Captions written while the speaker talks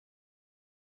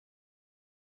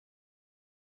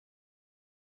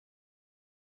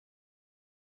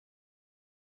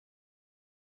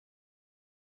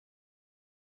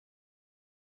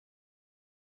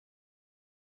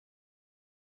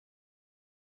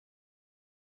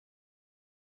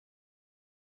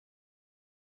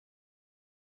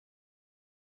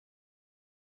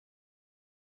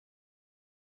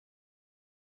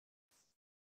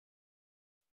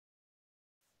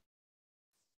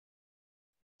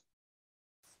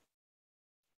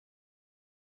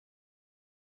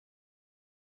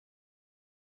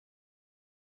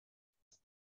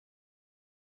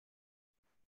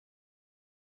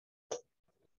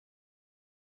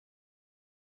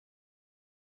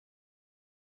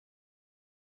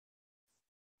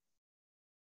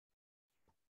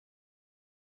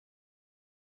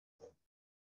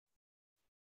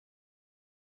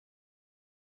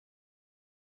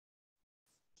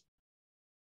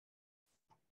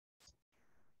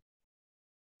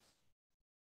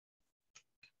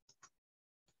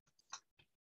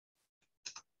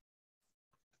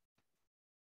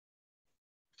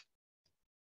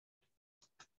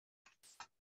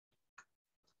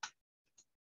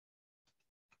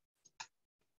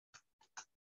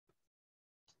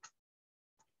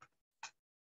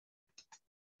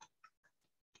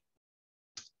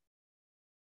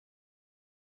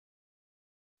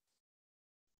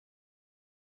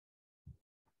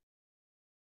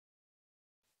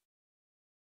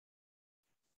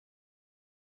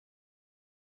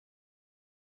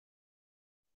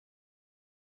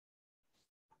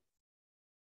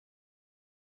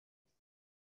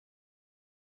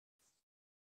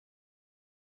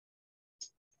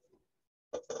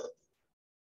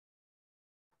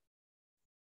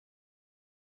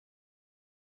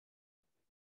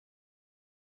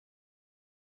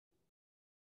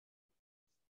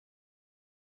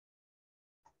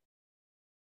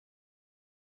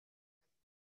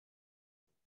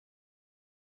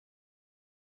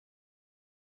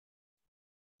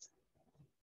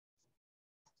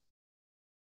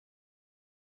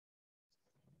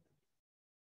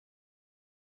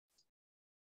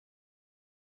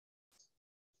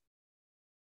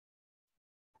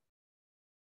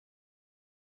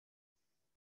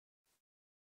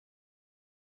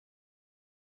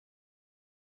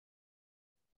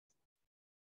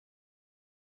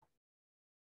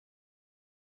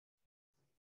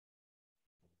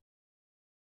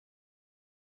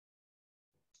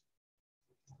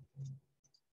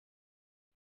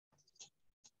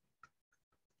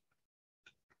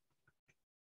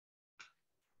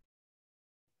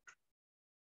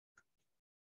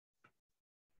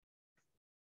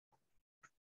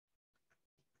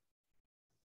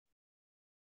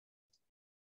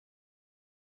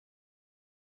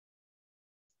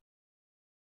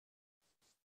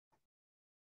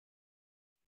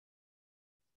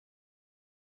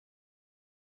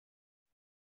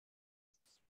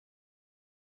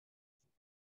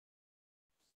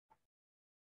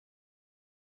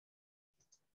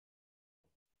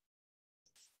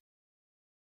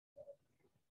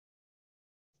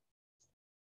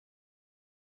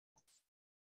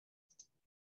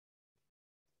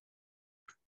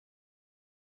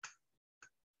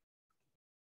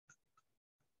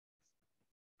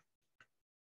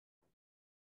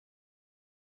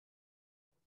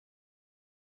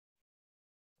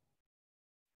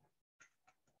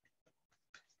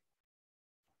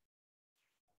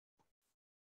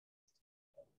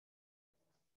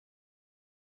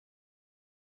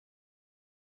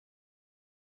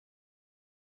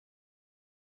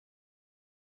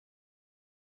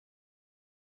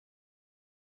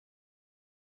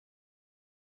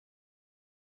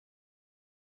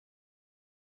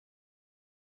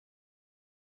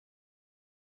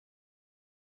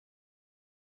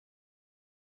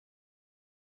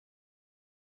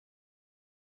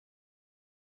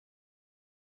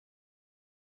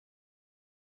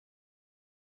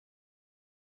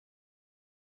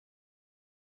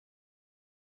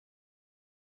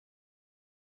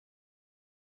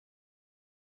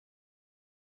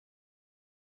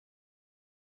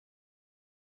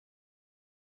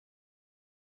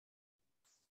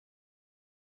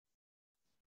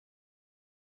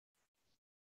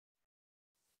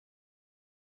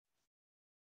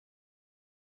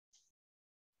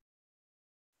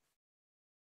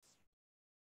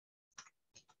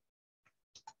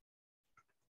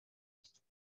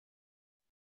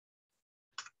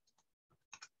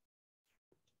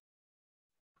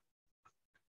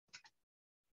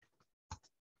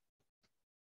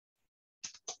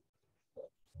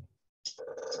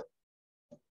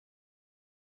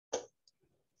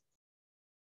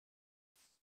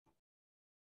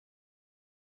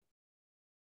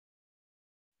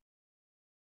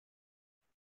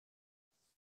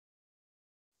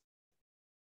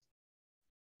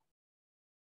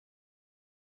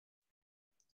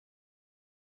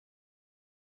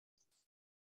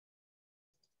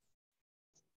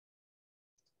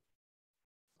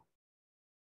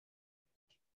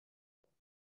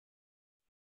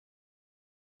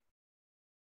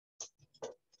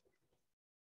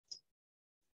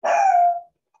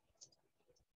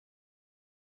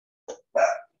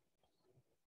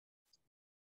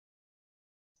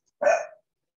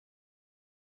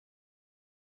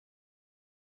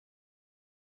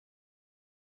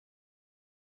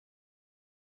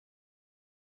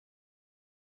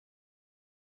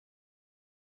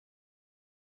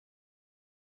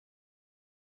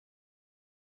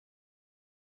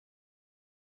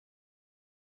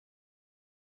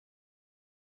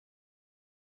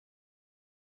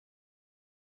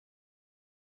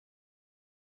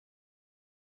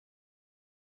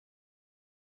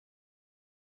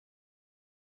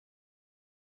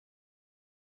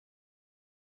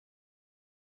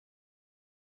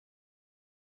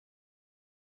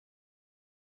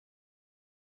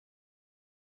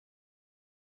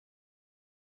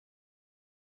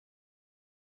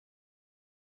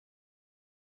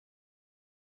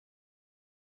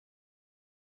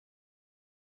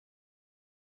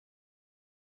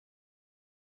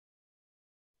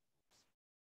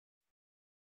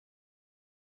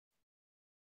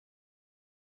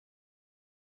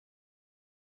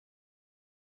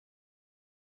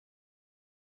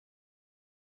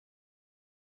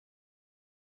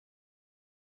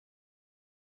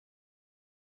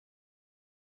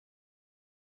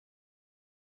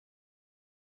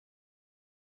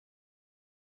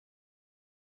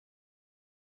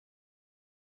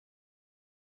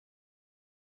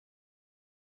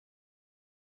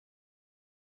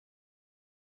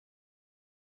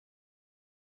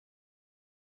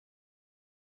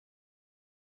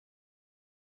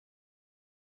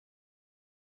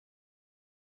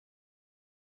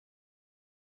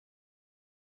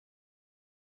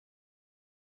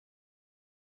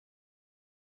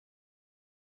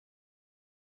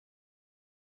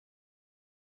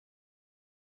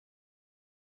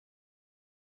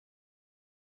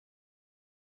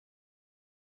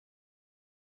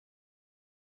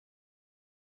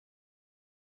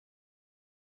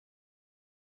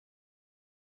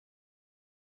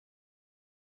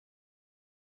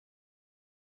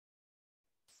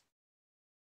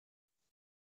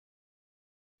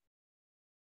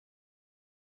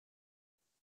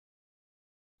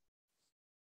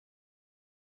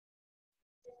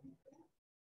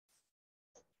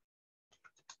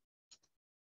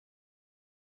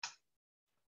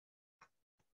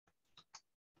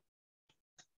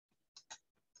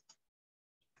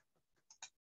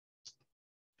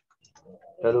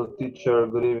Hello, teacher.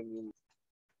 Good evening.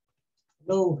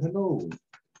 Hello, hello.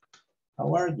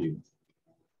 How are you?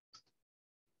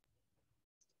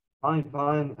 Fine,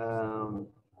 fine.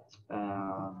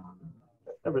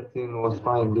 Everything was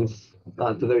fine this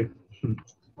today.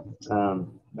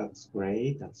 That's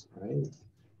great. That's great.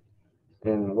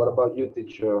 And what about you,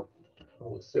 teacher?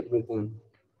 How's everything?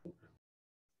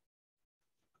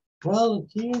 Well,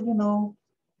 here,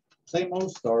 same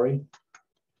old story.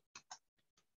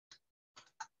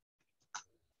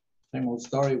 Same old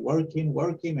story, working,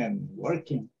 working, and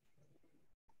working.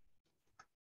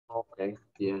 Okay,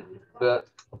 yeah. But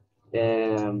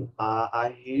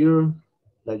I hear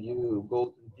that you go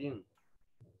to the gym,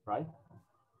 right?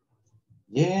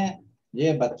 Yeah,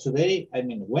 yeah, but today,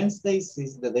 Wednesdays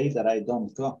is the day that I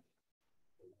don't go.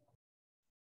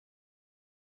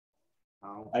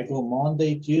 I Okay. go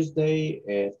Monday,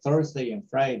 Tuesday, Thursday, and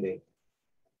Friday.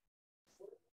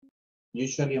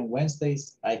 Usually on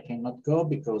Wednesdays, I cannot go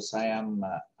because I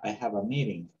have a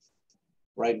meeting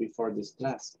right before this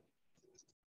class.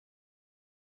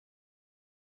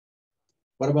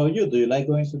 What about you? Do you like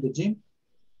going to the gym?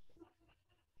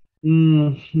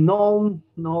 No,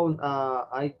 no.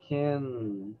 I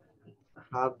can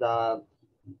have that.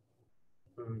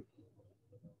 mm,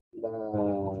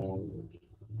 the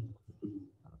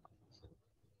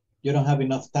You don't have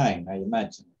enough time, I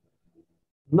imagine.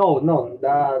 No, no,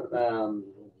 that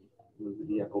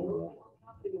diría como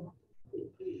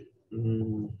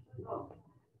mm,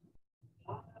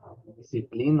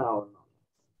 disciplina o no.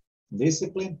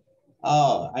 Discipline?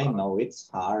 Oh, I Ah, know it's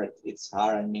hard. It's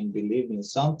hard. Believe me,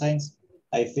 sometimes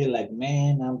I feel like,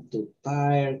 man, I'm too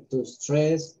tired, too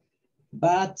stressed.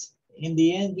 But in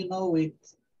the end,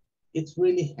 it's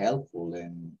really helpful yeah,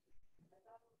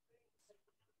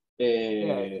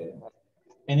 uh,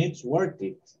 and it's worth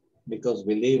it because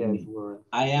believe yes, me, word.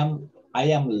 I am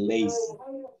lazy.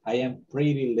 I am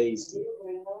pretty lazy.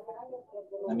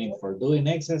 For doing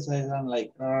exercise, I'm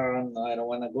like, oh, no, I don't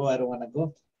want to go. I don't want to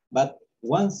go. But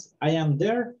once I am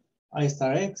there, I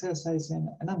start exercising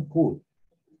and I'm cool.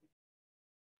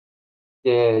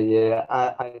 Yeah, yeah,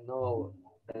 I know.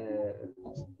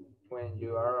 When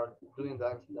you are doing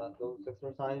those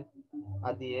exercise,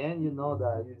 at the end, you know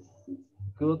that it's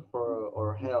good for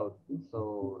our health,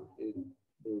 so it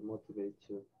motivates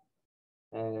you.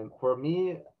 And for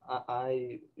me,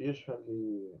 I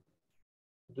usually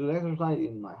do exercise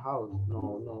in my house.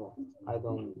 No, no, I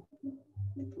don't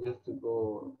used to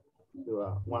go to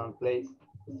one place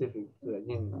specific to a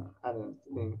gym. I don't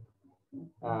think.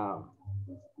 Um,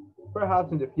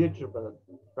 Perhaps in the future, but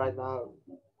right now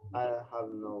I have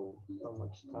no so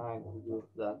much time to do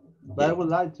that. But I Yeah, would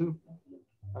like to.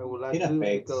 I would it like to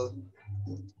affects.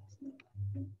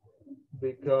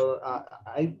 because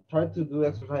I try to do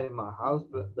exercise in my house,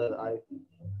 but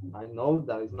I know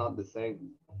that it's not the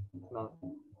same. It's not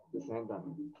the same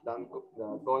than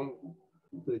going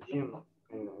to the gym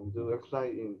and do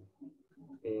exercise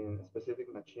in specific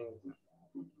machines.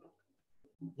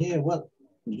 Yeah, well,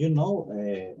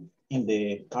 in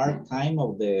the hard time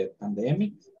of the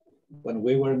pandemic, when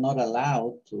we were not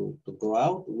allowed to go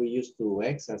out, we used to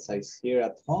exercise here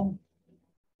at home.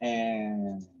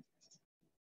 And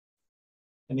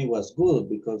and it was good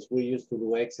because we used to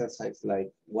do exercise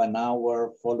like 1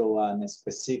 hour, follow a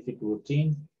specific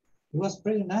routine. It was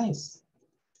pretty nice.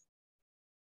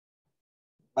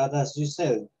 But as you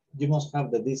said, you must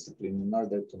have the discipline in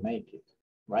order to make it,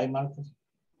 right, Marcos?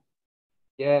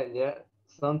 Yeah, yeah.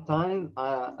 Sometimes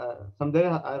some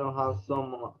days I don't have so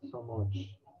much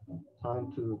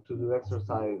time to do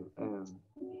exercise,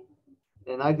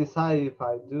 and I decide if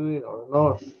I do it or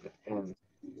not, and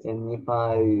and if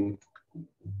I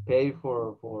pay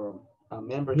for a Yeah,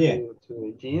 membership to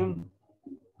a gym.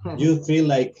 you feel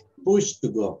like pushed to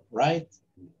go, right?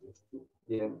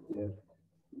 Yeah, yeah.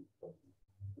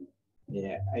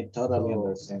 Yeah, I totally So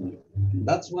understand you.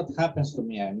 That's what happens to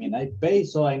me. I pay,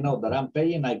 so I know that I'm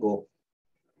paying, I go.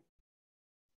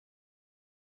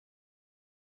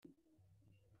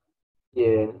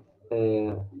 yeah,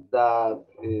 that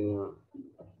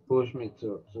pushed me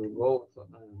to go.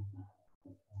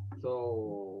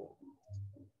 So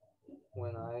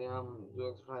when I am do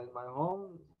exercise in my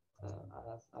home,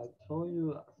 as I told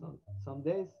you, some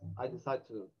days I decide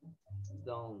to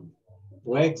don't To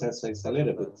don't exercise a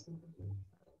little exercise. bit,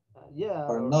 Yeah,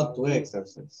 or or not at to least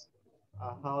exercise.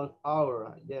 a half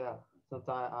hour. Yeah,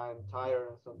 sometimes I'm tired,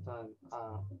 and sometimes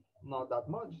not that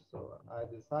much. So I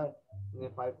decide, and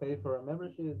if I pay for a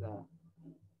membership,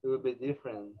 it will be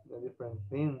different, a different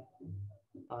thing.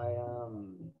 I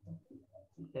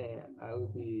I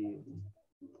will be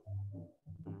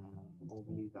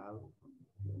obligado.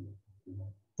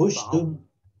 Push Bound.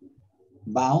 to.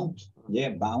 Bound. Yeah,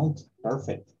 bound.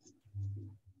 Perfect.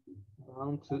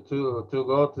 Bound to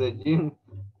go to the gym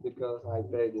because I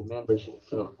pay the membership.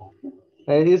 So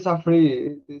it's a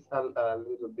free. It's a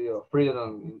little bit of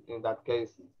freedom in that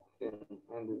case.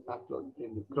 In the actual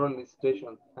in the current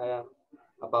situation I am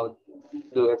about to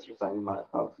do exercise in my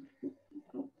house.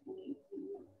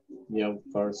 Yeah, of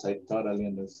course, I totally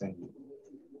understand.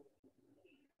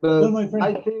 But Well, my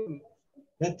friend,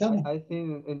 yeah, tell me. I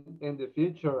think in the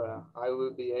future I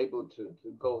will be able to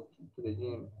go to the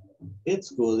gym.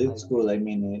 It's good. I It's good. think. I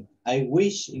mean, I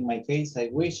wish, in my case, I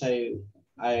wish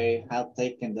I had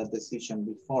taken that decision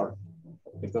before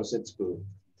because it's good.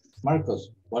 Marcos,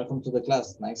 welcome to the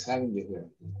class. Nice having you here.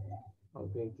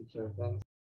 Okay, teacher, thanks.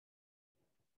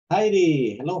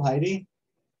 Heidi, hello, Heidi.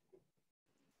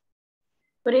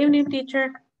 Good evening,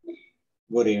 teacher.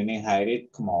 Good evening, Heidi.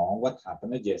 Come on, what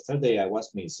happened yesterday? I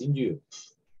was missing you.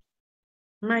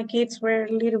 My kids were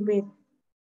a little bit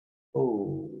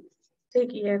Oh, sick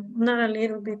yet, not a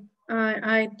little bit.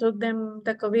 I took them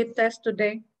the COVID test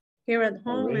today here at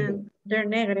oh, home really? and they're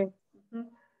negative. Mhm.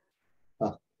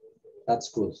 Oh,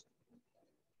 that's good.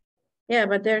 Yeah,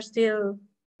 but they're still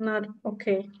not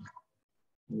okay.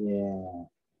 Yeah,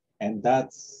 and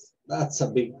that's a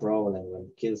big problem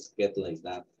when kids get like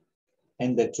that.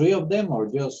 And the three of them or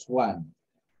just one?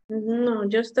 No,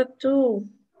 just the two.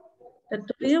 The two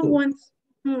Just little two. ones.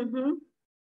 Mm-hmm.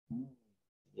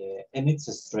 Yeah, and it's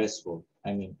stressful.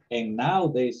 I mean, and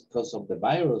nowadays, because of the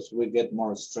virus, we get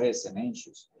more stressed and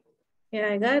anxious. Yeah,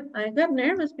 I got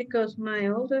nervous because my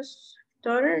oldest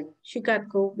daughter, she got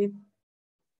COVID.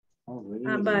 Oh,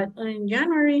 really? But in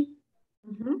January,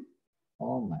 mhm,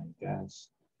 Oh my gosh.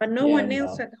 but no Yeah, one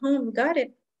else no. at home got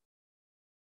it.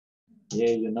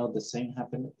 Yeah, the same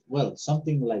happened. Well,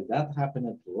 something like that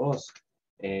happened to us.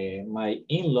 My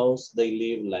in-laws, they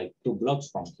live like 2 blocks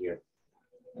from here.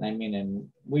 And I mean,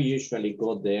 and we usually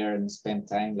go there and spend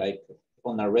time like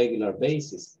on a regular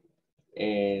basis.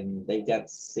 And they got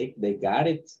sick, they got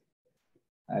it.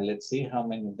 Let's see how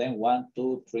many of them. One,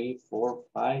 two, three, four,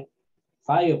 five.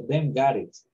 Five of them got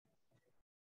it.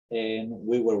 And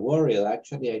we were worried.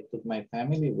 Actually, I took my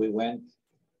family. We went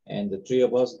and the three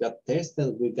of us got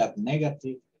tested. We got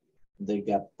negative. They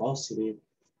got positive.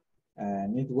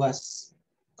 And it was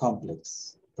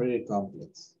complex, pretty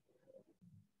complex.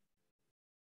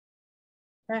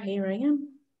 Here I am.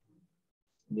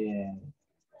 Yeah.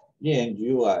 Yeah, and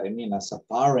you, I mean, as a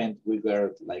parent, we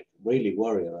were like really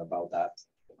worried about that.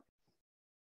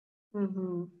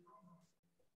 Mm-hmm.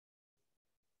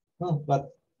 Well, but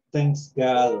thanks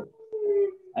God,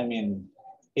 I mean,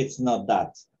 it's not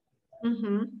that.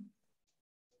 Mm-hmm.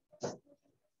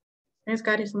 Thanks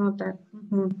God it's not that.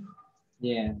 Mm-hmm.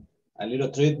 Yeah, a little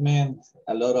treatment,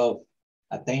 a lot of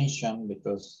attention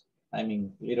because I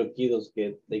mean, little kiddos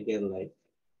get like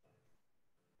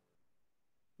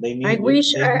they I need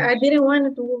wish they I didn't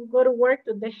want to go to work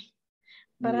today,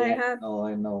 but I yeah, had. no,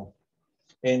 I know.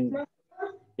 And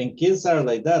kids are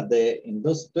like that. They in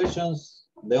those situations,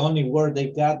 the only word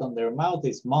they got on their mouth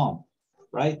is mom,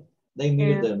 right? They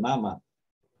needed Yeah, their mama.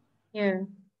 yeah.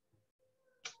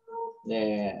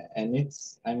 Yeah, and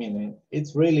I mean,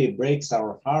 it's really breaks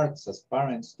our hearts as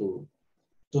parents to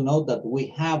know that we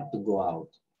have to go out.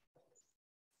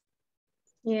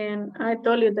 Yeah, and I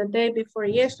told you the day before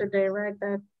yesterday, right,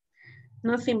 that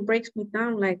nothing breaks me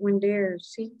down like when they're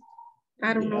sick.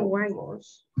 I don't Yeah, know of why.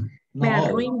 course. Me No,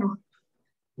 arruino.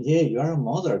 yeah, you are a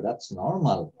mother. That's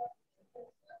normal.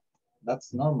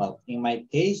 That's normal. In my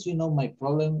case, my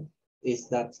problem is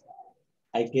that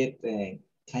I get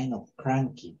kind of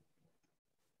cranky.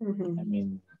 I Mm-hmm.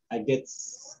 mean, I get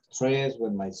stressed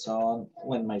when my son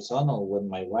or when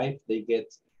my wife, they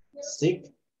get sick.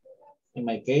 In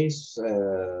my case,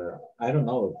 I don't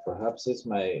know, perhaps it's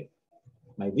my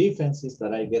defense is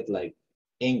that I get like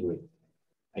angry.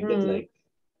 I get Mm-hmm. like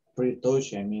pretty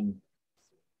touchy. I mean,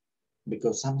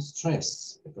 because I'm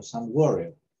stressed, because I'm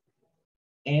worried.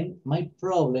 And my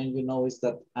problem, is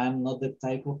that I'm not the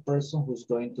type of person who's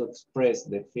going to express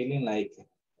the feeling like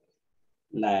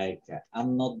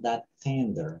I'm not that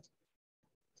tender.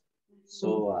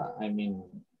 So, I mean,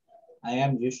 I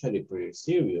am usually pretty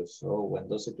serious. So when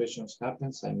those situations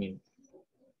happens, I mean,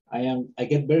 I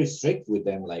get very strict with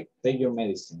them, like take your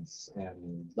medicines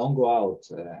and don't go out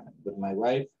with my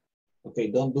wife.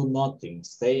 Okay, don't do nothing.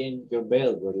 Stay in your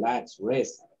bed, relax,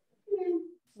 rest.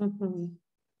 Mm-hmm.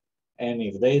 And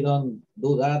if they don't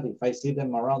do that, if I see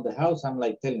them around the house, I'm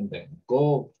like telling them,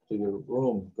 go to your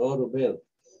room, go to bed.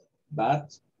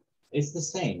 But it's the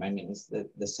same. I mean, it's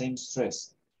the same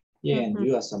stress. Yeah, and Mm-hmm.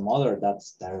 you as a mother,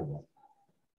 that's terrible.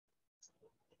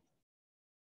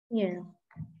 Yeah.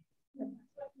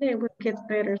 They will get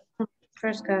better.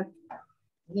 Trust God.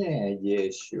 Yeah, yeah,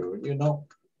 sure. You know,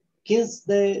 kids,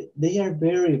 they are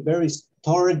very, very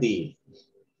sturdy.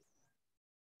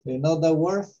 You know the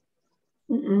word?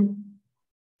 Mm-mm.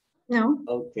 No.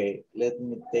 Okay, let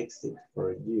me text it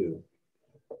for you.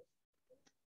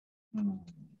 Hmm.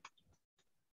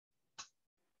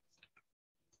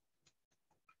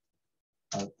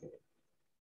 Okay.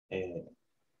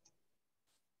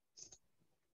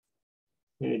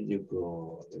 Here you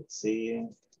go. Let's see.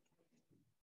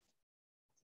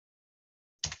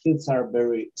 Kids are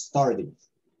very sturdy.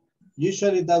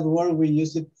 Usually that word we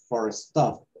use it for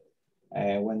stuff.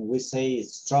 When we say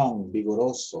strong,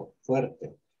 vigoroso,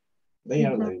 fuerte, they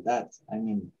are like that. I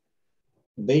mean,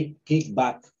 they kick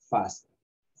back fast.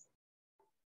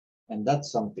 And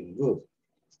that's something good.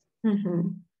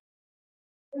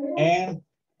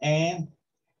 And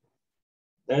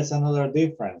there's another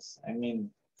difference. I mean,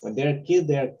 when they're kids,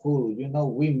 they're cool. You know,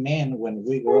 we men, when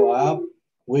we grow up,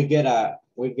 we get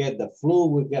the flu,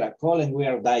 we get a cold, and we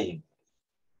are dying.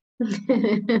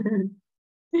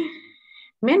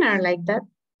 Men are like that.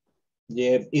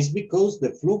 Yeah, it's because the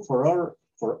flu for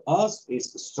us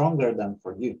is stronger than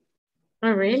for you.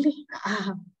 Oh, really?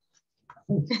 I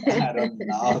don't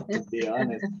know, to be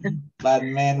honest. But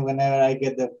man, whenever I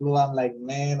get the flu, I'm like,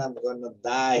 man, I'm gonna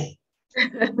die.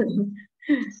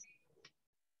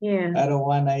 Yeah. I don't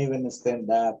want to even stand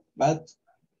up. But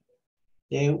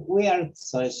yeah, we are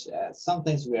such,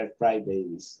 sometimes we are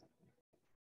crybabies.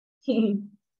 And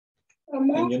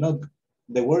you know,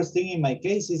 the worst thing in my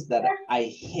case is that I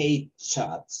hate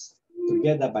shots. To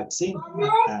get the vaccine, in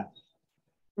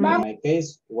my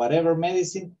case, whatever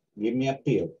medicine, give me a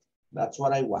pill. That's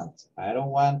what I want. I don't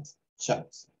want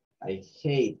shots. I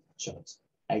hate shots.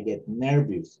 I get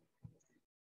nervous.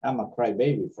 I'm a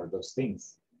crybaby for those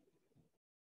things.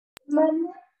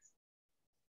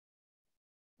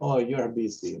 Oh, you're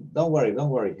busy. Don't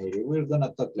worry, Hayley. We're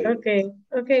gonna talk later.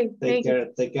 Okay.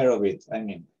 Take care of it. I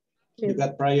mean, you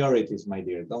got priorities, my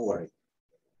dear. Don't worry.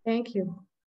 Thank you.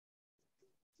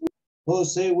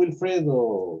 Jose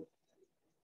Wilfredo.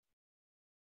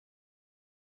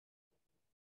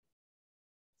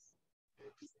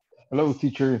 Hello,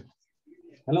 teacher.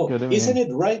 Hello. Isn't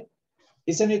it right,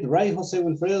 Jose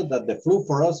Wilfredo, that the flu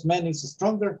for us men is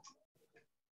stronger?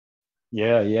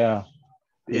 Yeah.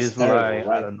 It's terrible, like,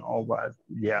 right? I don't know, but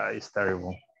yeah, it's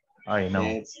terrible. I know.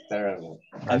 It's terrible.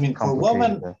 That's I mean, for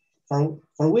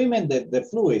women, the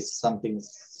flu is something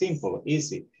simple,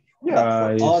 easy. Yeah, but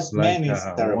for it's us like men, it's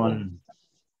terrible.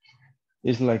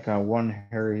 It's like one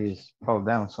hair is fall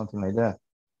down, something like that.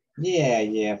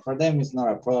 Yeah. For them, it's not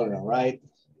a problem, right?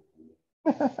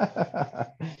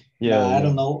 Yeah. I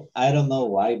don't know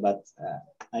why, but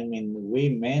I mean, we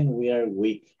men, we are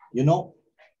weak. You know,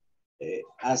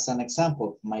 as an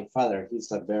example, my father,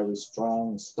 he's a very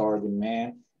strong, sturdy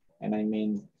man. And I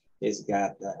mean, he's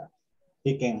got,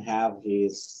 he can have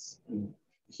his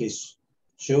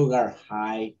sugar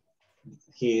high,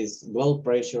 his blood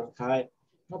pressure high,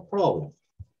 no problem.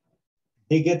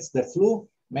 He gets the flu,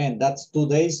 man, that's 2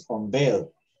 days on bed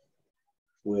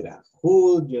with a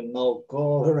hood, you know,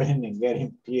 covering and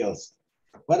getting pills.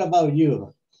 What about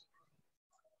you?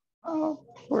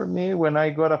 For me, when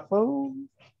I got a flu,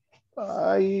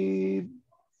 I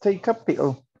take a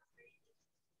pill.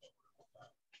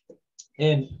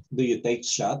 And do you take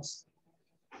shots?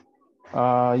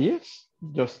 Yes,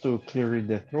 just to clear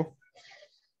the throat.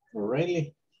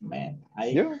 Really? Man,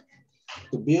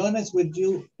 to be honest with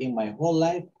you, in my whole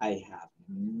life, I have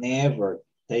never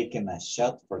taken a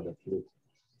shot for the flu.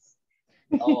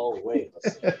 No way.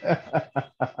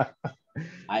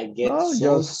 I get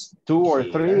just 2 or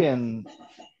 3 and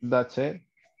that's it.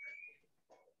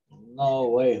 No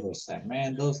way, Jose.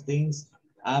 Man, those things,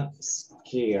 I'm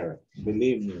scared.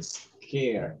 Believe me,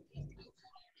 scared.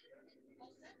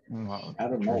 No, I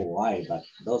don't know why, but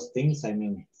those things, I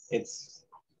mean, it's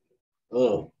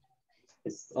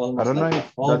almost like a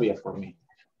phobia for me.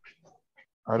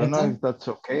 I don't know if that's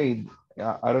okay.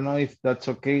 I don't know if that's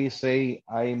okay. Say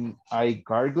I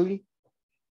gargle.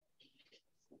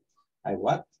 I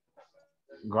what?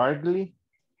 Gargle.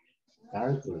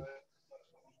 Gargle.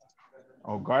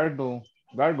 Or gargle.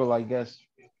 Gargle, I guess.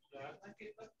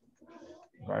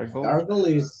 Gargle. Gargle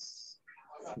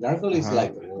is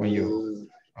like when you.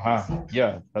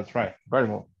 Yeah, that's right.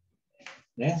 Gargle.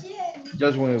 Yeah.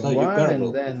 Just with so one,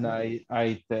 and then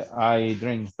I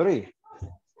drink 3.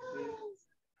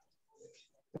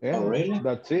 Yeah, really?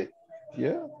 That's it.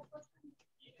 Yeah.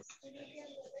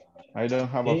 I don't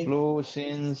have a flu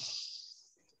since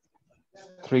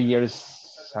 3 years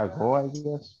ago, I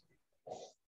guess.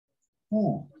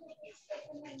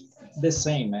 The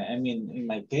same. I mean, in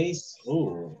my case,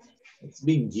 oh, it's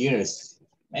been years,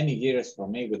 many years for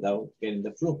me without getting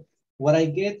the flu. What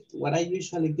I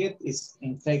usually get is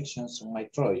infections on my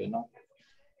throat, you know.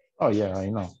 Oh yeah, I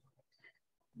know.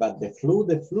 But the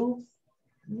flu,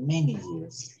 many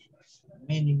years,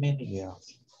 many Yeah.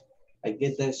 years. I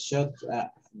get that shot.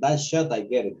 That shot, I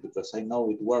get it because I know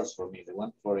it works for me. The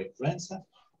one for influenza,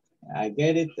 I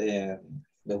get it.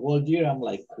 The whole year, I'm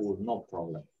like, cool, no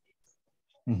problem.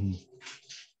 Mhm.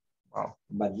 Wow.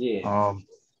 But yeah,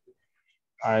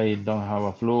 I don't have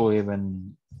a flu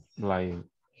even like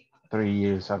 3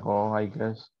 years ago, I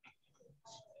guess.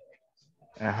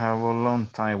 I have a long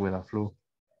time with a flu.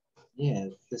 yeah,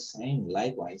 the same.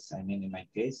 Likewise, I mean, in my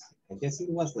case, I guess it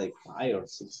was like 5 or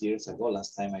 6 years ago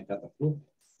last time I got a flu,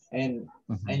 and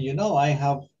Mhm. you know, I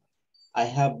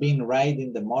have been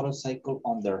riding the motorcycle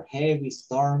under heavy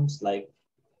storms like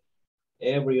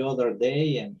every other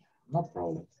day, and no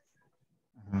problem.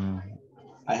 Mhm.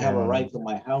 I have a And ride to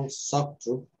my house, soaked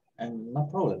through, and no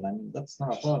problem. I mean, that's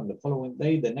not a problem. The following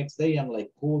day, the next day, I'm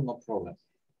like, cool, no problem.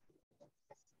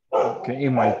 okay,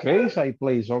 in my case, I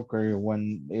play soccer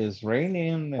when it's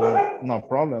raining, no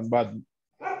problem. But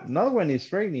not when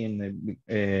it's raining,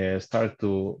 start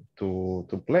to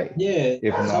play. Yeah,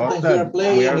 If not, sometimes you that are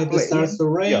we playing, are it starts playing. to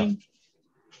Yeah, rain,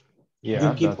 you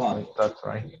yeah, keep that's on. right. That's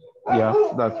right. Yeah,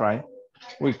 that's right.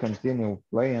 We continue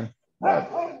playing, but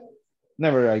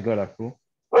never I got a flu.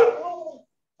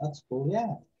 That's cool,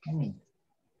 yeah. I mean,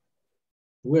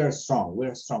 we're strong,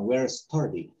 we're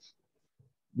sturdy.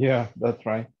 Yeah, that's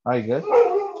right. I guess.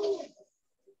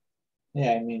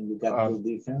 Yeah, I mean, you got Uh, good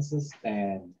defenses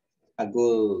and a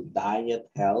good diet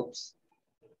helps.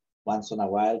 Once in a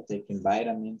while, taking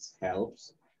vitamins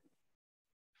helps.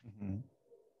 mhm.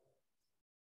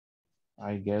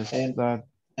 I guess And that.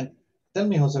 and tell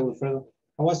me, Jose Wilfredo,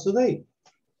 how was today?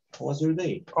 How was your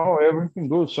day? Oh, everything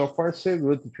good. So far, so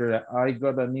good, teacher. I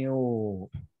got a new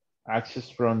access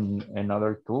from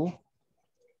another tool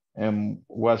and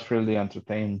was really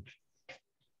entertained.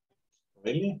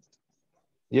 Really?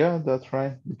 Yeah, that's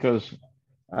right. Because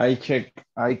I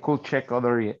could check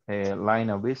other line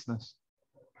of business.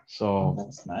 Oh, So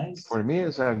that's nice. for me,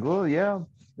 it's a good, yeah.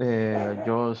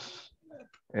 Just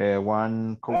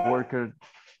one coworker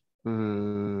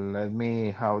let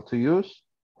me how to use,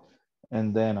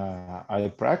 and then I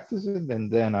practice it,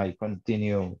 and then I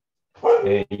continue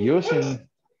using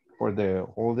for the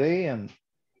whole day, and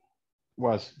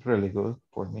was really good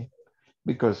for me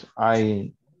because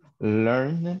I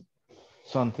learned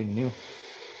something new.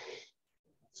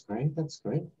 That's great. That's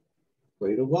great.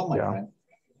 Way to go, my Yeah, friend.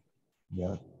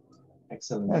 yeah.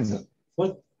 Excellent, And excellent.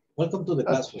 Well, welcome to the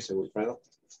class, that's Jose Wilfredo.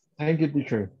 thank you,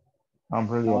 teacher. I'm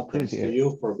really No, thanks to appreciate it.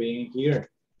 you for being here.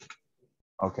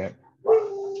 Okay.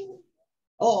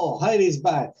 Oh, Heidi's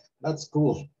back. That's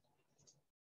cool.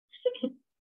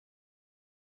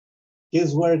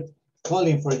 Kids were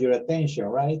calling for your attention,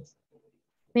 right?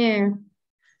 Yeah,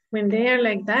 when they are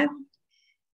like that,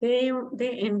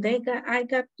 I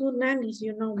got two nannies,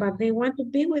 you know, but they want to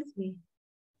be with me.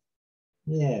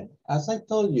 Yeah, as I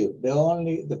told you,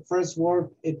 the first word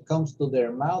it comes to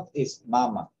their mouth is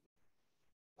mama.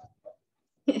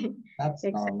 That's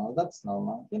Exactly. normal. That's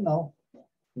normal. You know,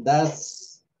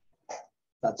 that's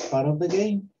that's part of the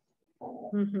game.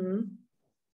 Mm-hmm.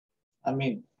 I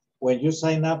mean, when you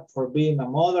sign up for being a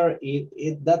mother,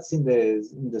 it that's in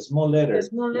the small The letter,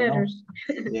 small you know. letters.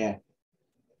 Yeah.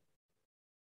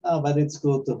 No, but it's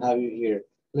good to have you here.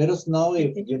 Let us know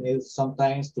if you need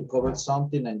sometimes to cover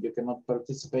something and you cannot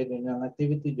participate in an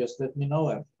activity. Just let me know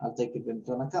and I'll take it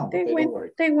into an account. They Okay, don't went, worry.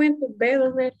 they went to bed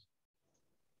already.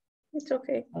 It's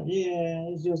okay. Yeah,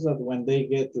 it's just that when they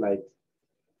get like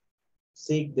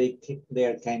sick,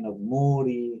 they're kind of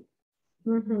moody,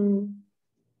 Mm-hmm.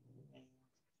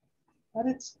 but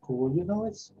it's cool. You know,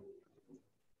 it's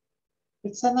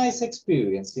a nice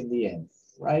experience in the end,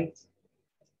 right?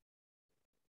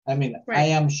 I mean, I Right.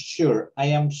 am sure. I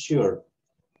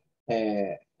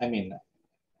mean,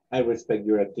 I respect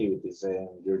your activities and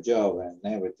your job and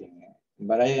everything,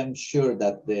 but I am sure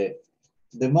that the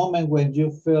moment when you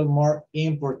feel more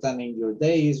important in your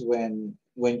day is when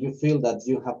you feel that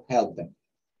you have helped them.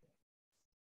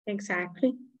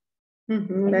 Exactly. I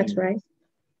Mm-hmm. That's mean, right.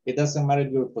 it doesn't matter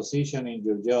your position in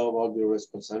your job, all your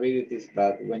responsibilities,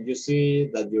 but when you see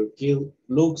that your kid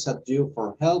looks at you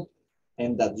for help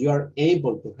and that you are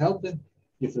able to help them,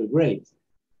 you feel great.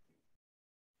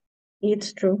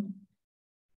 It's true.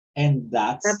 And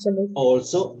that's Absolutely.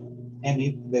 also, and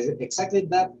exactly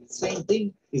that same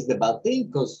thing is the bad thing,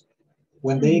 because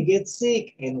when they get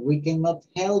sick and we cannot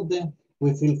help them,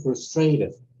 we feel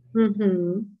frustrated.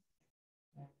 Mm-hmm.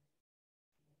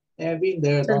 I've been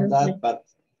there, done Absolutely. that, but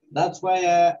that's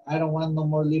why I don't want no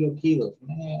more little kiddos,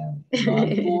 man. You know,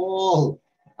 I'm too old.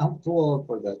 I'm too old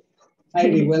for that.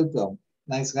 Heidi, welcome.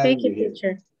 Nice having Thank you you, here.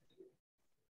 teacher.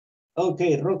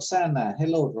 Okay, Roxana.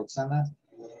 Hello, Roxana.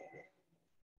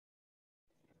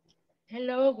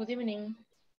 Hello, good evening.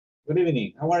 Good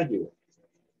evening. How are you?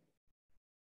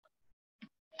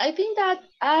 I think that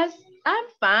as I'm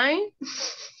fine.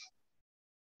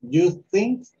 You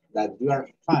think that you are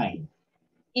fine.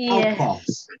 How Yes.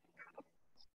 comes?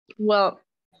 Well,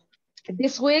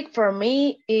 this week for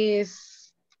me is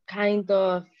kind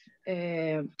of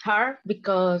hard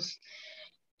because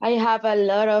I have a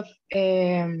lot of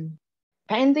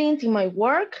pending in my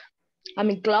work. I'm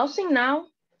in closing now,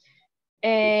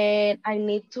 and I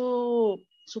need to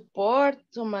support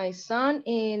to my son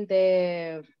in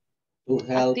the To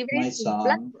help my activities in son.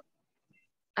 platform.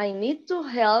 I need to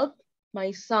help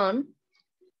my son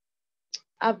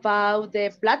about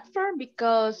the platform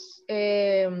because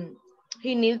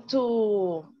he needs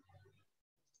to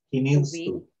He needs subir,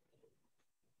 to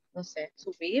no sé,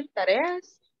 subir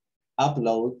tareas,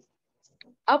 upload.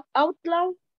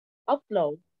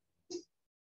 upload.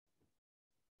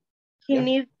 He Yep,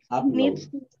 needs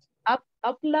upload. to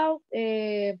upload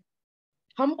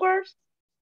homework,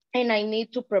 and I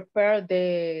need to prepare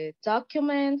the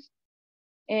documents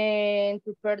and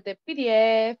prepare the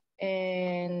PDF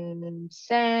and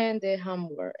send the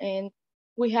homework. And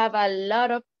we have a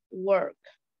lot of work.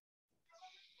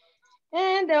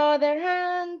 And the other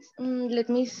hand, let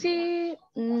me see.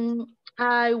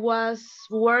 I was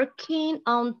working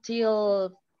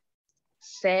until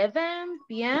 7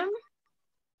 p.m.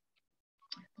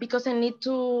 because I needed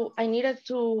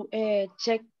to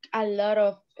check a lot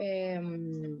of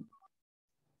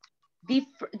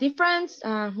different,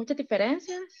 muchas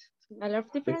diferencias, a lot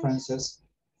of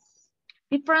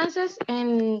differences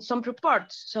and some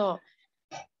reports. So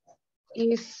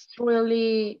it's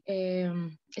really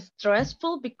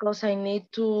stressful because I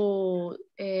need to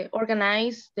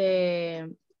organize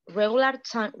the regular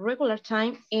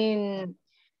time in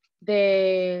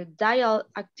the dial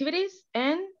activities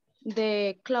and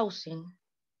the closing.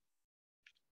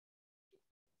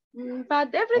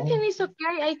 But everything is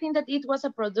okay. I think that it was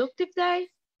a productive day,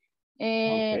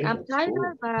 and Okay, I'm that's tired,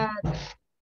 cool. but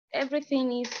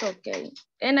everything is okay.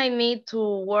 And I need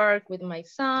to work with my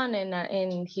son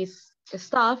and his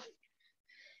stuff.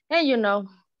 And you know,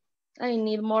 I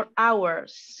need more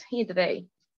hours in the day.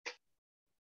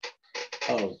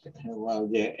 Okay, well,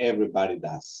 yeah, everybody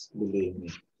does, believe me.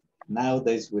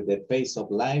 Nowadays, with the pace of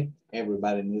life,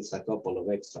 everybody needs a couple of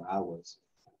extra hours.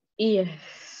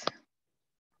 Yes.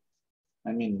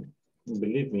 I mean,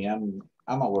 believe me, I'm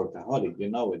a workaholic, you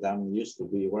know it. I'm used to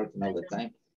be working all the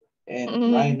time.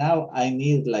 And right now, I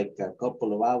need like a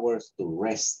couple of hours to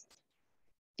rest.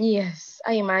 Yes,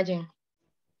 I imagine.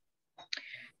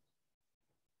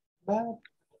 But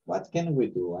what can we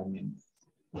do? I mean,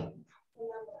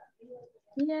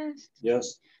 Yes.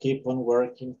 just keep on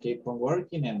working,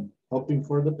 and hoping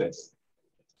for the best.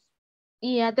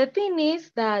 Yeah, the thing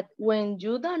is that when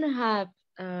you don't have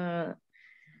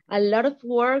a lot of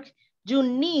work, you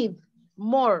need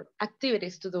more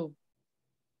activities to do.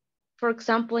 For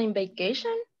example, in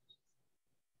vacation,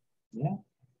 Yeah.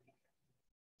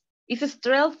 it's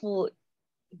stressful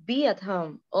be at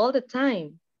home all the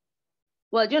time.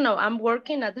 Well, you know, I'm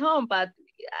working at home, but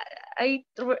I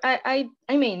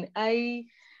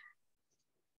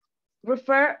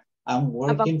refer I'm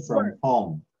about working work. from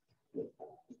home.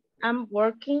 I'm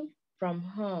working from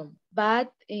home,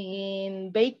 but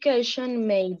in vacation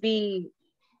maybe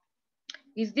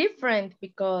it's different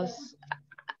because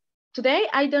today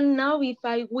I don't know if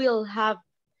I will have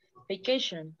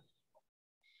vacation,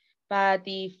 but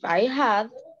if I have,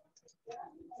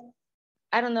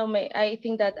 I don't know, I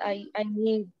think that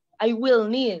I will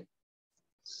need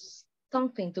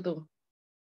something to do.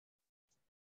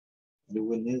 You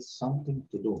will need something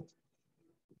to do.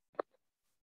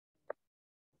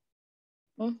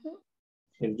 Mm-hmm.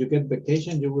 If you get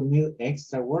vacation, you will need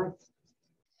extra work.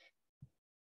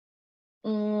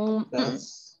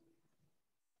 That's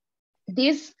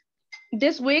This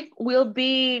week will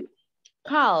be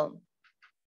calm.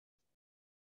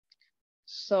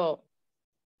 So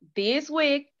this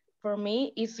week for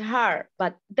me is hard,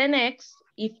 but the next,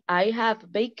 if I have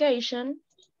vacation,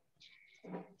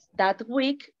 that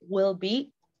week will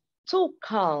be too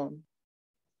calm.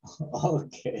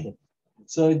 okay.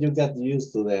 So you got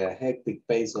used to the hectic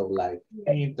pace of life.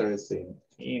 Interesting,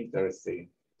 interesting.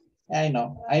 I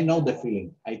know the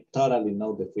feeling. I totally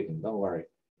know the feeling. Don't worry.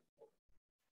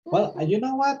 Well, you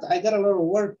know what? I got a lot of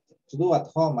work to do at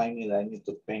home. I need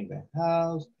to paint the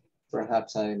house.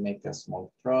 Perhaps I make a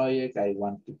small project. I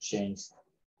want to change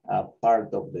a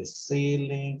part of the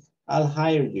ceiling. I'll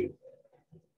hire you.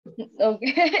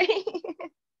 Okay.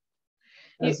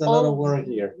 You There's a lot of always work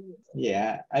here.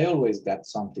 Yeah, I always got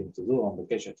something to do on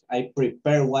vacations. I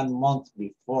prepare 1 month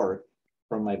before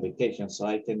for my vacation so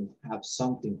I can have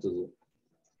something to do.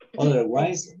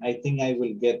 Otherwise, I think I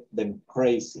will get them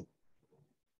crazy.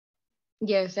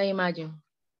 Yes, I imagine.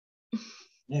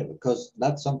 Yeah, because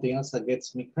that's something else that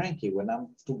gets me cranky. When I'm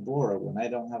too bored, when I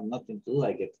don't have nothing to do,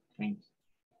 I get cranky.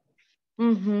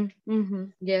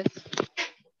 Yes.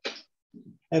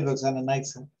 Hey, Roxana,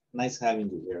 nice having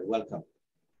you here. Welcome.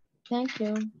 Thank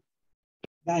you.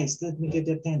 Guys, let me get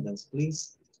the attendance,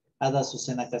 please. Ada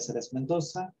Susana Cáceres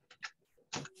Mendoza.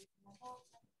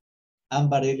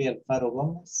 Ámbar Elia Alfaro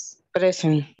Gómez.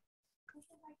 Present.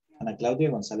 Ana Claudia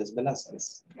González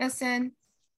Velázquez. Present.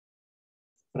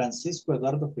 Francisco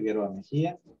Eduardo Figueroa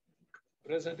Mejía.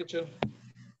 Present, teacher.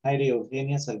 Jairi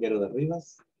Eugenia Salguero de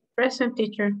Rivas. Present,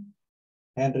 teacher.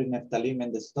 Henry Neftalí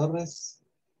Méndez Torres.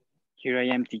 Here I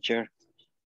am, teacher.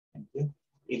 Thank you.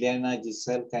 Ileana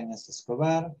Giselle Cañas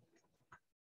Escobar.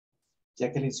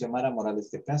 Jacqueline Xiomara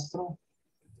Morales de Castro.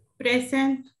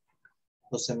 Present.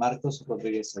 José Marcos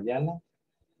Rodríguez Ayala.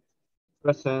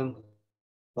 Present.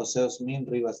 José Osmin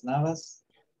Rivas Navas.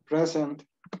 Present.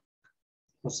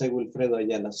 José Wilfredo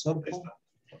Ayala Sorpo.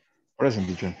 Present,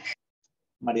 teacher.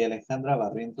 María Alejandra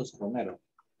Barrientos Romero.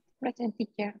 Present,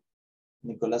 teacher.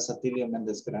 Nicolás Atilio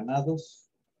Méndez Granados.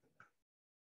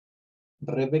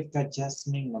 Rebeca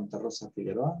Jasmine Monterrosa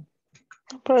Figueroa.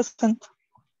 Present.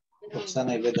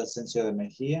 Roxana Iveta Asensio de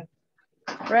Mejía.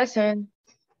 Present.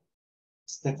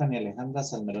 Stephanie Alejandra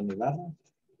Salmerón Ibarra.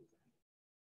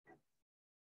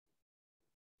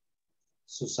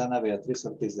 Susana Beatriz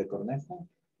Ortiz de Cornejo.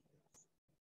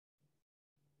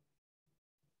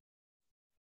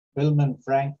 Wilman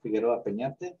Frank Figueroa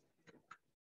Peñate.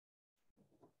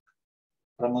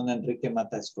 Ramón Enrique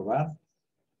Mata Escobar.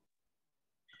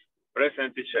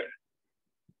 Present, teacher.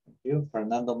 Thank you.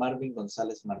 Fernando Marvin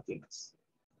González Martínez.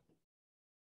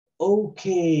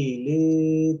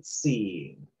 Okay, let's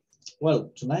see.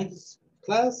 Well, tonight's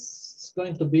class is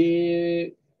going to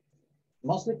be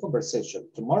mostly conversation.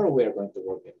 Tomorrow we are going to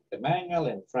work in the manual,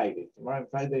 and Friday. Tomorrow and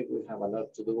Friday we have a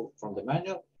lot to do from the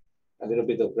manual. A little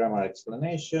bit of grammar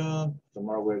explanation.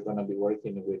 Tomorrow we're going to be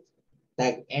working with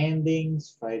tag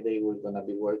endings. Friday we're going to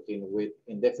be working with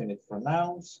indefinite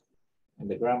pronouns and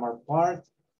the grammar part,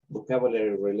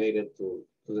 vocabulary related to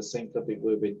the same topic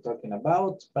we've been talking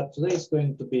about. But today is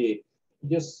going to be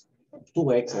just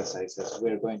 2 exercises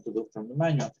we're going to do from the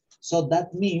manual. So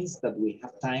that means that we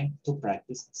have time to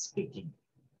practice speaking.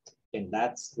 And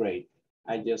that's great.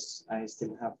 I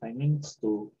still have 5 minutes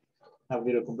to have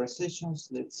video conversations.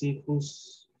 Let's see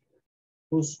who's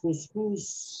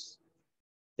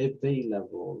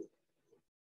available.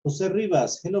 Jose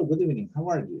Rivas, hello, good evening. How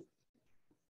are you?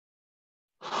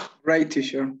 Right,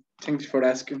 teacher. Thanks for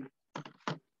asking.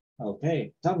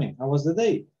 Okay, tell me, how was the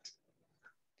day?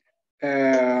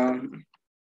 I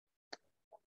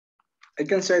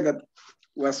can say that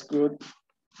was good.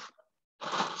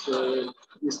 So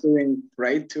it's doing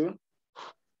great too,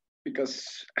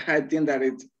 because I think that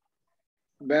it's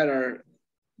better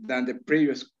than the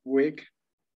previous week.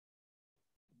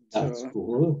 That's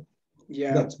cool.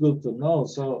 Yeah. That's good to know.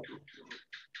 So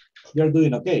you're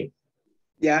doing okay.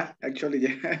 Yeah, actually,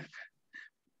 yeah.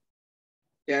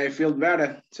 Yeah, I feel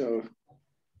better. So,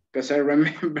 because I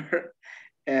remember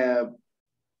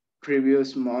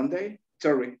previous Wednesday.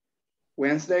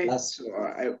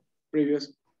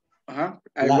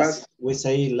 We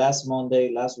say last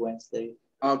Monday, last Wednesday.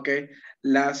 Okay,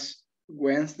 last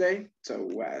Wednesday, so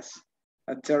was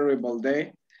a terrible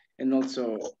day, and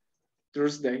also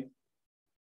Thursday.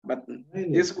 But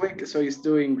really? This week, so it's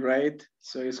doing great.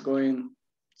 So it's going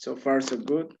so far so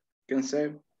good, can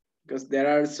say, because there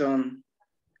are some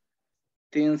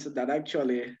things that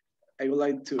actually I would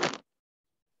like to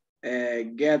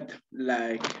get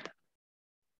like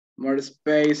more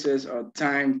spaces or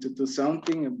time to do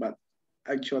something, but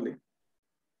actually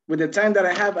with the time that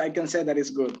I have, I can say that it's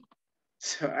good.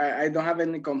 So I don't have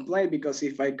any complaint, because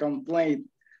if I complain,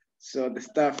 so the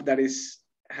stuff that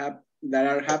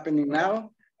are happening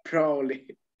now,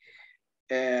 probably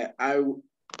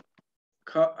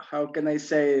how can I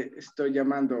say, estoy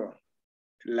llamando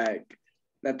like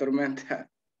la tormenta.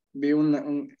 Vi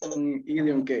un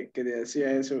idiom que decía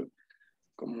eso,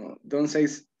 como don't say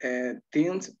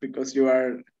things because you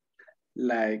are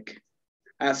like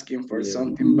asking for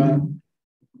something bad.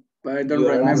 But I don't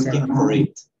remember. Asking for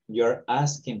it. You're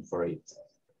asking for it.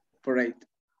 For 8?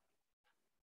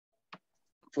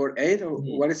 For 8? Or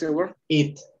what is the word?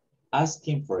 It.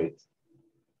 asking for it.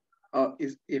 Oh,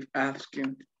 if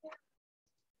asking.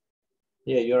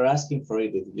 Yeah, you're asking for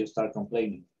it if you start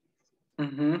complaining.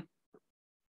 Mm-hmm.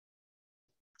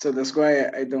 So that's why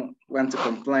I don't want to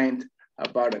complain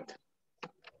about it.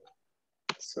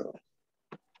 So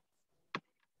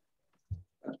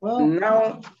well,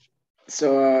 now,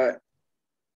 so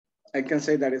I can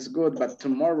say that it's good, but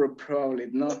tomorrow probably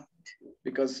not,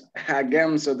 because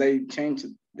again, so they changed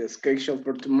the schedule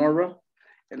for tomorrow,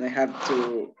 and I have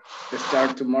to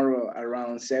start tomorrow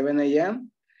around 7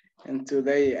 a.m. and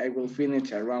today I will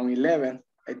finish around 11.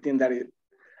 I think that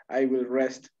I will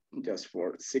rest just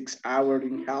for 6 hours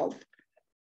in half.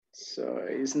 So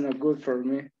it's not good for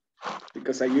me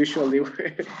because I usually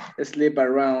sleep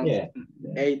around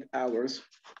 8 hours.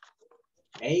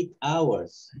 8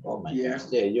 hours. Oh my Yeah.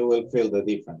 gosh. Yeah, you will feel the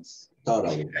difference.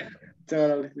 Totally.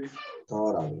 Totally.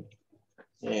 Totally.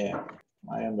 Yeah,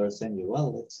 I understand you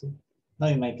well. Let's see. No,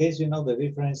 in my case, you know, the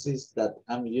difference is that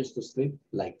I'm used to sleep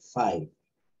like 5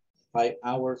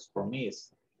 hours for me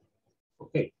is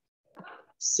okay.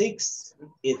 6,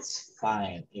 it's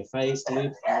fine. If I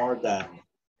sleep more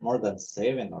than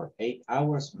 7 or 8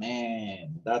 hours,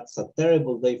 man, that's a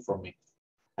terrible day for me.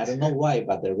 I don't know why,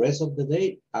 but the rest of the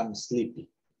day, I'm sleepy.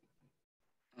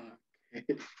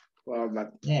 Okay. Well,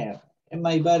 but yeah, and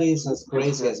my body is as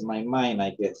crazy as my mind,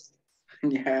 I guess.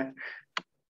 Yeah,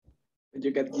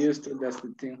 you get used to, that's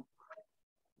the thing.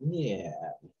 Yeah,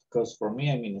 because for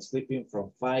me, I mean, sleeping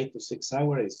from 5 to 6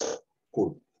 hours is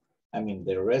cool. I mean,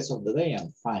 the rest of the day,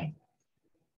 I'm fine.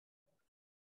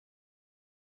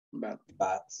 But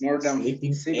more than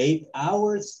sleeping 8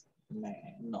 hours,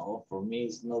 man, no, for me,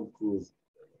 it's not good.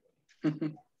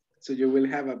 So you will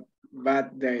have a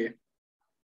bad day.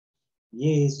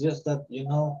 Yeah, it's just that, you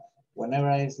know, whenever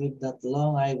I sleep that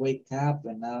long, I wake up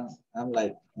and I'm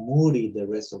like moody the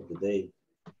rest of the day.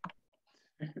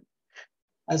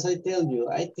 As I tell you,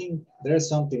 I think there's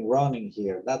something wrong in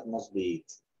here. That must be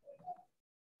it.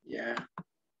 Yeah.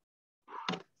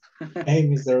 Hey,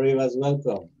 Mr. Rivas,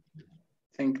 welcome.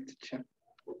 Thank you, teacher.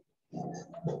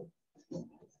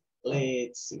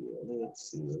 Let's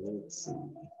see.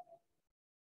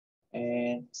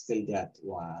 And still got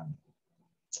one.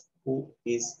 Who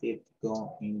is it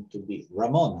going to be?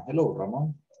 Ramon. Hello,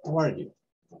 Ramon. How are you?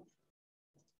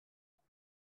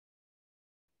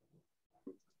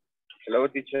 Hello,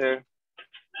 teacher.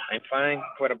 I'm fine.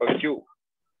 What about you?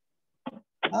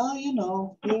 You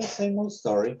know, here's same old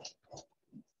story.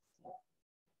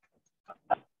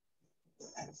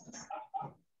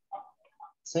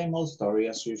 Same old story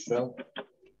as usual.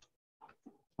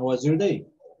 How was your day?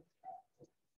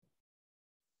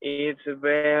 It's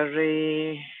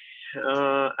very,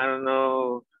 I don't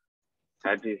know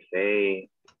how to say,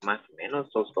 más o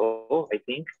menos so, I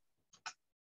think.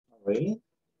 Really?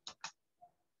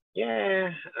 Yeah,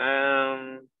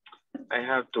 I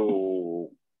have to,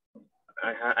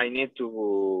 I need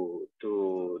to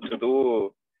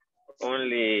do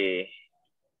only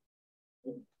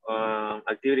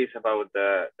activities about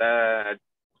that, I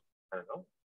don't know,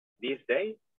 this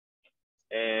day.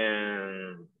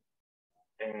 And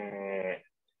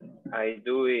I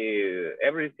do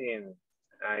everything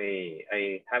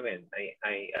I haven't,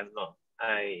 I don't know,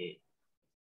 I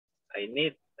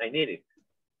need it.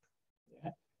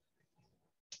 Yeah.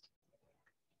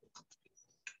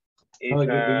 Oh, you've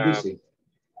been busy.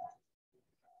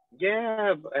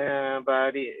 Yeah,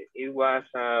 but it was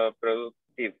a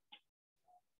productive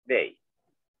day.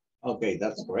 Okay,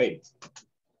 that's great.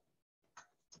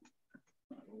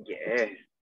 Yes.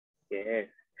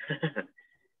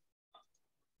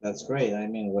 That's great. I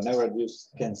mean, whenever you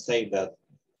can say that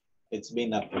it's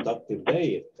been a productive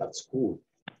day, that's cool.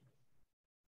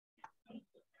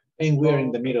 And we're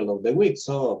in the middle of the week,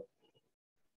 so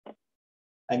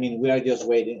I mean, we are just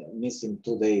missing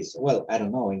 2 days. Well, I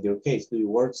don't know. In your case, do you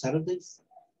work Saturdays?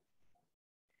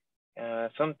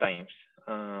 Sometimes.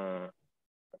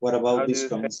 What about this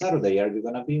coming Saturday? Are you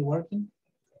gonna be working?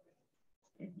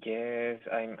 Yes,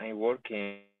 I'm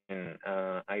working.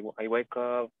 I wake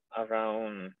up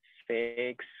around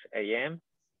 6 a.m.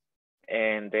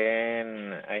 and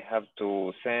then I have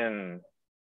to send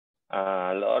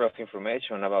a lot of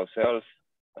information about sales,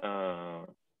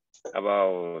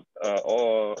 about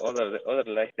all other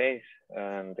life days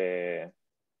and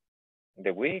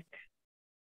the week.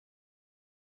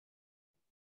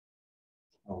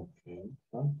 Okay.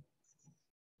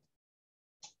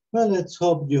 Well, let's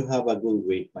hope you have a good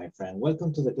week, my friend.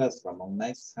 Welcome to the class, Ramon.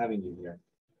 Nice having you here.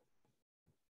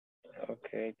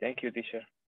 Okay, thank you, teacher.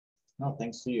 No,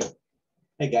 thanks to you.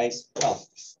 Hey, guys. Well,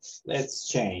 let's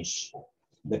change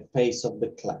the pace of the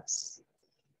class.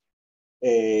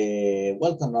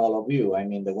 Welcome all of you. I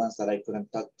mean, the ones that I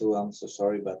couldn't talk to, I'm so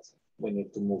sorry, but we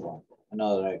need to move on.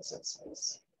 Another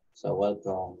exercise. So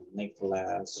welcome,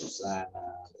 Nicolas,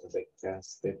 Susana, Rebecca,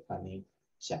 Stephanie,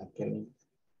 Jacqueline,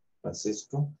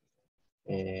 Francisco,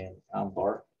 and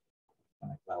Amber,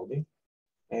 and Claudia.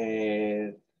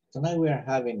 Tonight we are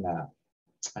having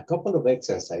a couple of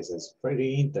exercises,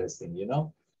 pretty interesting, you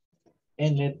know?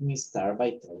 And let me start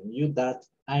by telling you that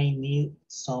I need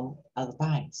some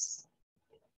advice.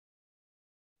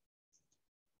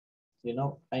 You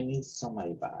know, I need some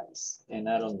advice, and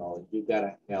I don't know, you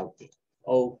gotta help me.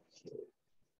 Okay.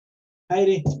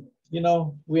 Heidi, you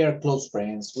know, we are close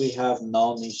friends. We have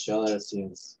known each other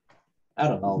since, I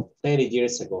don't know, 30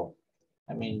 years ago.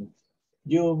 I mean,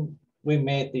 we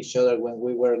met each other when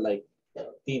we were like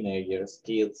teenagers,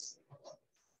 kids.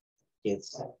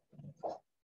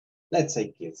 Let's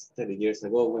say kids. 30 years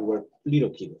ago, we were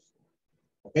little kids.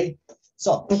 Okay?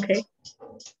 So, Okay.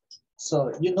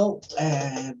 So, you know,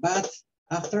 but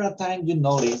after a time, you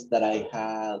notice that I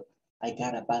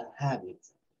got a bad habit,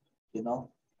 you know,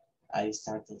 I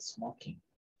started smoking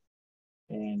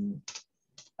and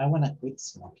I want to quit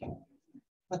smoking.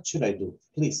 What should I do?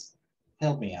 Please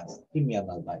help me out. Give me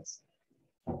an advice.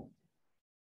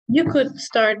 You could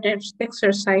start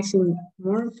exercising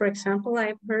more. For example,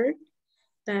 I've heard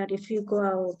that if you go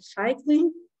out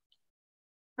cycling,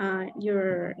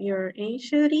 your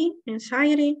anxiety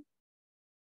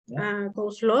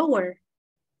goes lower,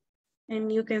 and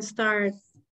you can start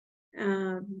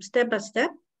step by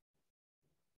step.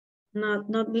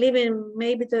 Not leaving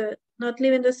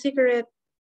the cigarette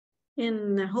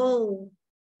in the whole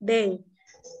day,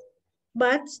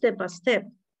 but step by step.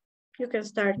 You can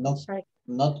start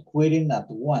not quitting at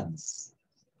once.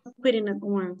 Not quitting at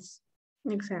once.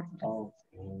 Exactly.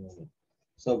 Okay.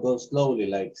 So go slowly,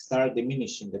 like start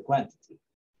diminishing the quantity.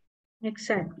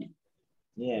 Exactly.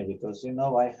 Yeah, because you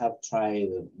know I have tried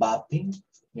vaping.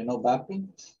 You know vaping?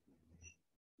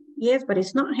 Yes, but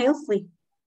it's not healthy.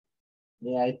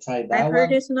 Yeah, I tried that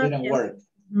one. It's not didn't healthy. work.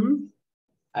 Mm-hmm.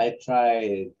 I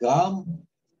tried gum,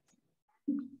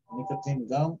 nicotine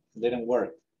gum, didn't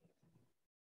work.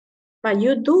 But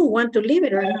you do want to leave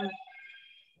it or not?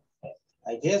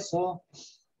 I guess so.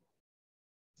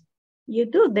 You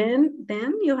do, then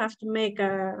you have to make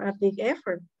a big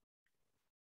effort.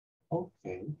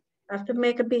 Okay. Have to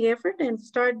make a big effort and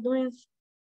start doing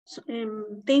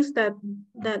things that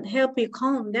help you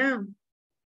calm down.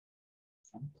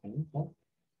 Okay, well,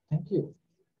 thank you.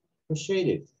 Appreciate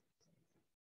it.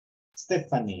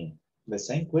 Stephanie, the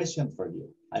same question for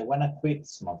you. I want to quit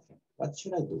smoking. What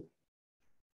should I do?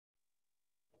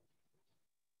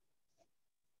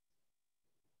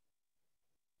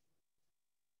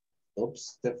 Oops,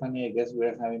 Stephanie, I guess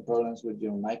we're having problems with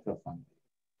your microphone.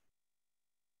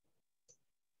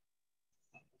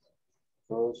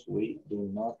 Because we do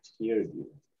not hear you.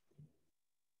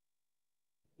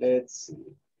 Let's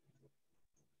see.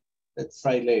 Let's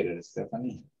try later,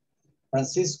 Stephanie.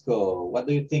 Francisco, what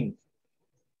do you think?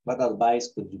 What advice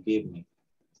could you give me?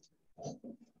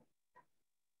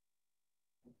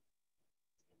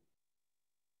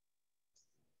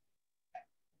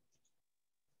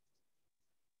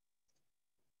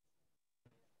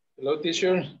 Hello,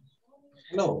 teacher.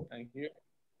 Hello. Thank you.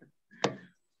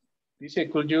 Teacher,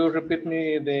 could you repeat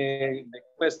me the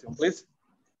question, please?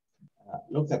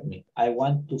 Look at me. I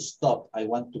want to stop. I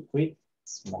want to quit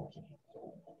smoking.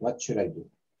 What should I do?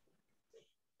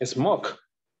 Smoke?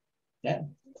 Yeah.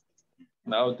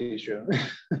 No, teacher.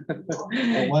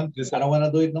 I don't want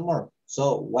to do it no more.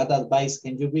 So what advice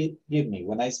can you give me?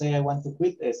 When I say I want to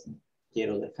quit, es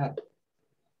quiero dejar.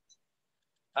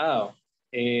 Oh.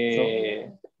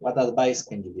 So what advice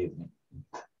can you give me?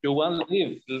 You want to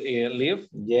leave?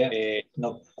 Yeah.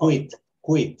 No, quit.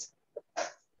 Quit.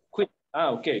 Quit. Ah,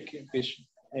 okay.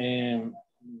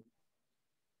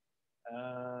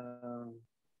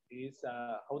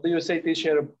 How do you say,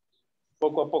 teacher?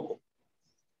 Poco a poco.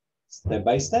 Step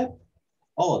by step.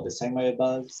 Oh, the same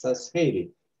advice as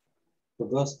Haiti. To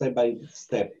go step by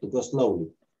step, to go slowly.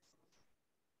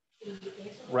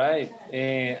 Right.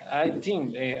 I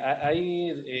think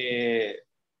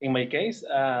in my case,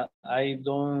 I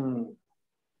don't,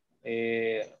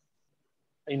 I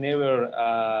never,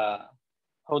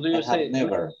 how do you say?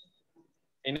 Never.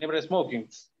 I never smoking.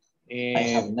 I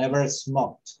have never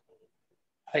smoked.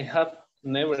 I have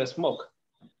never smoked,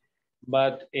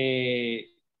 but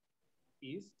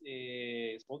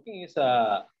smoking is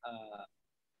a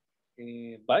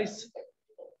vice,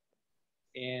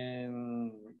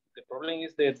 and the problem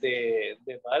is that the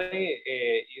body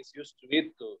is used to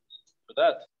it to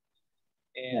that.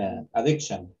 And yeah,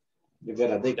 addiction. You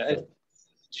get addicted.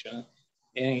 Yeah,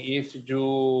 And if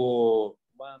you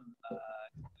want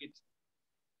it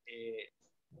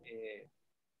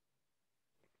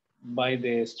by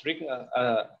the strict,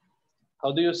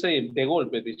 how do you say de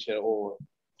golpe, teacher? Or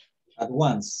At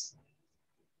once.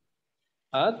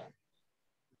 at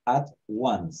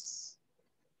once.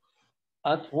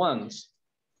 At once.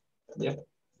 Yep.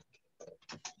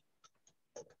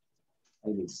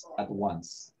 It is at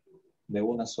once. De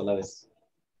una sola vez.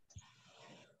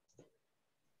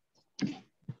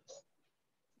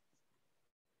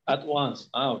 At once.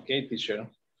 Okay, teacher.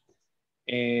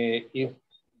 If you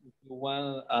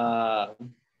want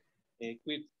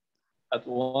quit at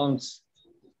once,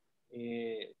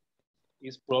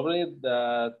 it's probably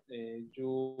that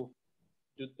you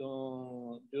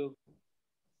don't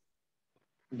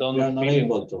You're not feel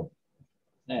able to.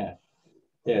 Yeah.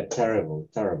 Yeah, terrible.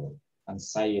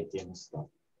 Anxiety and stuff.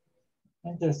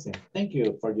 Interesting. Thank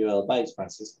you for your advice,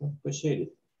 Francisco. Appreciate it.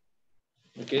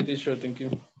 Okay, teacher, thank you.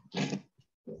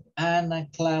 Ana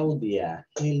Claudia,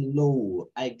 hello.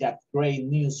 I got great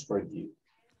news for you.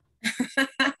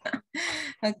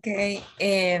 Okay.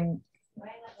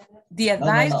 The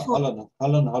advice. No. Hold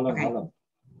on.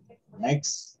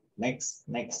 Next.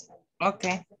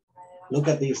 Okay. Look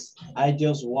at this. I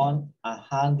just won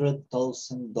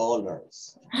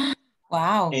 $100,000.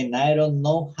 Wow. And I don't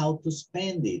know how to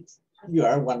spend it. You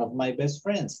are one of my best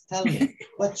friends. Tell me,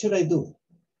 what should I do?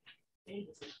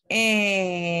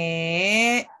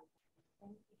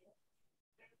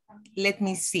 Let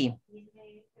me see.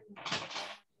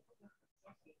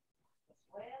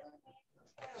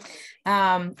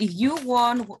 If you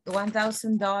won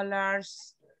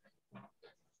 $1,000,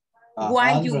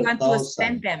 why you want to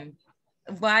spend them?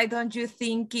 Why don't you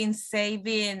think in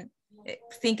saving,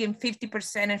 thinking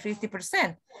 50% and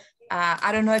 50%?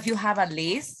 I don't know if you have a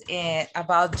list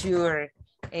about your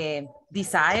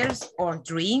desires or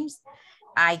dreams.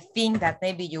 I think that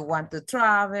maybe you want to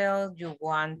travel, you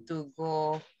want to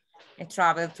go and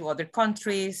travel to other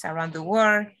countries around the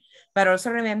world, but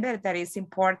also remember that it's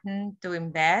important to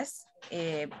invest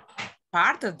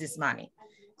part of this money.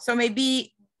 So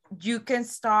maybe you can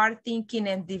start thinking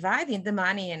and dividing the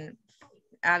money in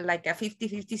like a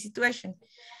 50-50 situation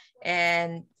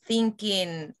and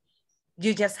thinking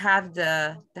you just have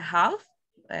the half,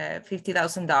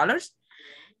 $50,000.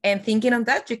 And thinking on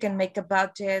that, you can make a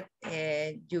budget,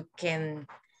 you can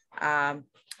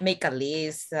make a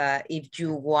list if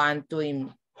you want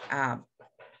to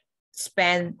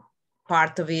spend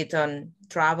part of it on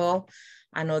travel,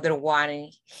 another one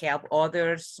help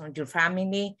others on your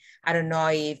family. I don't know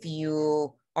if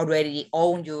you already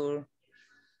own your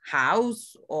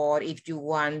house or if you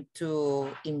want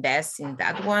to invest in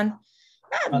that one.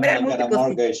 I got a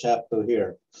mortgage up to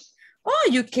here. Oh,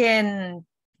 you can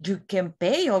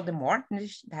pay all the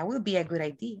mortgage. That would be a good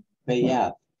idea. Pay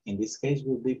up. In this case,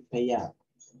 will be pay up.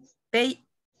 Pay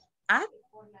up?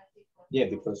 Yeah,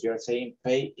 because you're saying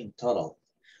pay in total.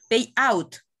 Pay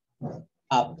out.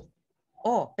 Up.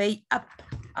 Oh, pay up.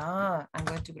 I'm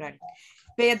going to write.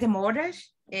 Pay the mortgage,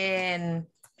 and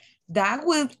that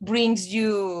will brings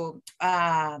you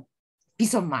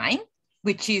peace of mind,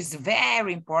 which is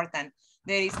very important.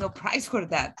 There is no price for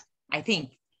that, I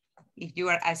think, if you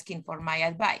are asking for my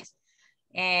advice.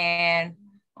 And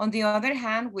on the other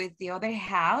hand, with the other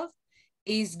half,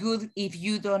 it's good if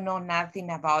you don't know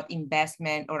nothing about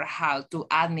investment or how to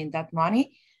admin that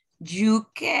money. You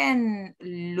can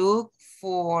look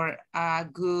for a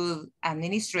good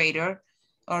administrator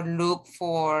or look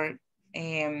for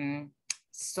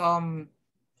some,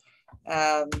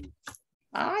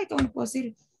 ¿cómo puedo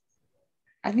decir?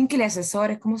 Alguien que le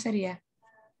asesore, ¿cómo sería?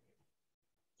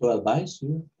 To advise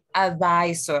you.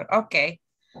 Advisor, okay.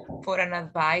 For an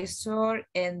advisor,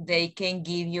 and they can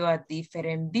give you a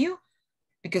different view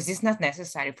because it's not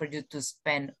necessary for you to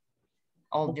spend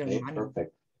all your money.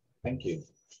 Perfect. Thank you.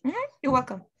 You're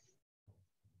welcome.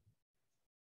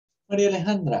 Maria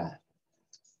Alejandra.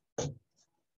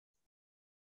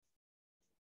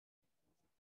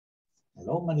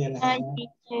 Hello, Maria Alejandra. Hi,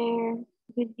 teacher.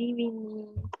 Good evening.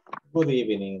 Good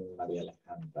evening, Maria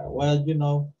Alejandra. Well, you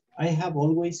know, I have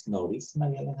always noticed,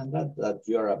 Maria Alejandra, that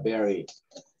you're a very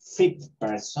fit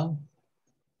person.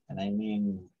 And I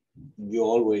mean, you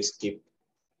always keep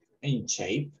in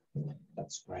shape.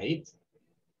 That's great.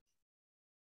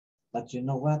 But you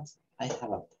know what? I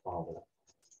have a problem.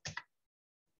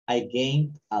 I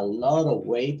gained a lot of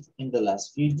weight in the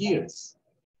last few years.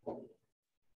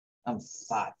 I'm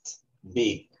fat,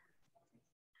 big.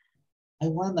 I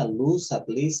want to lose at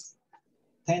least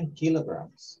 10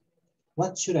 kilograms.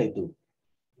 What should I do?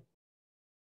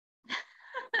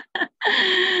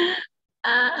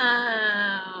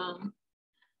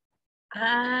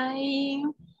 I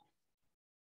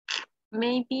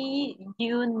maybe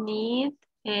you need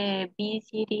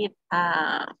visited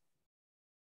a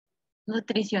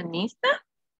nutricionista.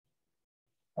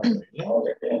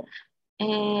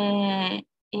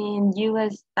 And you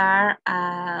will start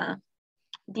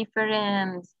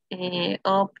different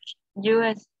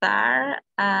you start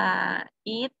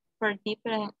eat for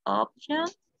different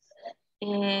options.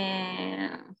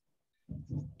 And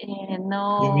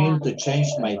no. You mean to change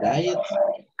my diet?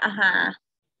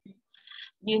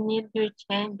 You need to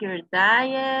change your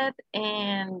diet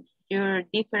and your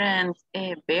different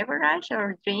beverage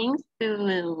or drinks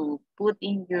to put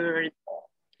in your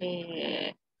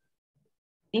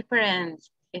different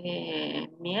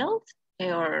meals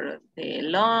or the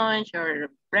lunch or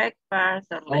breakfast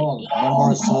or like Oh, no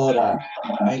more soda.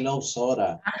 I love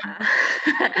soda.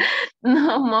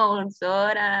 no more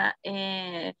soda,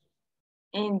 and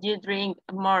you drink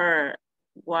more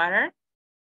water.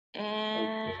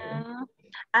 And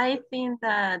I think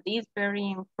that it's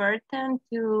very important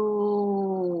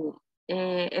to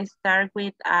start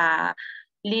with a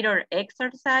little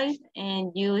exercise,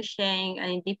 and you change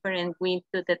a different way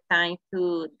to the time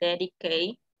to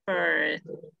dedicate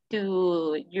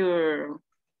to your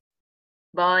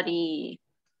body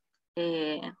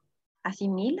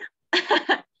assimila.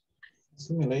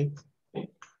 Simulate.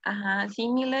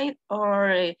 Simulate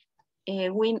or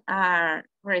win a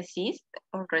resist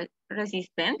or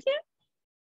resistencia.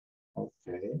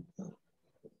 Okay.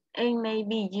 And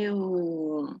maybe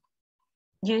you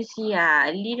see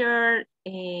a little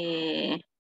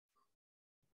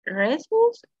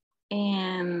results,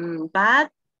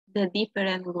 but the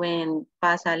difference when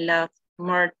pass a lot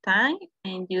more time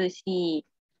and you see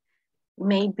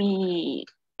maybe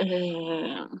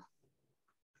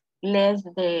less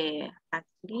the a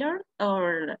kilo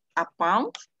or a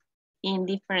pound in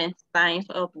different times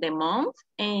of the month,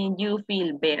 and you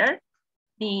feel better.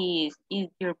 This is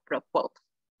your proposal.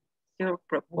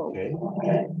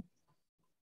 Okay.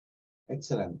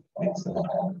 Excellent. Excellent.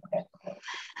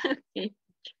 Okay.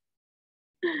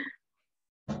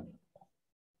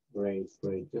 Great,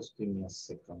 great. Just give me a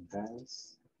second,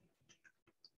 guys.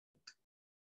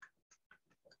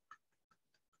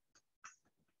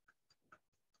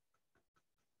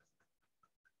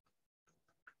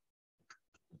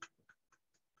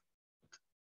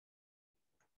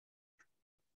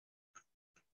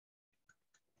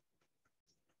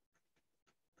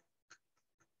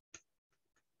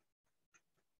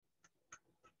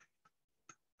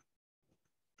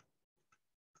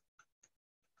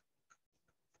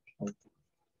 Okay,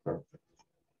 perfect.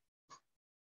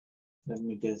 Let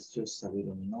me get just a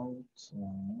little note.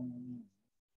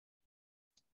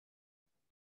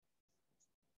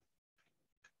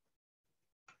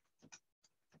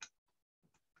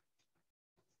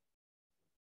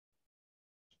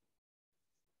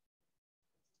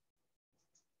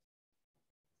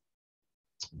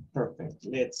 Perfect.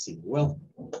 Let's see. Well,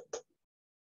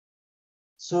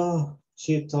 so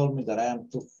she told me that I am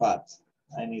too fat.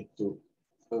 I need to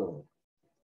do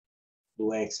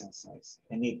exercise.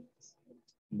 I need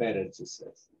better, she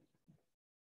says.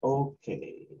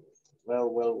 Okay.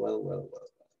 Well.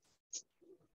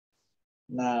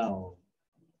 Now,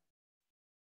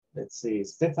 let's see.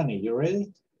 Stephanie, you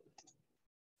ready?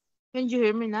 Can you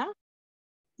hear me now?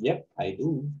 Yep, I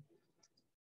do.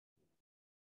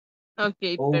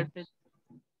 Okay, perfect.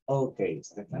 Okay,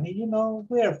 Stephanie, you know,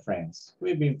 we are friends.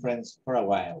 We've been friends for a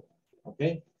while,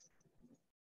 okay?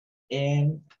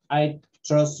 And I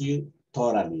trust you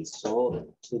totally. So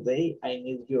today I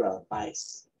need your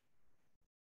advice.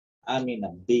 I'm in a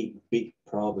big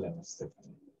problem,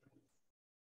 Stephanie.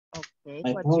 Okay,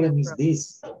 My what's problem your is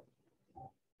this.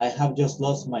 I have just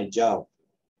lost my job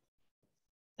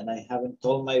and I haven't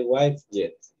told my wife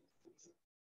yet.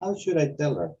 How should I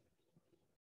tell her?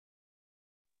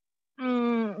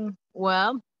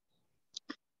 Well,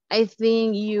 I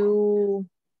think you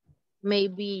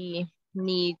maybe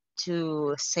need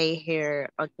to say here,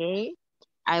 okay,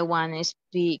 I want to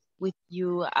speak with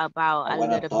you about a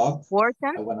little bit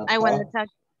important. I want to talk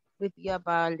with you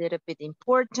about a little bit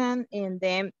important, and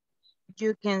then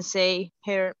you can say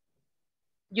her,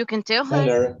 you can tell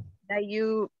her that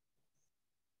you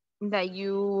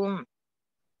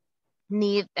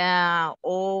need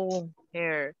all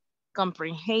her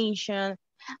comprehension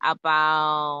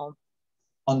about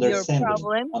your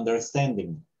problem.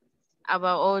 Understanding.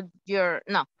 About all your,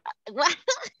 no.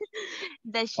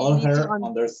 That she all needs her to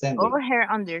understanding. all her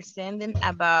understanding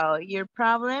about your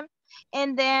problem.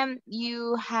 And then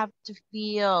you have to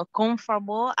feel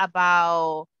comfortable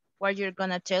about what you're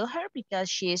gonna tell her because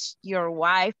she's your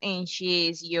wife and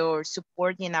she's your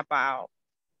supporting about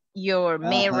your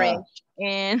marriage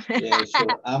and yeah,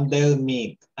 sure. I'm their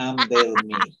meat. I'm their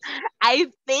meat. I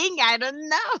think I don't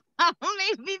know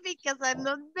maybe because I'm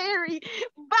not married,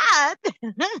 but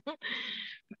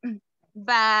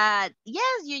but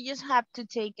yes, you just have to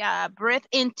take a breath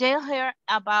and tell her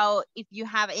about if you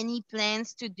have any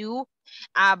plans to do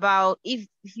about if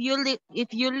you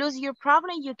lose your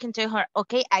problem, you can tell her,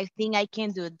 okay, I think I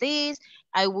can do this.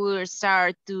 I will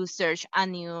start to search a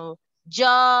new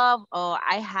job, or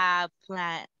I have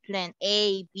plan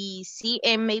A, B, C,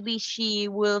 and maybe she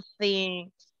will feel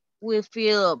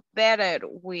better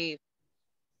with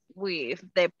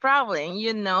the problem.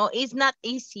 You know, it's not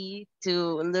easy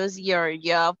to lose your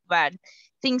job, but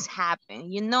things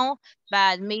happen, you know,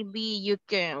 but maybe you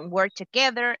can work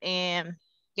together and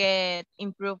get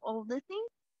improve all the things.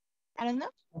 I don't know.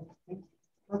 Okay,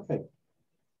 perfect.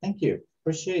 Thank you.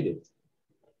 Appreciate it.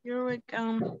 You're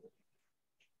welcome.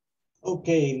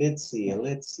 Okay, let's see.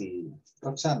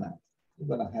 Roxana, you're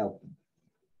gonna help me.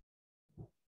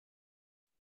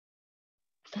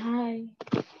 Hi.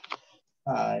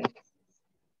 Hi.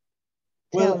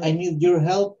 Well, I need your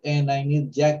help and I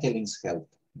need Jacqueline's help.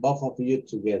 Both of you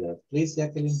together. Please,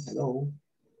 Jacqueline, hello.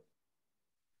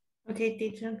 Okay,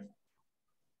 teacher.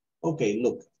 Okay,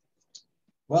 look.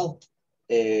 Well,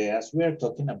 as we are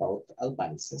talking about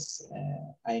advices,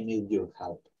 I need your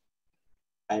help.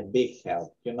 A big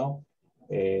help, you know.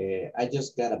 I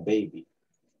just got a baby.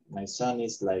 My son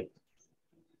is like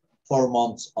 4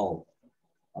 months old,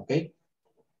 okay?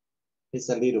 He's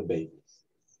a little baby.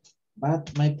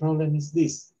 But my problem is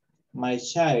this. My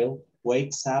child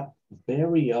wakes up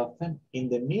very often in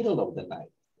the middle of the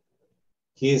night.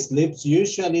 He sleeps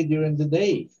usually during the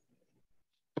day.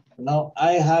 No,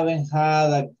 I haven't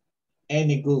had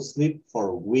any good sleep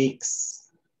for weeks.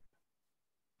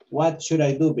 What should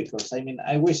I do? Because I mean,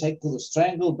 I wish I could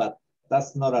strangle, but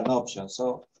that's not an option.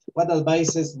 So what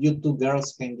advices you two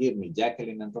girls can give me,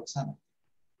 Jacqueline and Roxana?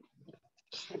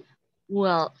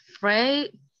 Well,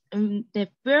 Frey, the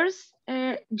first,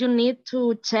 you need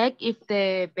to check if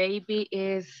the baby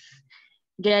is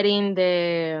getting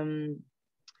the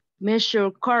measure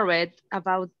correct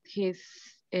about his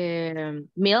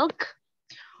milk.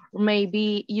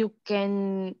 Maybe you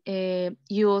can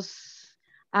use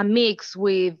a mix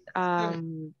with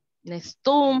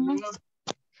Nestum,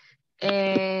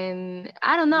 and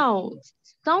I don't know,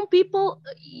 some people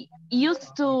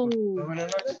used to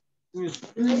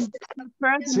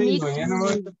prefer the mix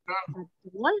with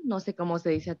atol, no sé cómo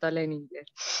se dice atol en inglés.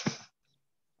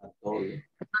 Atol.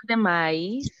 Atol de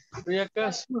maíz.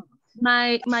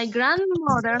 My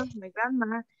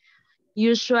grandma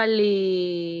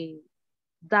usually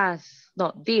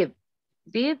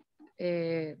did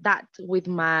that with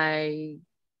my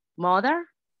mother,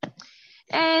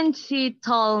 and she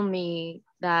told me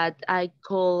that I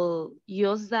could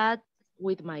use that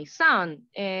with my son,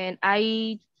 and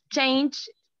I changed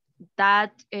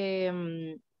that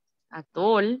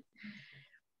atol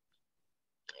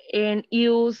and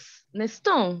use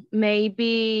Neston.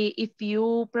 Maybe if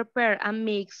you prepare a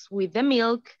mix with the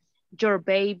milk, your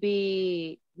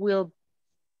baby will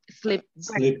sleep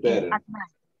better at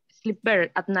night. Sleep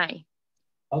better at night.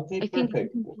 Okay, I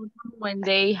perfect. think when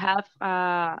they have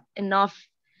enough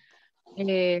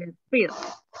pills.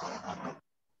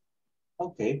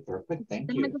 Okay, perfect.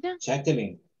 Thank you.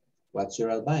 Jacqueline, what's your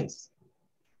advice?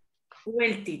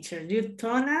 Well, teacher, you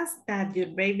told us that your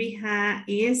baby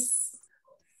is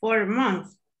 4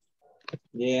 months.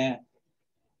 Yeah,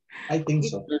 I think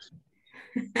so.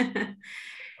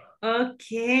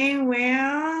 Okay,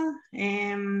 well,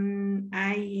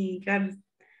 I got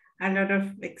a lot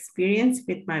of experience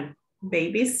with my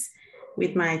babies,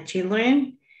 with my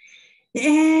children.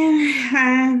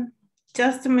 And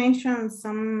just to mention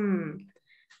some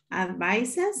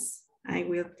advices, I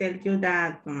will tell you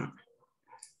that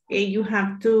you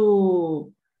have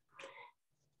to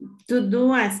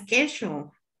do a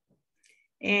schedule.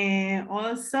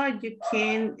 Also, you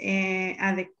can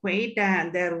adequate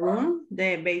the room,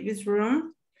 the baby's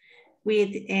room,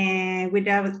 with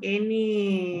without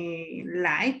any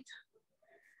light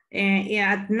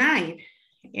at night,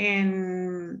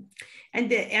 and in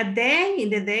the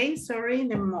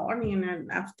morning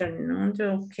and afternoon,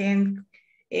 you can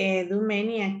do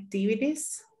many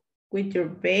activities with your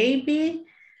baby.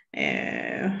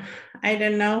 I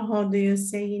don't know how do you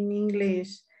say in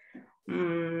English.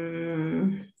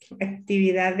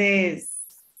 Actividades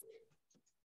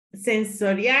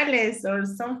sensoriales or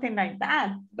something like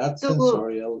that. That's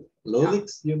sensorial.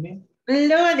 Ludics, you mean?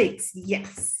 Ludics,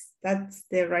 yes, that's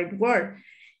the right word.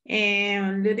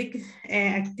 ludic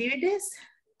activities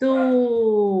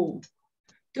to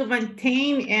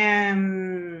maintain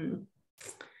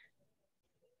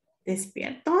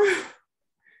despierto.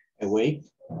 Awake.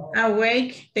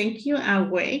 Awake, thank you,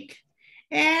 awake.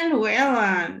 And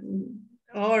well,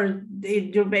 or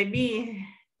your baby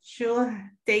should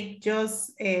take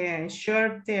just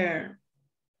shorter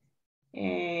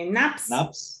naps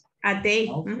a day.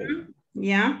 Okay.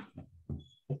 Yeah.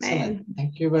 Excellent.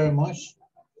 Thank you very much.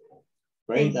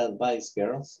 Great advice,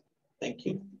 girls. Thank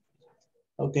you.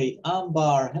 Okay,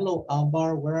 Ambar. Hello,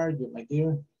 Ambar. Where are you, my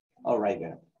dear? All right,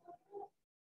 girl.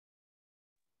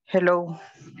 Hello.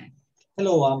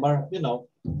 Hello, Amber. You know,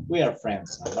 we are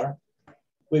friends, Amber.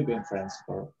 We've been friends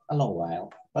for a long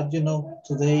while. But you know,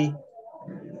 today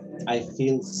I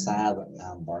feel sad,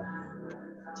 Amber.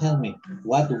 Tell me,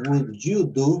 what would you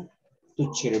do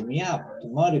to cheer me up, to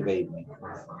motivate me?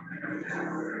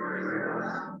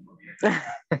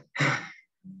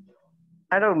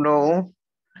 I don't know.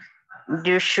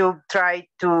 You should try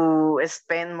to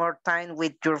spend more time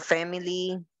with your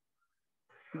family,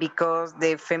 because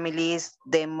the family is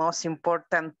the most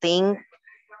important thing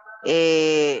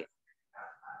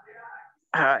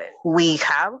we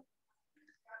have.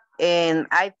 And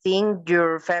I think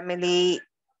your family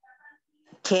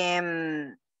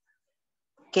can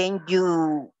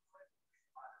you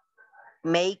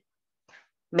make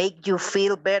you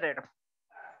feel better.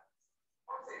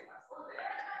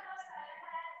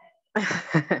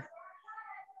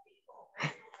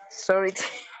 Sorry.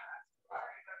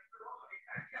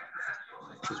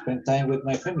 To spend time with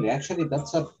my family. Actually,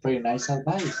 that's a pretty nice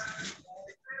advice.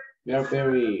 You are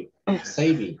very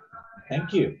savvy.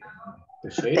 Thank you.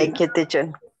 Appreciate Thank you,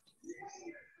 teacher.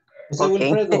 Jose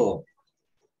Okay. Wilfredo.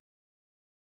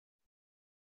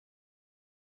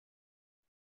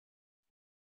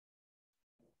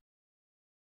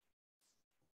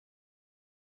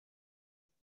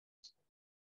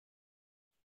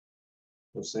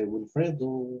 Jose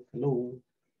Wilfredo, hello.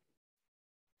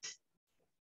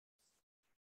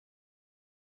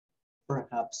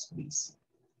 Perhaps busy.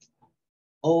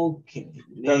 Okay.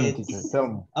 Tell me, teacher, tell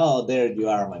me. Oh, there you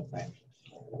are, my friend.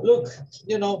 Look,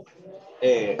 you know,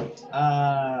 you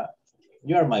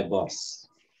are my boss.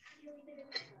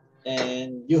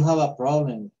 And you have a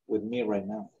problem with me right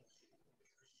now.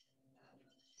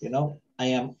 You know, I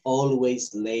am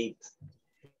always late.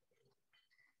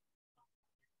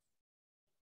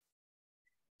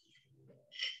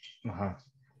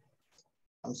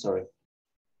 I'm sorry.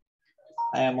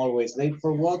 I am always late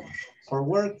for work.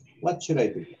 What should I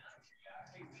do?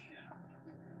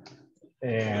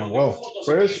 Well,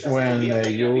 first, when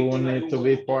you need to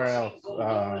be part of,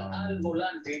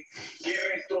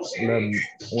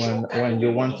 when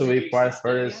you want to be part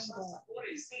first,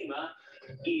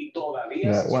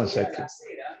 yeah, 1 second.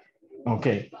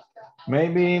 Okay,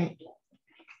 maybe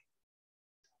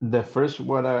the first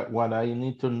what I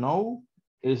need to know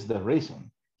is the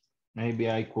reason.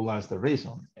 Maybe I could ask the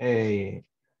reason. Hey,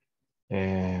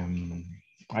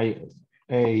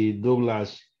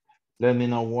 Douglas, let me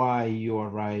know why you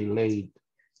arrive late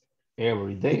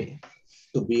every day.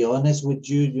 To be honest with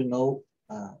you, you know,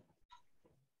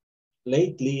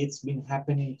 lately it's been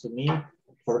happening to me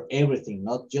for everything,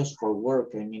 not just for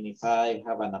work. I mean, if I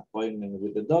have an appointment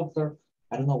with the doctor,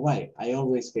 I don't know why, I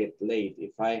always get late.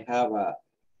 If I have a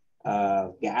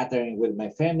gathering with my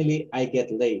family, I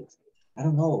get late. I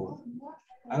don't know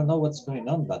what's going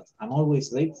on, but I'm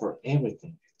always late for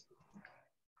everything.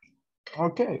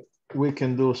 Okay, we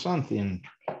can do something.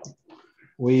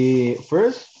 We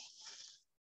first,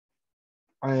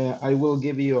 I will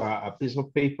give you a piece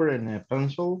of paper and a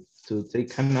pencil to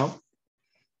take a note.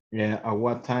 Yeah, at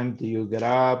what time do you get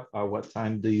up? At what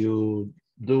time do you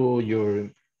do your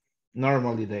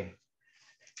normally day?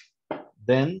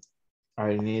 Then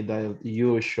I need that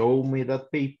you show me that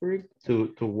paper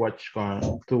to watch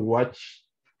what's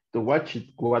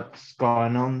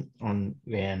going on, and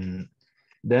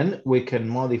then we can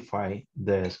modify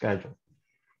the schedule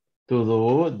to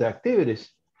do the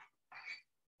activities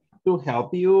to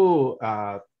help you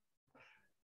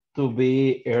to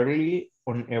be early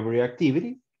on every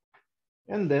activity,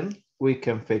 and then we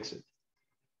can fix it.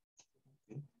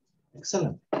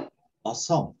 Excellent.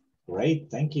 Awesome. Great.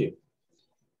 Thank you.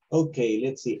 Okay,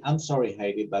 let's see. I'm sorry,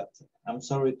 Heidi, but I'm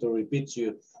sorry to repeat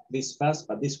you this fast,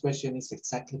 but this question is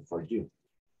exactly for you.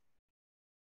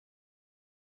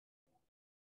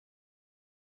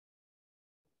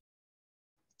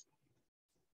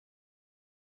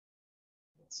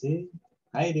 Let's see.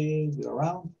 Heidi, you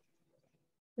around?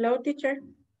 Hello, teacher.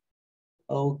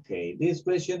 Okay, this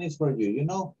question is for you. You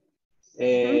know,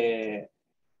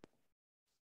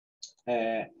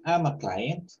 I'm a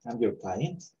client, I'm your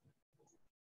client.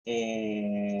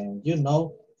 And you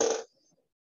know,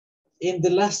 in the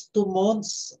last 2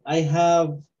 months, I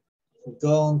have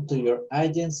gone to your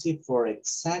agency for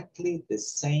exactly the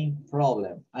same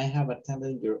problem. I have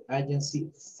attended your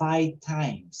agency 5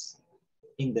 times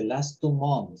in the last 2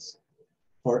 months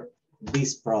for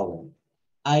this problem.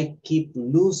 I keep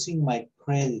losing my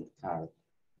credit card.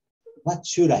 What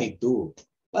should I do?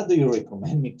 What do you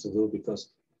recommend me to do? Because,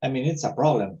 I mean, it's a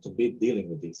problem to be dealing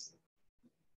with this.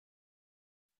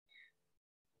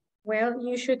 Well,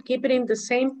 you should keep it in the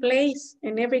same place.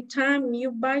 And every time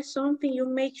you buy something, you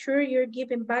make sure you're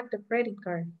giving back the credit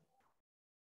card.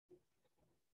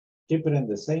 Keep it in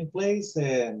the same place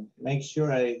and make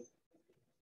sure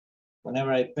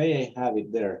whenever I pay, I have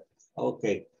it there.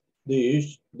 Okay. Do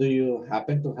you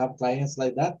happen to have clients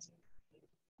like that?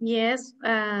 Yes,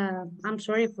 I'm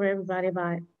sorry for everybody,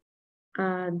 but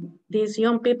these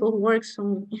young people who work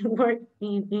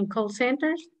in call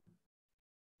centers,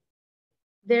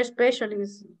 they're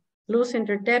specialists losing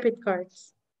their debit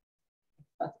cards.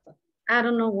 I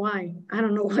don't know why. I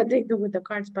don't know what they do with the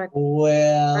cards, but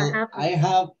well, I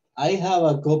have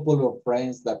a couple of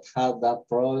friends that have that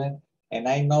problem, and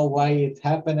I know why it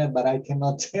happened, but I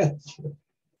cannot tell you.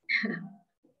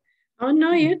 Oh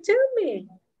no, you tell me.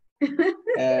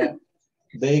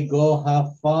 They go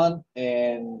have fun,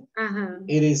 and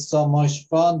it is so much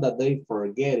fun that they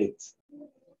forget it.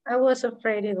 I was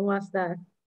afraid it was that.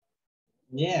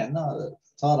 Yeah, no,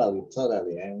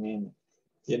 totally. I mean,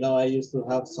 you know, I used to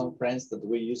have some friends that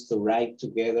we used to ride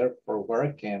together for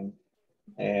work, and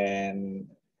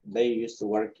they used to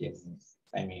work in,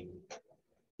 I mean,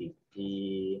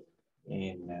 TP,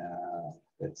 in,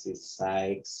 let's see,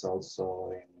 Sykes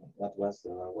also, and what was the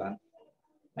other one?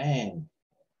 Man,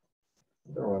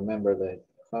 I don't remember the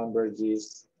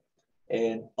Converges,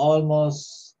 and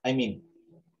almost, I mean,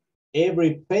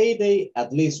 every payday,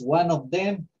 at least one of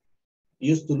them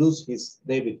used to lose his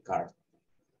debit card.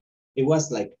 It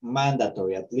was like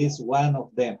mandatory, at least one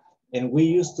of them. And we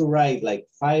used to ride like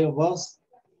 5 of us,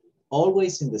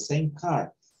 always in the same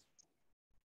car.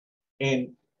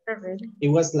 And it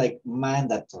was like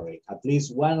mandatory. At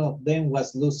least one of them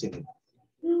was losing it.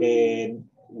 And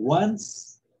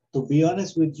once, to be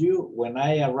honest with you, when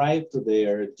I arrived to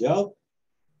their job,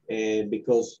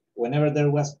 because whenever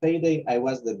there was payday, I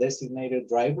was the designated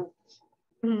driver.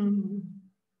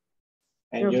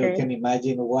 And you can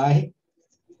imagine why.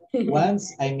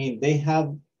 Once, I mean, they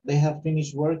have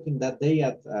finished working that day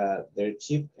at their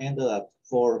shift ended at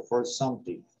 4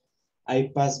 something.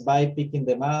 I passed by picking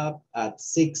them up at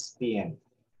 6 p.m.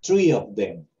 3 of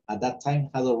them at that time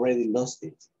had already lost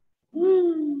it.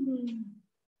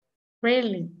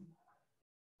 Really?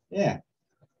 Yeah,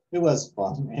 it was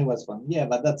fun. It was fun. Yeah,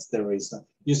 but that's the reason.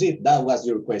 You see, that was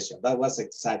your question. That was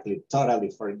exactly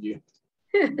totally for you.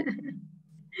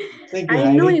 Thank you,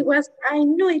 I knew Heidi. I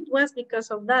knew it was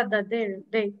because of that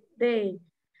they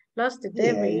lost it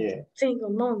every single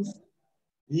month.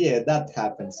 Yeah, that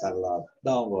happens a lot.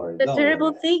 Don't worry. The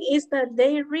terrible thing is that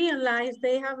they realize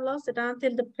they have lost it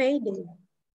until the payday.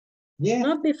 Yeah.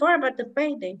 Not before, but the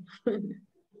payday.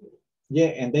 Yeah,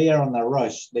 and they are on a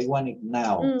rush. They want it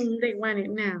now. They want it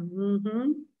now.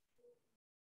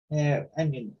 Yeah, I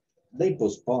mean, they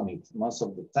postpone it most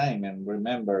of the time. And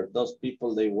remember, those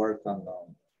people, they work on,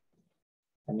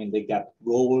 I mean, they got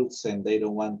goals and they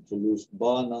don't want to lose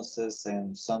bonuses.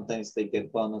 And sometimes they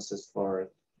get bonuses for,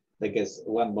 they get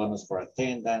one bonus for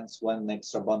attendance, one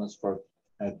extra bonus for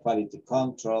quality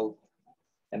control.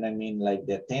 And I mean, like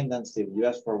the attendance, if you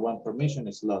ask for one permission,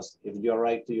 it's lost. If you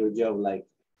arrive to your job like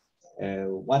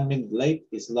 1 minute late,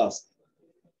 it's lost.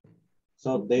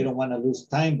 So they don't want to lose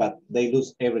time, but they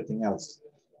lose everything else.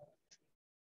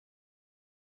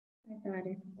 I got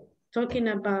it. Talking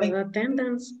about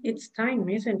attendance, it's time,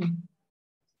 isn't it?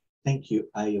 Thank you.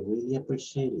 I really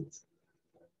appreciate it.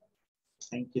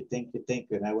 Thank you.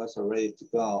 And I was ready to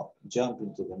go jump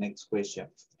into the next question.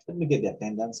 Let me get the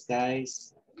attendance,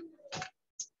 guys.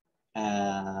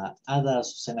 Ada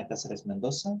Susana Cáceres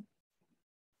Mendoza.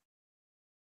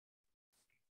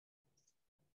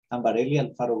 Ambarelli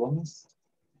Alfaro Gómez.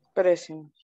 Present.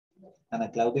 Ana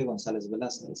Claudia González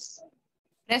Velázquez.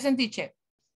 Present, teacher.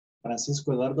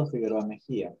 Francisco Eduardo Figueroa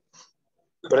Mejía.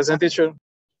 Present, teacher.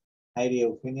 Heidi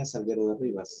Eugenia Salguero de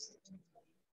Rivas.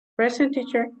 Present,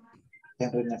 teacher.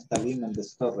 Henry Neftalí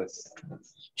Méndez Torres.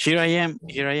 Here I am,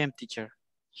 teacher.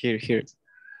 Here.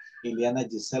 Iliana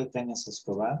Giselle Cañas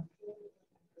Escobar.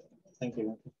 Thank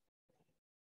you.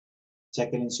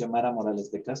 Jacqueline Xiomara Morales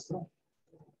de Castro.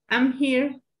 I'm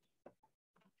here.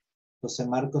 José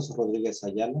Marcos Rodríguez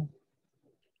Ayala.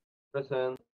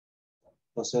 Present.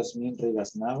 José Osmin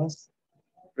Rivas Navas.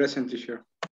 Present, teacher.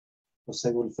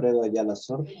 José Wilfredo Ayala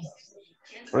Sordo.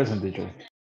 Present, teacher.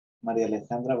 María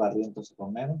Alejandra Barrientos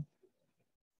Romero.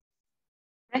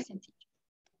 Present.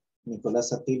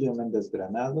 Nicolás Atilio Méndez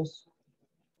Granados.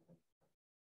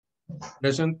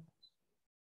 Present.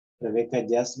 Rebeca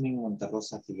Yasmin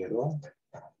Monterrosa Figueroa.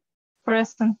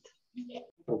 Present.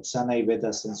 Roxana Iveta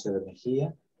Asensio de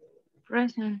Mejía.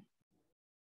 Present.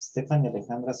 Stephanie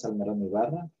Alejandra Salmerón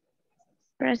Ibarra.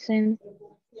 Present.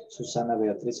 Susana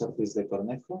Beatriz Ortiz de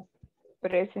Cornejo.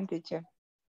 Present, teacher.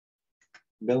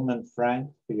 Belman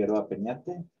Frank Figueroa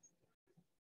Peñate.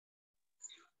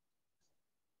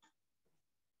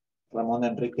 Ramón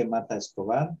Enrique Mata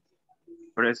Escobar.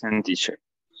 Present, teacher.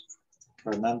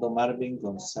 Fernando Marvin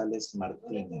González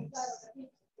Martínez.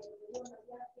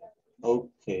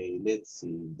 Okay, let's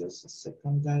see. Just a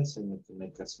second, guys. I need to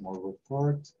make a small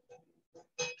report.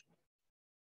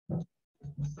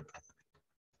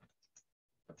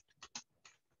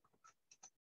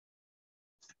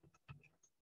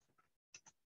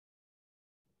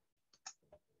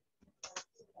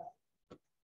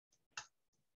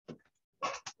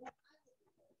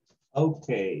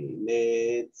 Okay,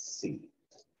 let's see.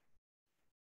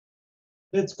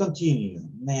 Let's continue.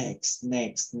 Next.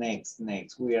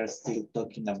 We are still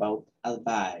talking about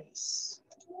advice.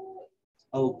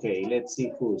 Okay, let's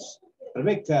see who's.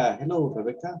 Rebecca, hello,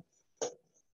 Rebecca.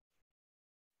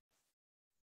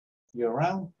 You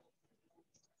around?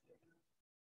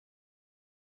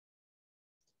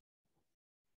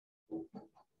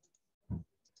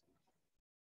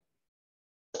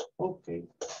 Okay,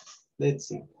 let's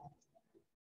see.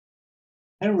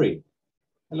 Henry.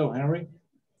 Hello, Henry.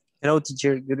 Hello,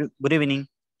 teacher. Good evening.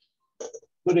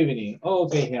 Good evening.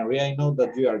 Okay, Henry, I know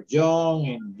that you are young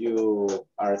and you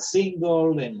are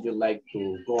single and you like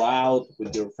to go out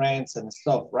with your friends and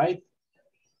stuff, right?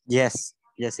 Yes,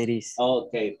 it is.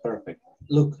 Okay, perfect.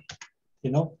 Look,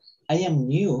 you know, I am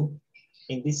new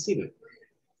in this city.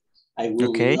 I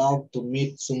would love to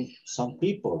meet some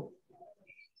people.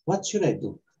 What should I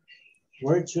do?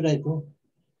 Where should I go?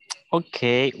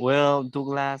 Okay, well,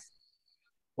 Douglas,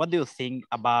 what do you think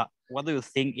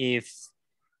if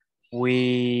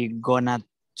we gonna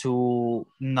to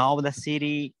know the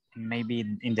city?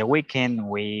 Maybe in the weekend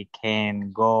we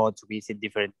can go to visit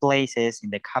different places in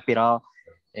the capital.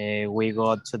 We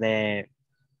go to the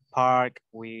park.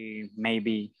 We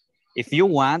maybe, if you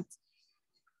want,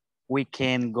 we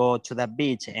can go to the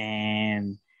beach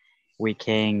and we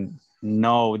can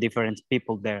know different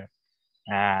people there.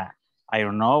 I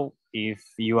don't know if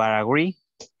you are agree.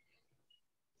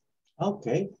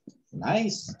 Okay,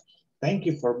 nice. Thank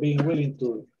you for being willing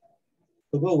to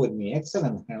go with me.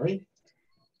 Excellent, Henry.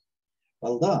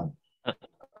 Well done.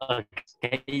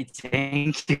 Okay,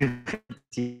 thank you,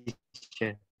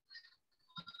 teacher.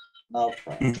 No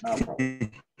problem, no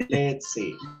problem. Let's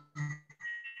see.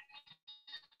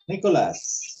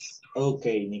 Nicholas.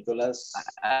 Okay, Nicholas.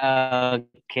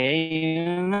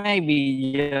 Okay,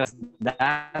 maybe just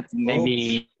that.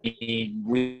 Maybe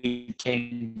we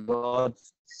can go.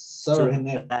 Sorry,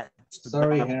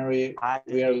 sorry, Henry.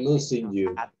 We are losing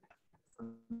you.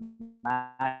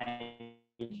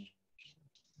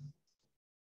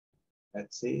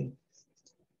 Let's see.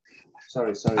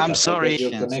 Sorry. I'm sorry. I guess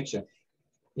your connection.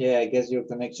 Yeah, I guess your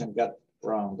connection got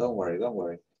wrong. Don't worry.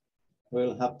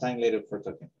 We'll have time later for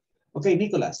talking. Okay,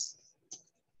 Nicholas.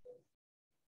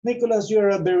 Nicholas, you're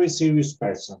a very serious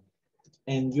person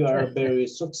and you are very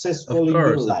successful in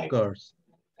your life. Of course.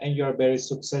 And you are very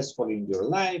successful in your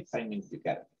life. I mean, you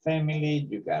got a family,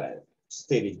 you got a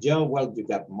steady job. Well, you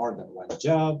got more than one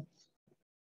job.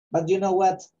 But you know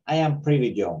what? I am pretty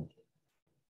young.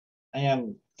 I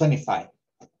am 25.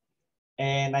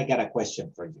 And I got a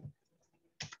question for you.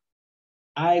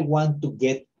 I want to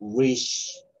get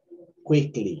rich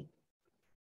quickly.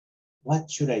 What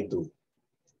should I do?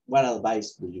 What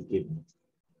advice do you give me?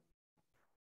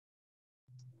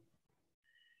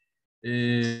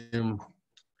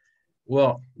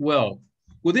 Well,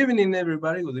 good evening,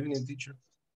 everybody. Good evening, teacher.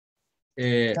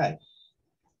 Hi.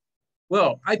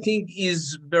 Well, I think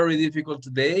it's very difficult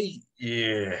today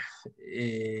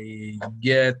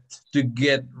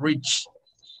get rich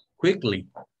quickly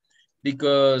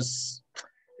because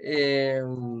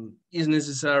it's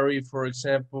necessary, for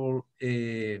example,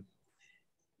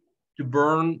 to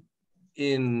burn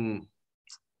in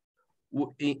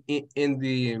the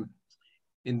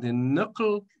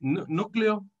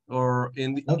nucleo or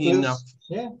in the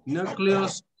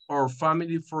nucleus or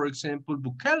family, for example,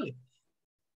 Bukele,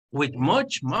 with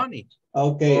much money.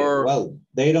 Okay, well,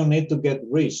 they don't need to get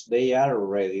rich. They are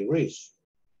already rich.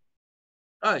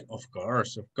 Of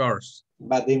course, of course.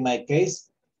 But in my case,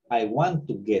 I want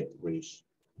to get rich.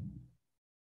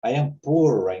 I am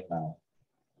poor right now.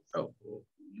 Oh,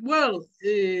 well,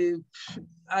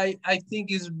 I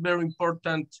think it's very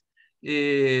important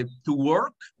to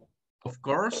work, of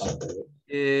course.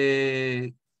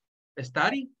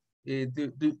 Study,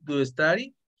 to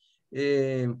study.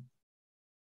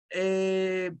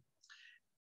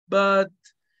 But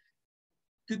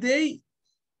today,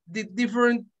 the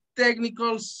different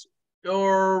technicals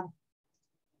or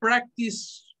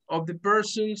practice of the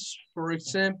persons, for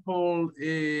example,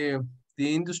 the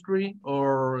industry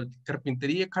or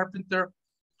carpinteria, carpenter,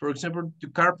 for example, the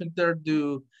carpenter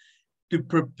to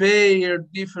prepare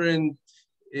different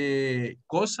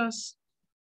cosas.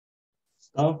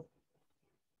 Stuff.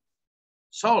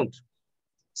 Salt.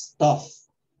 Stuff.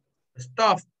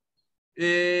 Stuff.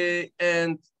 And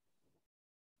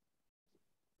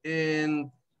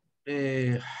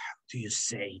how do you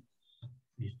say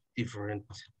different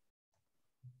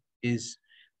is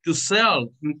to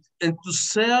sell, and to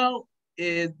sell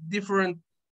different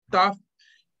stuff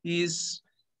is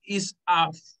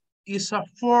a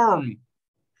form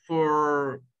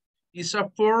to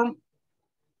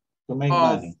make of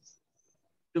money.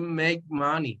 To make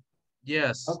money.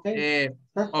 Yes. Okay.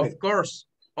 Of course.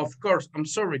 I'm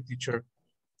sorry, teacher.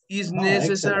 Is No,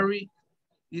 necessary.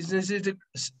 Is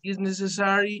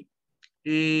necessary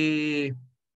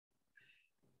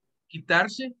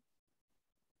quitarse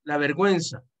la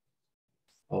vergüenza.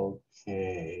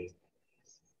 Okay.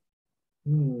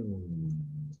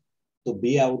 To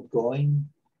be outgoing.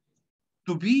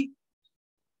 To be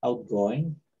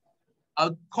outgoing.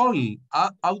 Outgoing.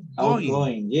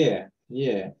 Outgoing. Yeah.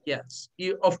 Yes.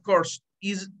 Of course,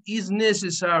 is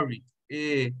necessary.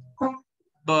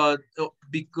 But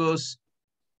because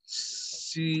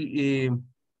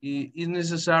is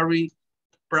necessary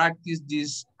practice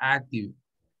this active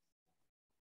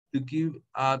to keep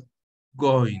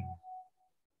going.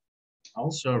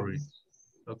 Okay. Sorry.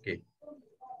 Okay.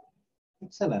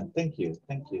 Excellent. Thank you.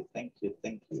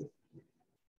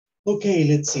 Okay,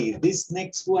 let's see. This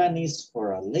next one is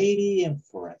for a lady and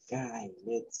for a guy.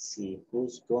 Let's see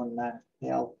who's gonna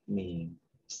help me.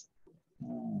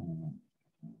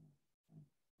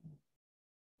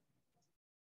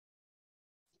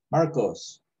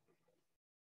 Marcos.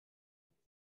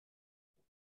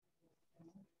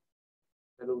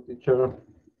 Hello, teacher.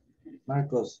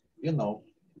 Marcos, you know,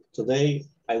 today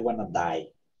I wanna die.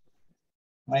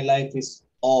 My life is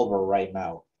over right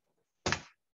now.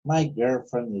 My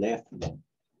girlfriend left me.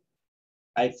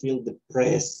 I feel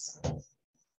depressed.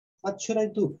 What should I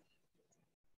do?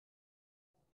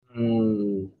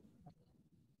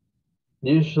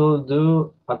 You should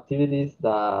do activities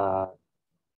that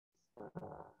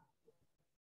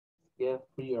get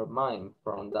free your mind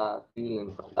from that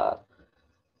feeling, from that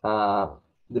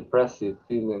depressive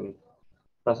feeling.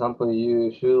 For example,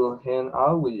 you should hang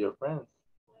out with your friends.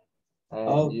 And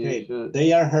okay,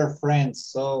 they are her friends,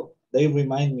 so they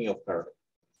remind me of her.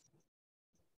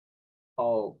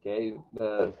 Okay,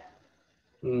 but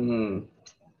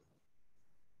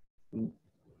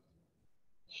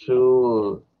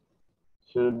should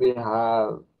we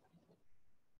have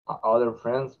other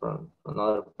friends from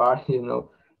another party, you know?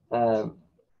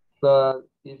 But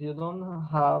if you don't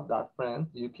have that friend,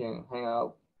 you can hang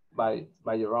out by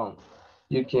your own.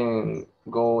 You can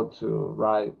go to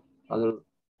ride a little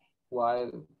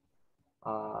wild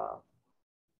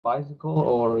bicycle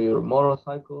or your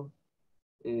motorcycle.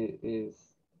 It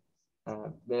is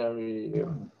a very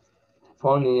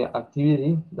funny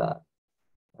activity that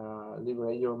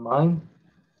liberate your mind.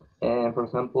 And for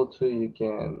example, too, you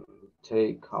can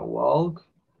take a walk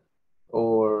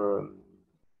or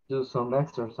do some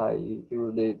exercise. It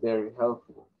will be very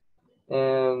helpful.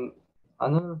 And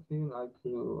another thing I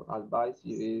could advise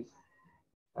you is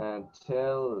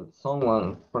tell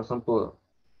someone, for example,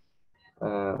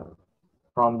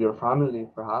 from your family,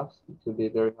 perhaps. It could be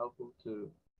very helpful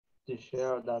to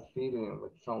share that feeling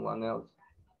with someone else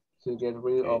to get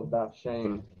rid of that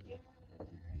shame.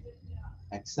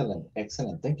 Excellent.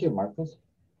 Thank you, Marcos.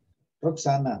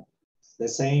 Roxana, the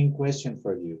same question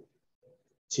for you.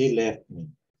 She left me.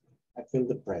 I feel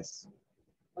depressed.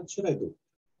 What should I do?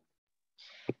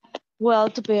 Well,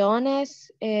 to be honest,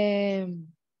 I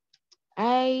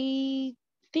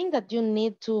think that you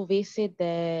need to visit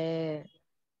the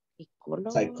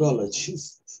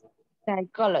psychologist.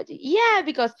 Psychology. Yeah,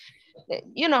 because,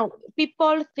 you know,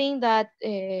 people think that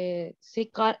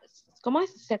psychologist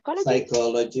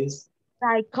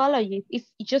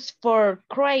is just for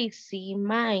crazy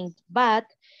mind, but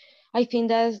I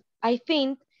think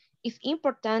it's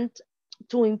important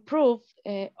to improve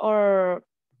or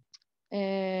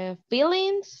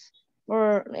feelings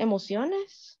or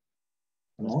emociones.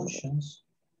 Emotions.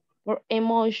 Or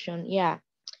emotion, yeah.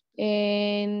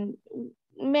 And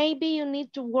maybe you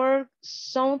need to work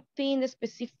something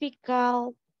specific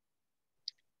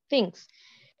things.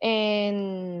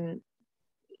 And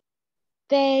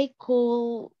they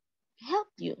could help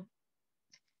you.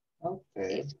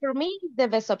 Okay. It's for me the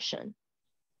best option.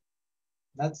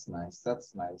 That's nice.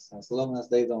 That's nice. As long as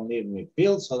they don't leave me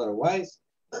pills, otherwise.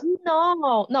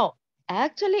 No.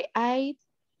 Actually, I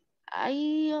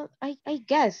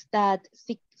guess that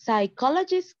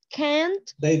psychologists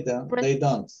can't. They don't. They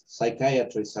don't.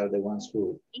 Psychiatrists are the ones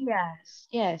who. Yes.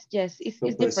 Who It's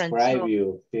different. prescribe So,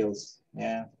 you pills.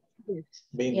 Yeah. yes,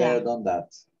 Been yeah. there, done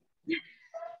that.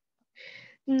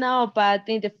 No, but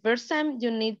in the first time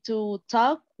you need to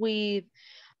talk with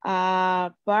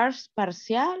parcial,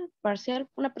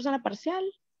 una persona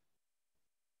parcial.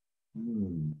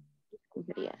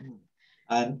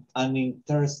 An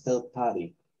interested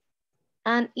party.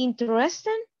 An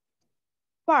interesting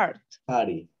part.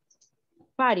 Party.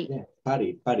 Yeah,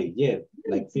 party. Yeah,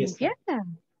 like fiesta. Fiesta.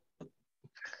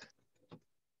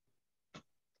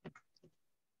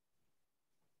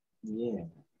 Yeah,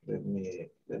 let me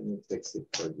text it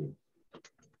for you.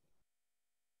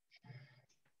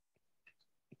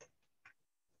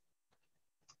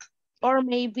 Or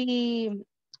maybe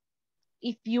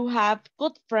if you have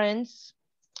good friends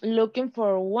looking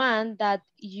for one that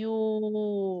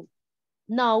you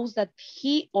knows that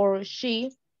he or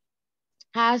she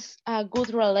has a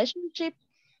good relationship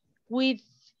with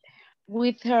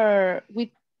her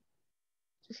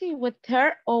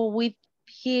or with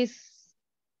his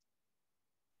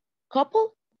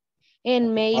couple,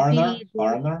 and maybe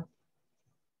partner.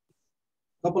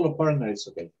 Couple of partners,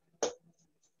 okay.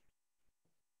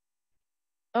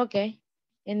 Okay,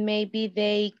 and maybe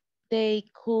they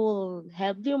could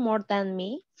help you more than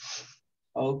me.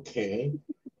 Okay.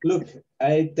 Look,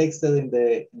 I texted in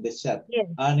the chat. Yes.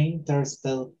 An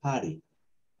interested party.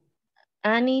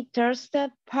 An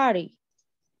interested party.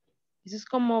 Eso es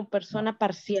como persona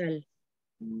parcial.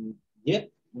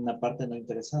 Yep, una parte no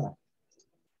interesada.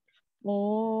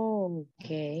 Oh,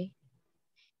 ok.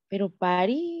 Pero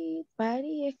party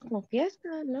es como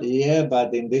fiesta, ¿no? Yeah,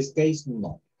 but in this case,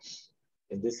 no.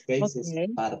 In this case, it's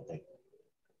parte.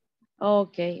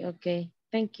 Okay.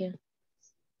 Thank you.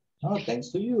 Oh, thanks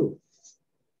to you.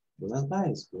 Good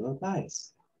advice.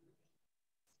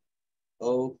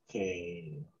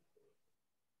 Okay.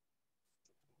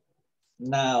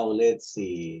 Now, let's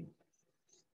see.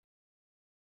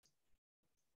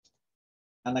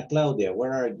 Ana Claudia,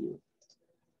 where are you?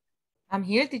 I'm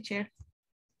here, teacher.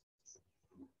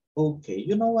 Okay,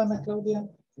 you know, Ana Claudia,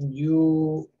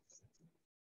 you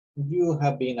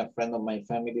have been a friend of my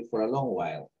family for a long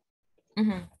while.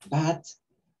 But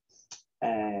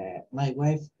my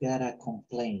wife got a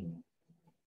complaint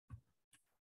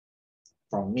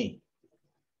from me.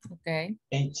 Okay.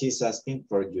 And she's asking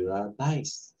for your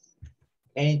advice.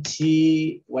 And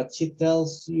what she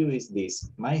tells you is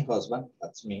this: my husband,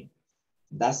 that's me,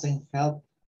 doesn't help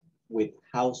with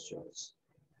house chores.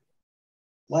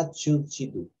 What should she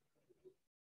do?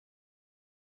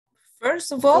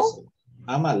 First of all,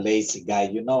 I'm a lazy guy,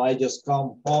 you know. I just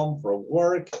come home from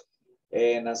work,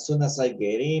 and as soon as I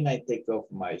get in, I take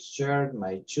off my shirt,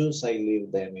 my shoes, I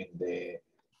leave them in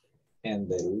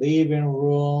the living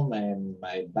room, and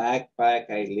my backpack,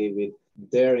 I leave it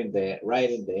there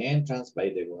right in the entrance by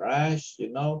the garage,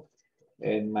 you know.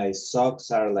 And my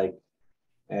socks are like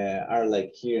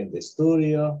here in the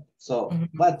studio. So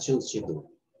what should she do?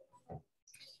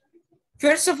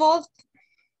 First of all,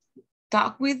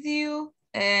 talk with you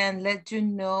and let you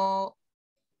know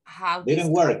how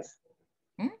Didn't work.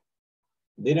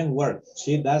 Didn't work.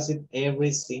 She does it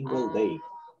every single day.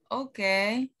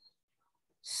 Okay.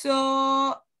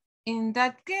 So in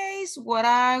that case, what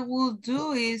I will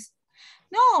do is,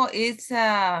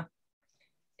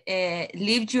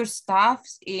 leave your stuff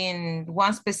in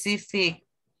one specific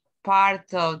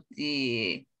part of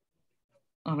the,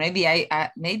 or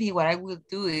maybe what I will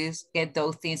do is get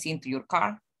those things into your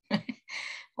car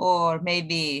or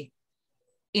maybe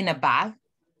in a bag,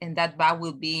 and that bag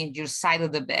will be in your side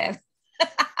of the bed.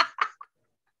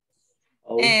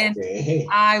 And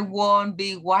I won't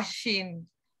be washing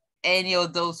any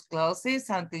of those clothes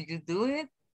until you do it.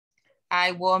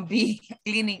 I won't be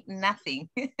cleaning nothing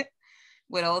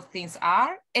where all things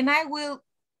are. And I will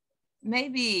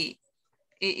maybe,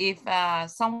 if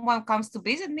someone comes to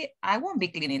visit me, I won't be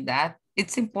cleaning that.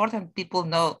 It's important people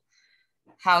know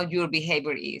how your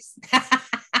behavior is.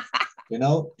 You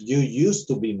know, you used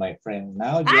to be my friend.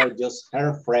 Now you are just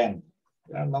her friend.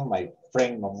 You are not my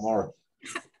friend no more.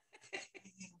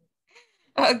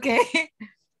 Okay.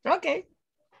 Okay.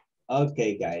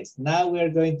 Okay, guys, now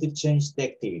we're going to change the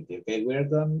activity, okay? We're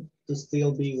going to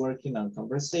still be working on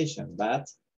conversation, but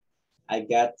I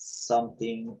got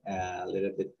something a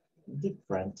little bit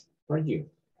different for you.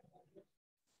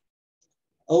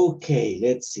 Okay,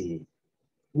 let's see.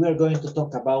 We are going to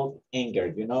talk about anger.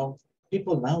 You know,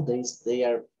 people nowadays, they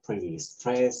are pretty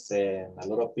stressed, and a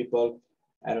lot of people,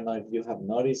 I don't know if you have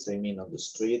noticed, I mean, on the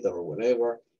street or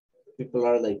whatever, people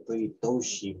are like pretty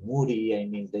touchy, moody. I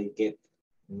mean, they get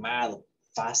mad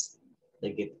fast,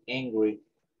 they get angry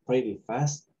pretty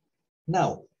fast.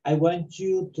 Now, I want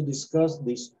you to discuss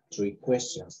these 3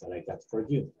 questions that I got for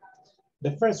you.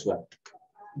 The first one,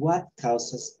 what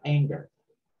causes anger?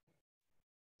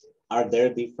 Are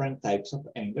there different types of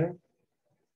anger?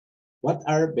 What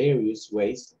are various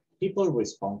ways people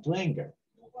respond to anger?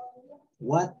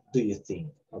 What do you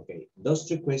think? Okay, those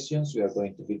 3 questions we are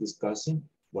going to be discussing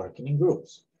working in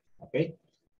groups, okay?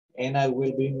 And I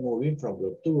will be moving from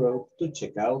group to group to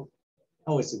check out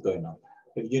how is it going on.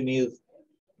 If you need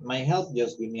my help,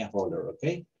 just give me a holler,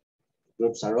 okay?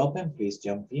 Groups are open, please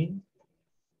jump in.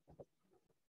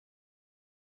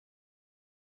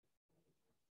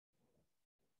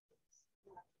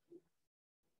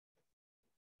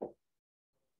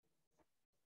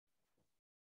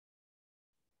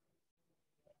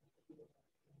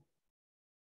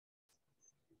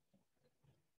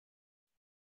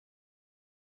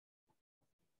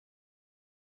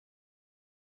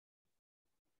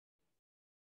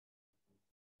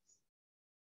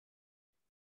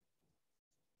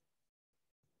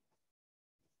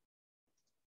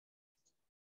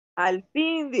 Al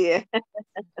fin, dije.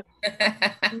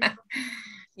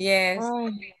 Yes.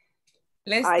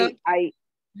 Let's talk. I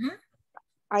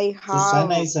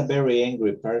Susana have. is a very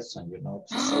angry person, you know.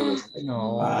 She's always like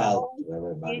mad No. to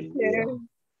everybody. Teacher, Yeah.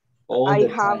 All I the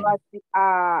have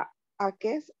time.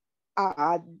 ¿qué es?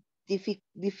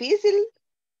 Difícil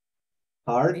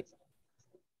Hard?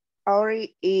 or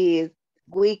is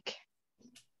weak.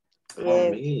 Oh,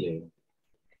 Yes. really?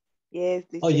 Yes,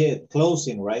 teacher. Oh, yeah,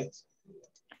 closing, right?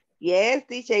 Yes,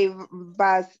 teacher,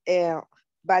 but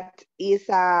is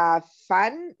a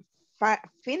finally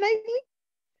Final?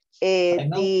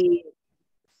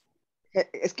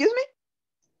 Excuse me?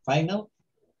 Final?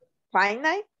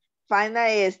 Final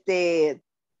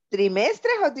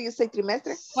trimestre, how do you say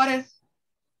trimestre? Quarter.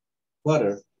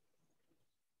 Quarter.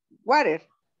 Water.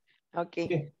 Okay.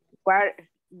 Yeah.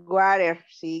 Water,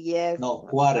 sí, yes. No,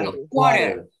 quarter. Okay.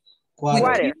 Quarter.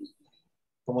 Quarter.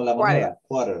 Como la moneda,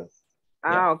 quarter.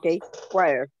 Ah, ok,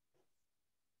 quarter.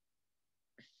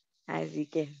 Así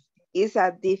que, it's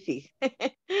a diffy.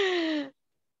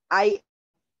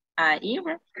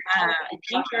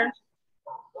 Teacher.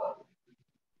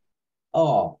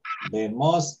 Oh, the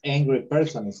most angry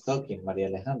person is talking, Maria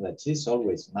Alejandra. She's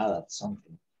always mad at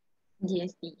something.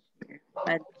 Yes, teacher.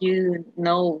 But you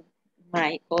know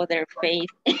my other face.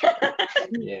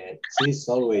 Yeah, she's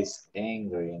always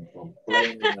angry and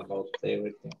complaining about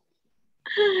everything.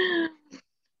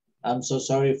 I'm so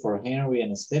sorry for Henry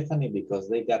and Stephanie because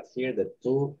they got here the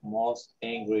 2 most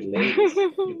angry ladies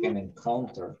you can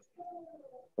encounter.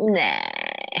 Nah.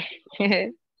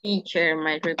 Teacher,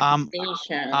 my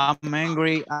reputation. I'm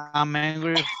angry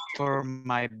for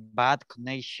my bad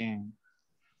connection.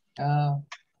 Yeah,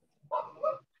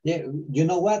 you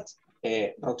know what?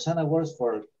 Roxana works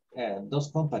for those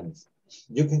companies.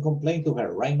 You can complain to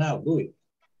her right now. Do it.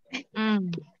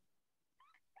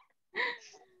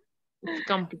 It's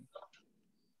complicated.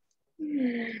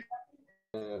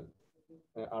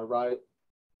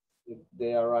 If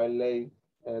they arrive late,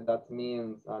 that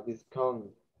means a discount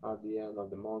at the end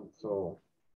of the month. So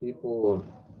people,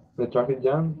 the traffic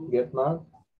jam, get mad.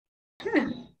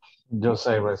 Just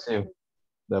I receive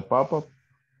the pop-up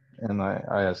and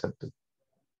I accept it.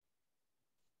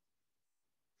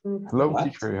 Hello, What?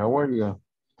 teacher. How are you?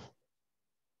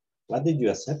 What did you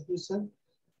accept, you said?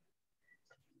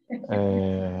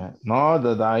 No,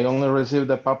 that I only received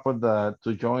the pop-up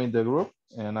to join the group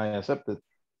and I accepted.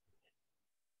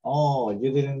 Oh,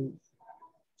 you didn't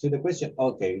see the question?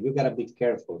 Okay, you gotta be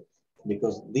careful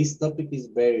because this topic is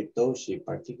very touchy,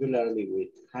 particularly with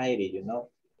Heidi, you know.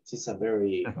 She's a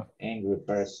very angry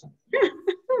person.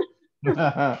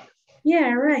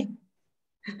 Yeah, right.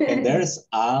 And there's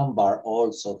Amber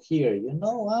also here. You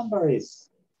know, Amber is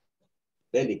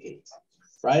delicate.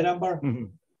 Right, Amber?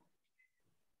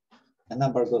 And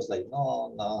Amber goes like,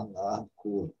 no, I'm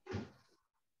cool.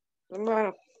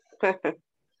 No.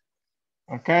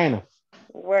 Okay.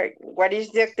 What is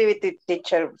the activity,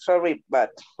 teacher? Sorry,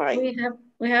 but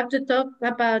We have to talk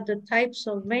about the types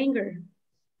of anger.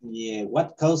 Yeah,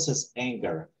 what causes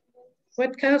anger?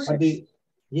 What causes?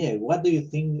 Yeah, what do you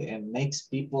think makes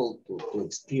people to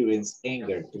experience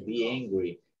anger, to be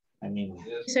angry? I mean,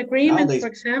 Disagreement, nowadays, for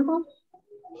example.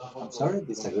 I'm sorry,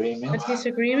 disagreement. A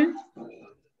disagreement?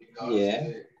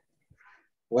 Yeah.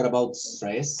 What about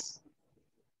stress?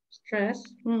 Stress.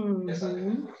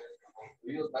 Mm-hmm.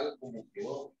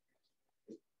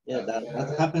 Yeah,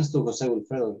 that happens to Jose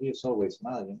Wilfredo. He's always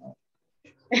mad, you know.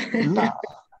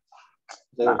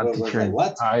 No, Was like, teacher.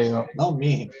 what? Not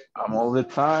me. I'm all the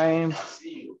time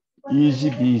easy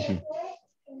busy.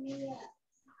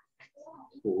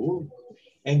 Cool.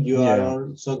 And you are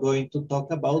also going to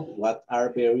talk about what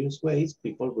are various ways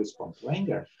people respond to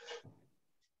anger.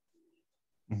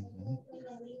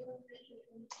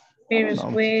 Various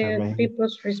ways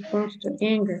people's response to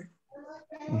anger.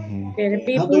 Mm-hmm. The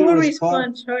people who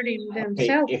respond hurting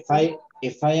themselves. Okay,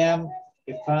 if I'm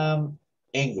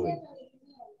angry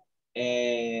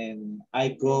and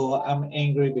I'm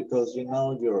angry because you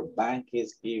know your bank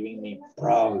is giving me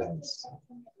problems.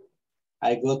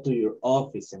 I go to your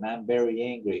office and I'm very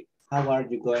angry. How are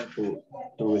you going to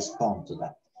respond to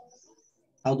that?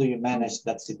 How do you manage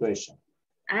that situation?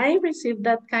 I received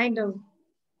that kind of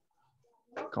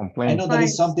complaint. I know that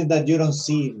is something that you don't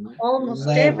see almost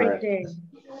never. every day.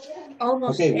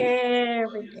 Almost every day.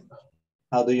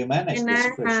 How do you manage and the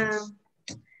situations?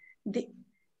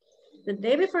 The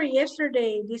day before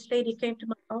yesterday, this lady came to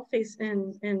my office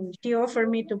and she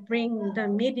offered me to bring the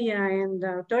media and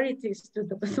the authorities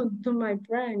to my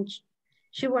branch.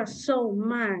 She was so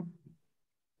mad,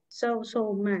 so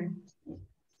mad.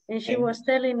 And she was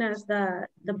telling us that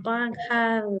the bank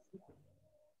had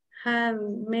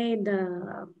made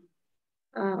a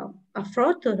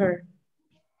fraud to her.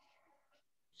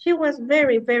 She was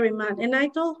very, very mad. And I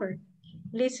told her,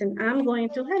 listen, I'm going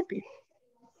to help you.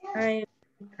 I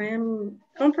am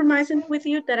compromising with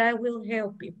you that I will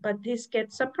help you, but this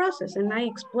gets a process. And I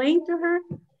explained to her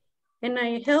and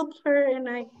I helped her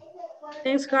and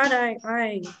thanks God, I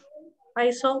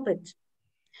solved it.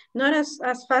 Not as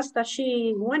fast as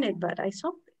she wanted, but I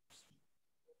solved it.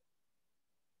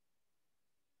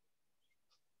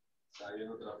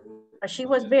 But she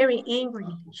was very angry.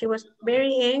 She was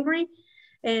very angry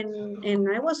and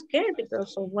I was scared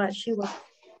because of what she was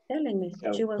telling me.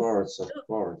 Of course.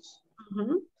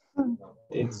 Mm-hmm.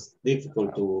 It's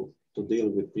difficult to deal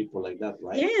with people like that,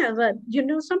 right? Yeah, but you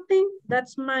know something?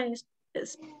 That's my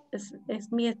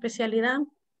mi especialidad,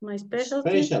 my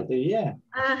specialty. Yeah.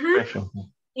 Specialty.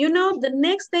 You know, the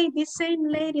next day, this same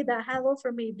lady that had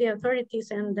offered me the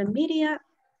authorities and the media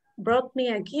brought me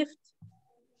a gift.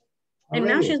 And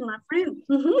now she's my friend.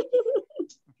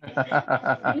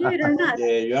 Believe it or not.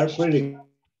 Yeah, you are pretty.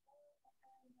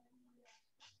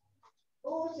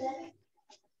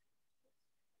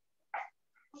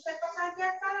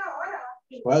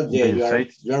 Well, yeah,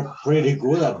 you're pretty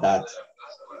good at that.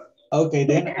 Okay,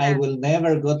 then I will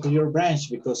never go to your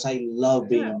branch because I love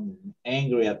being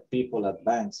angry at people at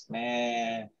banks,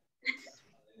 man.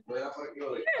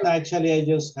 Actually, I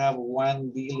just have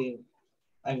one dealing.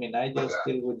 I mean, I just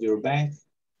deal with your bank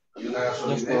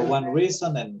just for one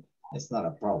reason, and it's not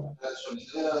a problem.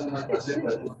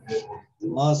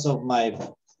 Most of my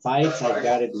fights, I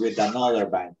got it with another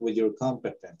bank, with your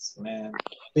competence, man.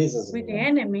 Pisses with me the off.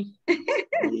 enemy.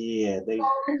 Yeah, they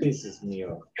pisses me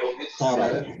off.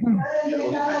 Totally.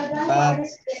 But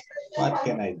what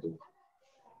can I do?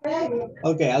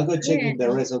 Okay, I'll go check in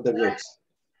the rest of the groups.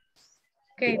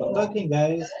 Okay. Keep on talking,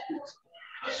 guys.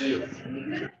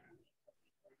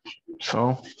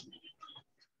 So,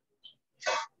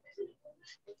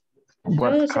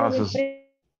 what causes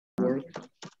work?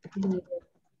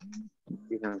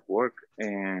 Didn't work,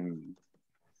 and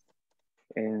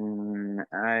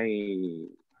I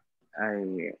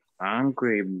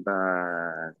angry,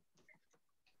 but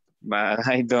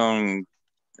I don't.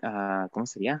 ¿Cómo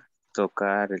sería?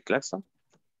 Tocar el claxon.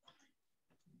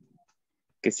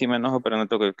 Que sí me enojo, pero no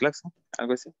toco el claxon.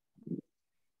 Algo así.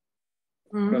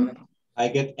 I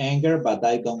get anger, but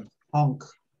I don't honk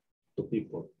to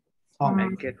people. Honk. I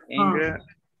get anger,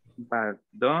 but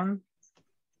don't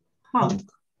honk.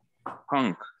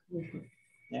 Honk.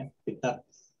 Yeah, pick that.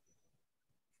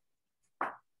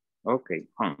 Okay,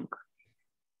 honk.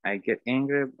 I get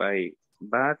angry,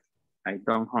 but I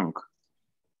don't honk.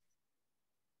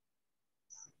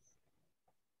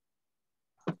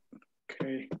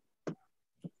 Okay.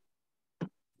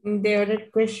 The other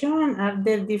question, are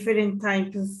there different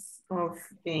types of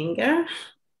anger?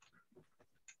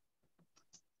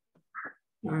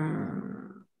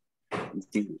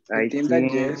 I think that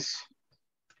yes.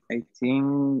 I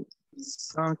think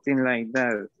something like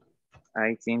that.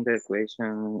 I think the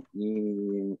question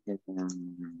is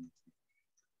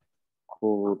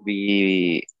could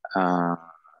be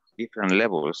different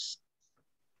levels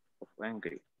of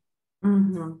angry.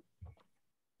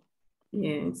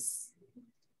 Yes.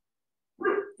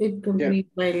 It could be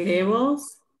by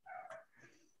levels.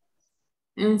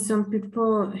 And some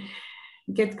people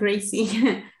get crazy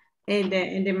at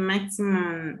the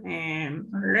maximum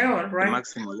level, right? The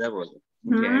maximum level.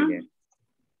 Yeah, yeah.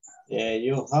 Yeah,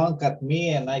 you honk at me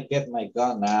and I get my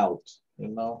gun out, you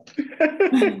know.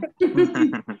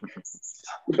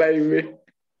 Like me.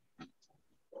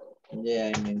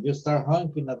 Yeah, I mean, you start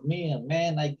honking at me and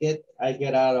man, I get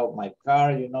out of my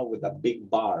car, you know, with a big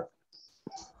bar.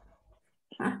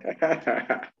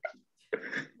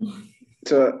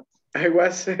 So I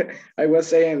was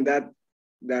saying that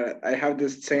I have the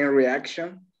same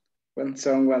reaction when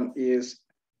someone is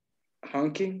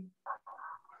honking.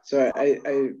 So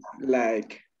I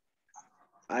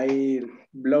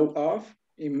blow off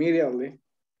immediately.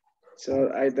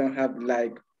 So I don't have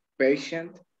like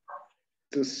patience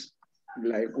to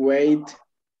like wait.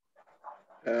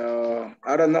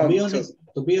 I don't know.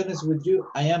 To be honest with you,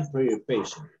 I am pretty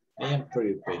patient. When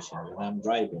I'm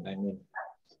driving. I mean,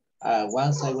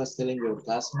 once I was telling your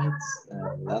classmates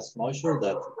last module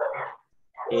that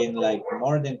in like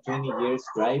more than 20 years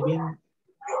driving,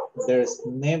 there's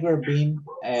never been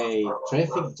a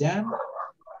traffic jam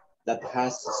that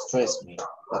has stressed me,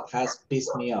 that has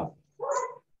pissed me off.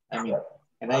 I mean,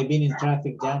 and I've been in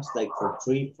traffic jams like for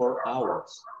 3-4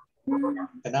 hours.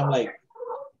 And I'm like,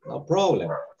 no problem.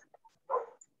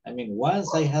 I mean,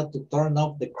 once I had to turn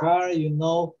off the car, you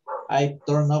know, I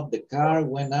turned off the car,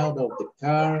 went out of the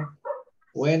car,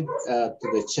 went to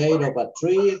the shade of a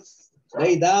tree,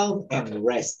 lay down and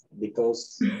rest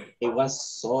because it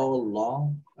was so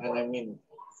long. And I mean,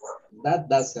 that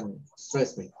doesn't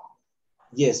stress me.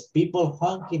 Yes, people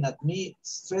honking at me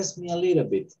stress me a little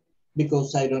bit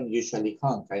because I don't usually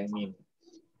honk. I mean,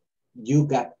 you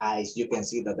got eyes, you can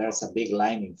see that there's a big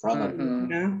line in front of you.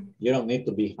 Yeah. You don't need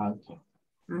to be honking.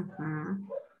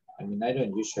 I mean, I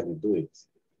don't usually do it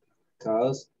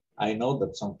because I know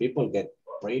that some people get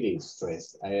pretty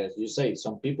stressed. As you say,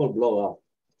 some people blow up.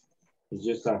 You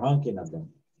just start honking at them.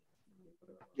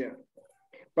 Yeah,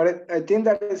 but I think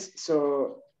that is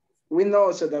so. We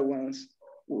know so that once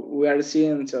we are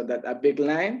seeing so that a big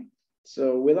line,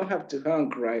 so we don't have to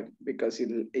honk, right? Because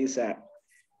it is a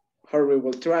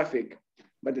horrible traffic.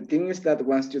 But the thing is that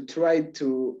once you try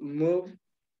to move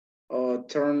or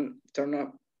turn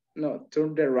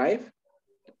the right,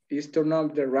 is turn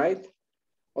up the right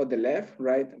or the left,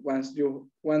 right? Once you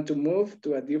want to move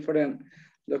to a different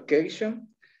location,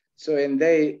 so and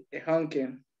they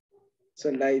honking. So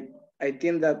like, I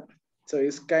think that, so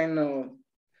it's kind of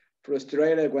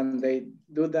frustrated when they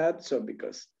do that. So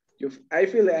because I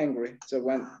feel angry. So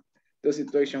when the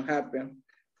situation happen,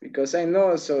 because I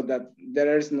know so that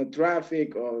there is no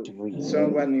traffic or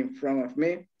someone in front of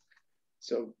me.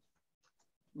 So,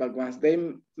 but once they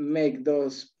make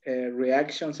those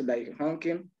reactions like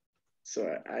honking,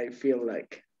 so I feel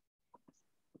like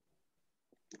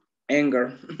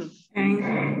anger.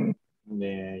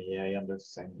 Yeah, I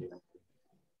understand you.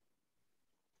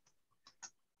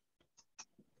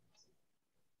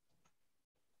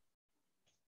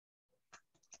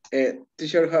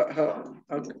 Teacher, how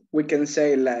we can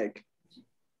say like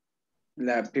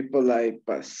people like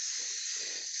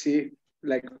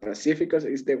Pacificos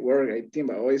is the word, I think,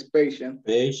 but always patient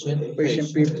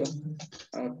people.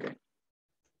 Okay.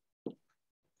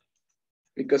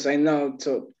 Because I know,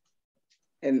 so,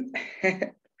 and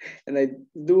and I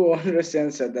do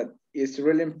understand so that it's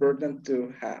really important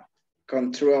to have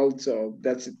control of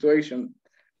that situation,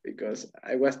 because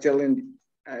I was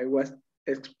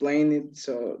explaining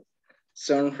so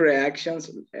some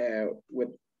reactions with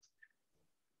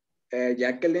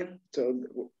Jacqueline. So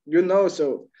you know,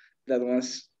 so that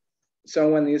once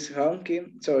someone is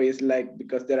honking, so it's like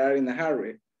because they are in a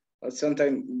hurry, or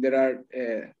sometimes they are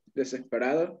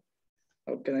desesperado.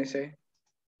 How can I say?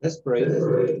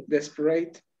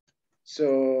 Desperate.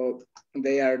 So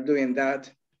they are doing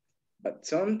that, but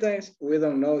sometimes we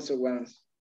don't know. So once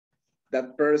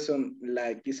that person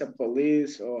like is a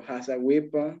police or has a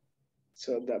weapon,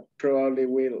 so that probably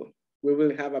we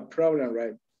will have a problem,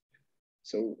 right?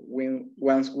 So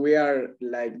once we are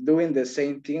like doing the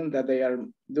same thing that they are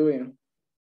doing,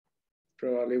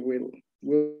 probably will.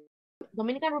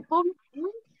 Dominican Republic,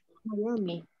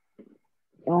 Miami.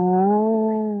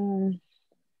 Oh,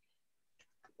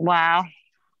 wow.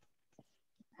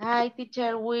 Hi,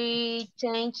 teacher. We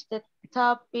changed the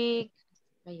topic.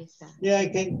 Yeah, I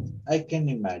can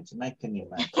imagine.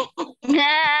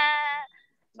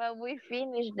 But we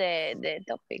finished the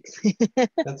topics.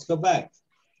 Let's go back.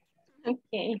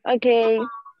 Okay. Okay.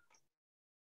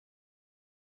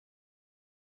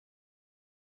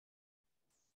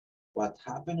 What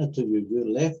happened to you?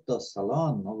 You left us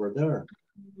alone over there.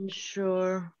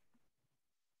 Sure.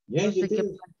 Yeah, No you sé qué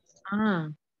did. Ah.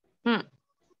 Hmm.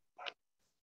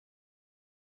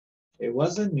 It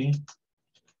wasn't me.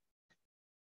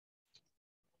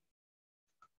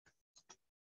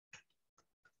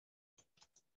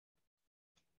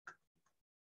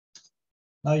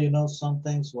 Now, you know,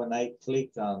 sometimes when I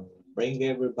click on bring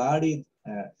everybody,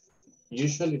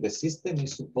 usually the system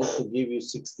is supposed to give you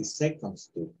 60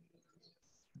 seconds to,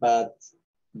 but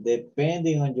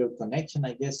depending on your connection,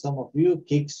 I guess some of you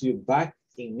kicks you back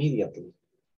immediately.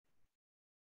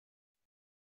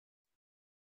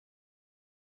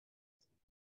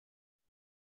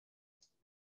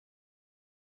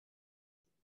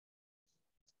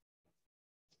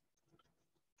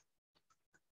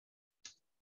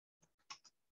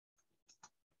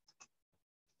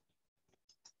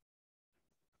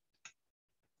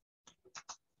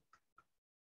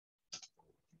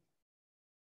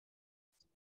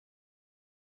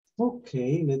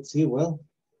 Okay, let's see. Well,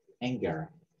 anger.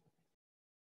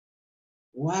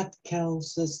 What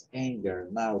causes anger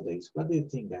nowadays? What do you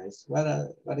think, guys? What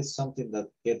is something that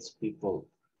gets people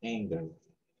angry?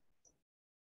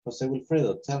 Jose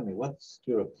Wilfredo, tell me, what's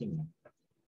your opinion?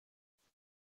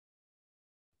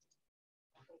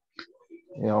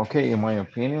 Yeah, okay, in my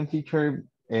opinion, teacher,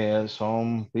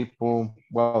 some people,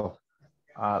 well,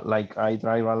 like I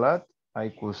drive a lot, I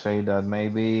could say that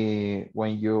maybe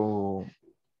when you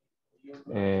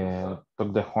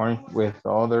took the horn with the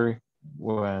other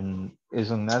when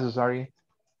isn't necessary,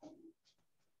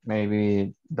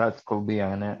 maybe that could be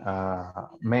an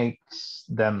makes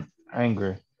them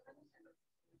angry.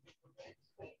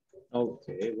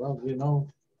 Okay, well, you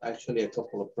know, actually a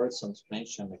couple of persons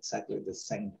mentioned exactly the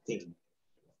same thing.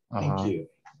 Thank you.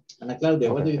 Ana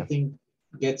Claudia, what do you think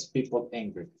gets people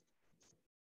angry?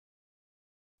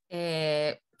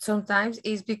 Sometimes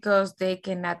it's because they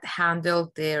cannot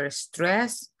handle their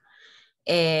stress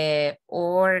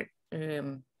or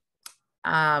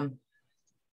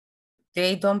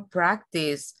they don't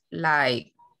practice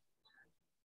like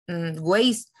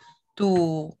ways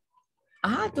to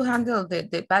handle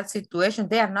the bad situation.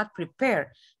 They are not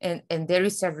prepared, and there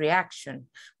is a reaction.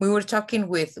 We were talking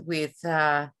with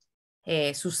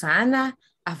Susana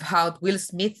about Will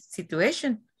Smith's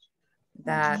situation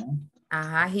that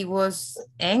he was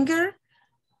angry,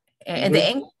 and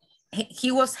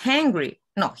he was angry.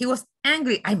 No, he was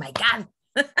angry. Oh my God.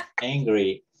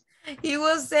 Angry. He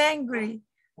was angry.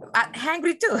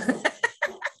 Angry too.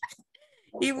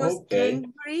 He was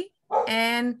angry,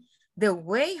 and the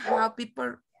way how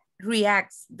people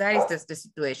reacts, that is the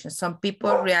situation. Some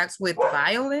people react with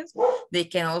violence. They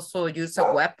can also use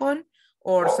a weapon,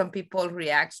 or some people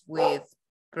react with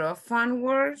profound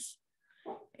words,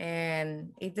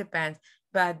 and it depends.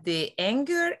 But the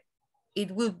anger,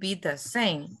 it will be the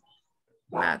same.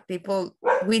 But people,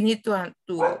 we need to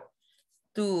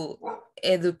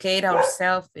educate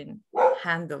ourselves and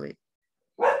handle it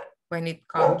when it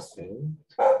comes.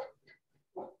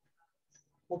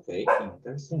 Okay,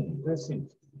 interesting, interesting.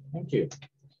 Thank you.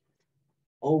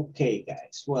 Okay,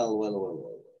 guys.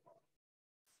 Well.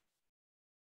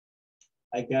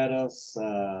 I got us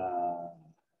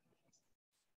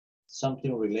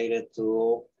something related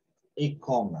to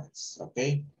e-commerce,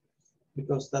 okay?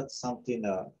 Because that's something,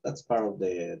 that's part of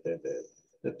the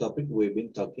topic we've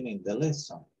been talking in the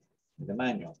lesson, in the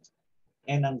manual.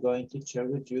 And I'm going to share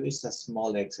with you, it's a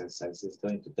small exercise. It's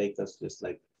going to take us just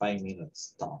like 5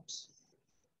 minutes tops.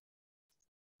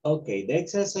 Okay, the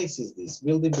exercise is this,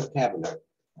 building vocabulary,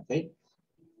 okay?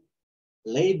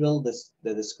 Label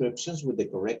the descriptions with the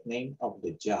correct name of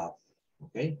the job,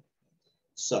 okay?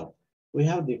 So we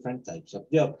have different types of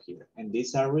job here, and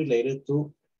these are related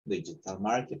to digital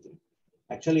marketing.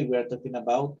 Actually, we are talking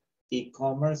about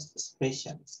e-commerce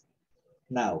specialists.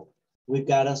 Now, we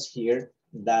got us here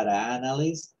data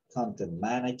analyst, content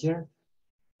manager,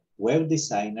 web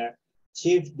designer,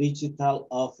 chief digital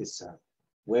officer,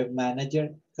 web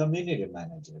manager, community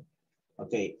manager.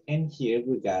 Okay, and here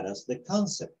we got us the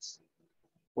concepts.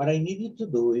 What I need you to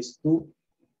do is to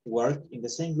work in the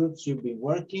same groups you've been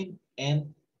working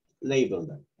and label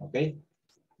them, okay?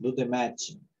 Do the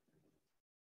matching.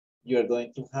 You're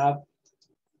going to have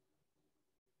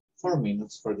 4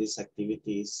 minutes for this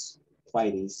activity. Is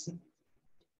quite easy.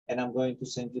 And I'm going to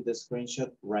send you the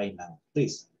screenshot right now.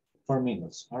 Please, 4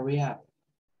 minutes, hurry up.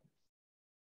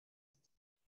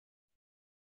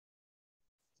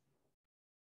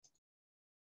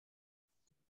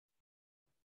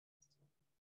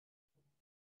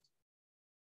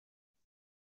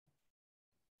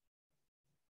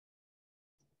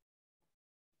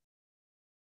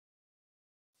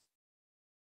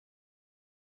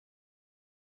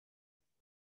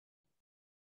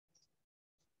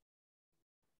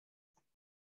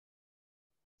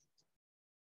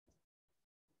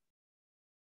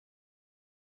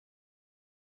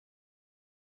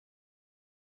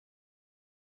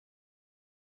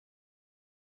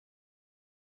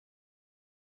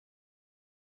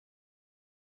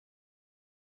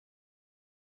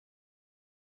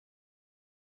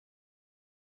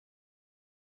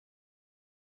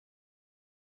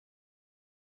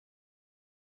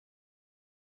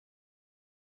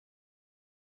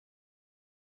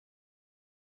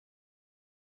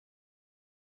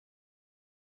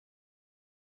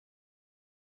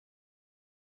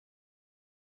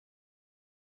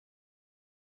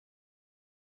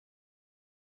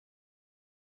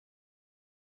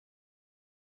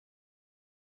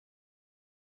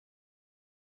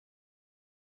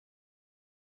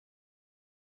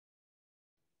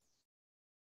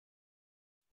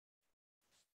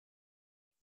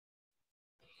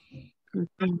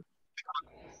 An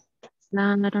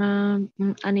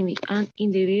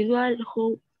individual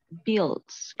who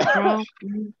builds from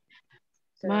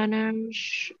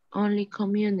manage only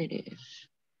communities.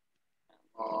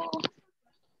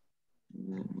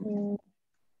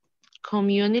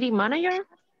 Community manager?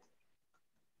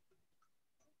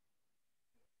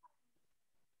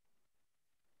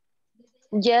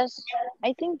 Yes,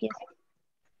 I think yes.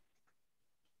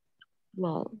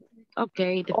 Well,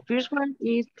 okay, the first one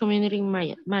is community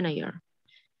manager.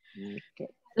 Okay.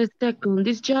 The second,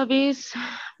 this job is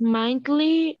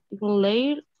mindly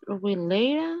related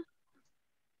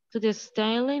to the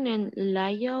styling and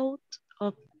layout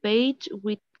of page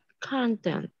with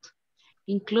content,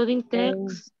 including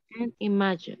text and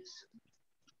images.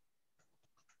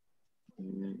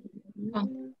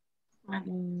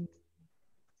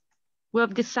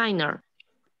 Web designer.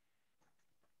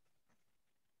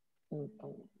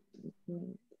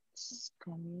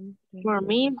 For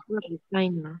me, web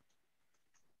designer.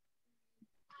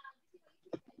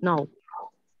 No.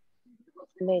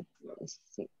 Let's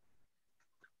see.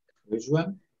 Which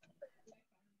one?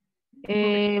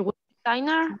 Web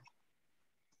designer.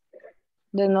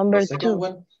 The number The second 2.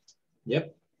 one?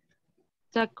 Yep.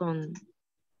 Second.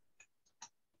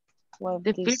 Web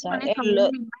The first one is design.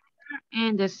 community manager,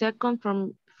 and the second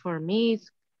for me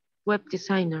is web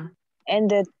designer. And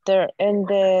the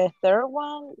third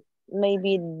one,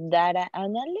 maybe data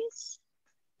analyst.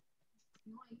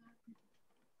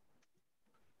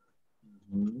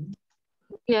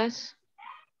 Yes.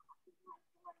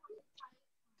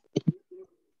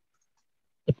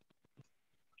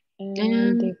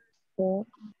 And the fourth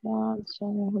one,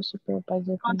 someone who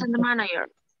supervises Content manager.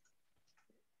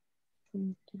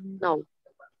 No.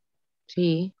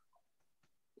 Sí.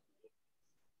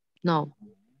 No.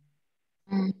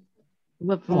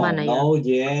 Web manager. No,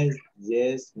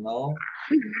 yes, no.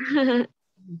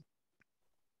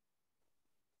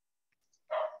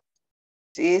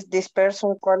 Is this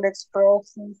person collects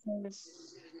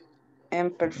processes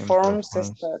and performs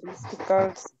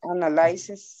statistical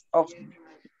analysis of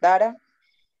data?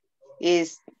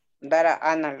 Is data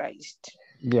analyst?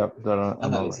 Yep, data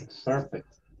analyst. Perfect.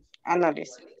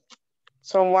 Analyst.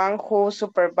 Someone who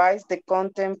supervises the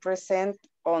content present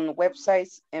on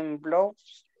websites and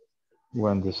blogs.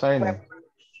 When designer.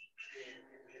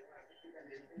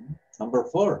 Number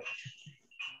 4.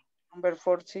 Number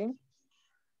 14.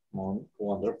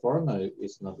 Number 4 no,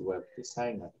 is not web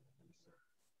designer.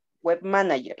 Web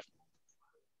manager.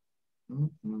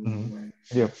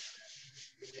 Yep.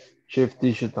 Chief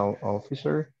Digital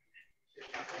Officer.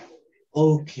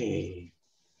 Okay.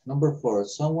 Number 4,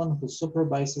 someone who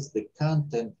supervises the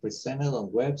content presented on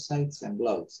websites and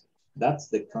blogs. That's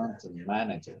the content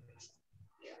manager.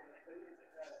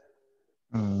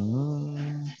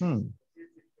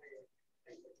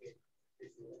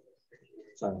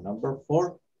 So number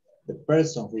 4, the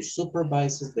person who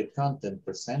supervises the content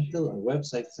presented on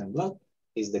websites and blogs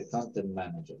is the content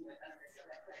manager.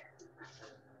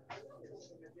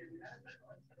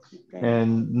 Okay.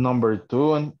 And number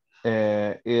 2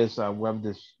 is a web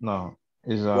designer.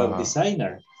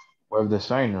 Web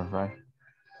designer, right?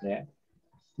 Yeah.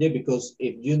 Yeah, because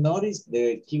if you notice,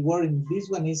 the keyword in this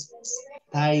one is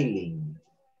styling.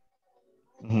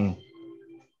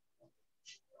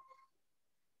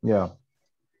 Yeah.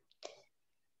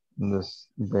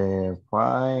 The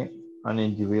 5, an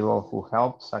individual who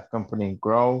helps a company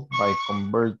grow by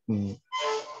converting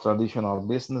traditional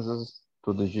businesses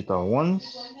to digital ones.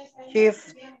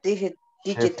 Chief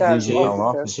digital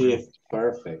officer.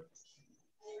 Perfect.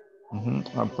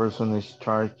 A person is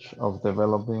charged of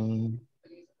developing,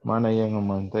 managing, and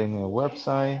maintaining a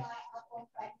website.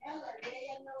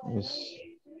 Is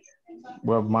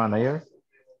web manager.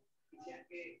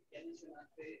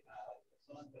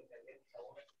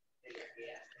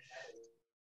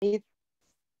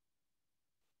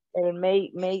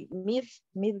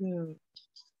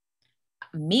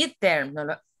 Midterm.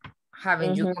 No,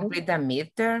 haven't you completed a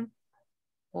midterm?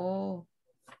 Oh.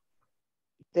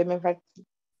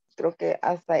 Creo que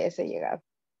hasta ese llegar.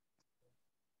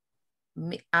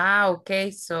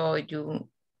 Okay. So you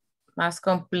must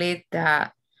complete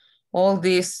all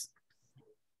this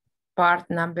part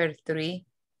number 3.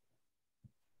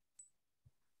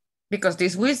 Because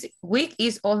this week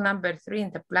is all number 3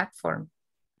 in the platform.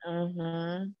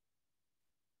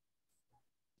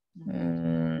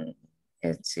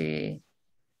 Let's see.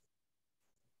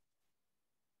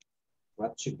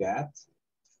 What you got?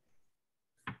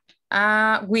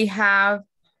 We have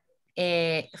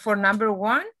for number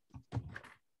 1,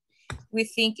 we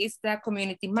think it's the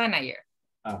community manager.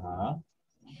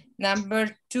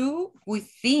 Number 2, we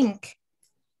think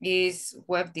is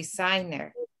web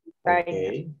designer.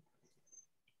 Okay.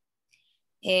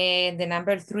 And the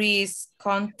number 3 is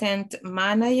content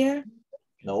manager.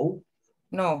 No.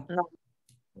 No.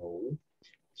 No.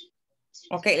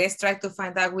 Okay, let's try to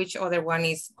find out which other one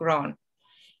is grown.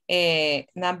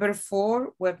 Number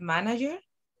 4, web manager.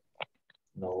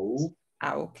 No.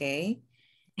 Okay.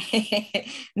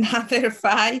 Number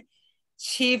 5,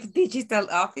 chief digital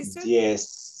officer.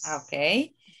 Yes.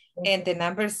 Okay. And the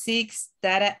number 6,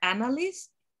 data analyst.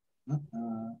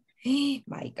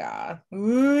 My God.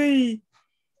 Uy.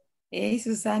 Hey,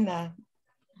 Susana.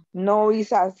 No,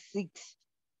 it's a 6.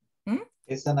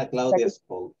 It's Ana Claudia's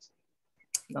fault.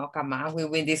 No, come on. We've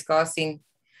been discussing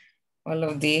all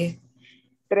of this.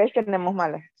 3 tenemos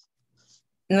malas.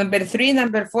 Number 3,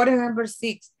 number 4, and number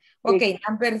 6. Okay,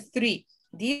 number 3.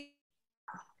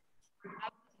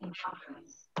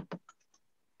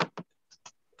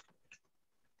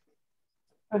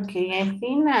 Okay, I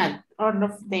think that all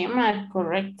of them are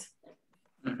correct.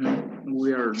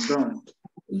 We are done.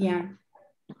 Yeah.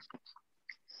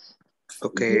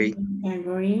 Okay.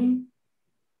 Agree.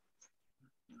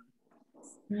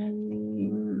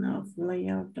 Spelling of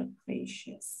layout of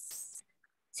pages.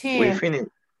 We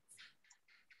finished.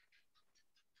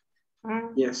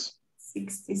 Yes.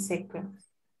 60 seconds.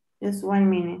 Just 1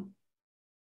 minute.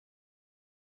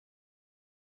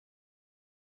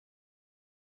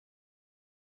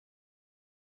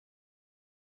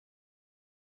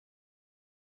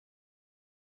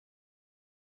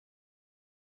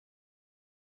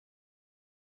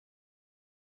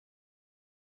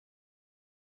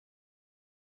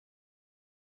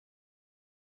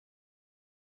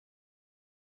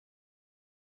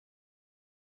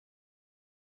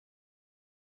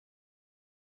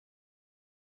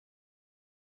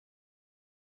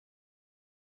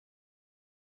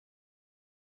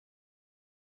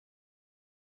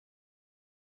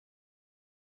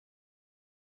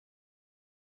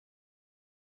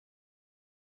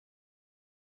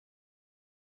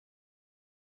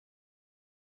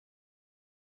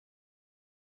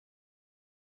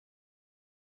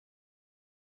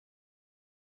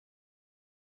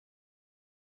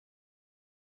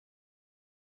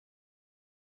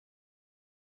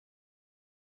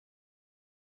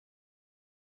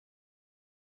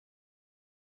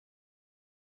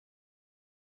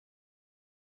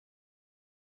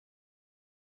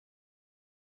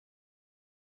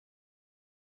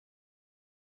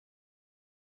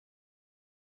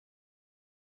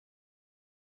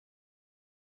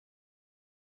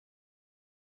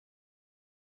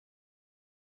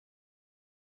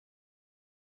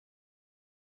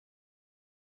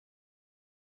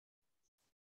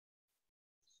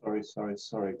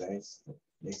 Sorry, guys.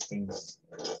 These things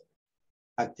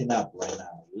acting up right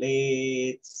now.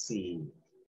 Let's see.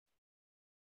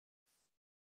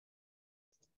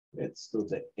 Let's do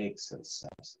the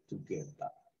exercise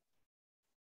together.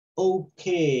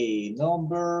 Okay,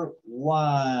 number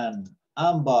 1.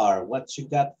 Amber, what you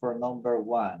got for number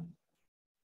 1?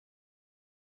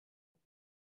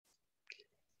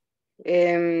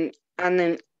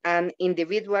 An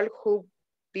individual who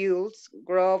builds,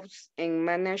 grows, and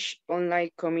manages online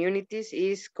communities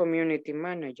is community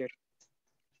manager.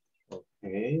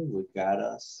 Okay, we got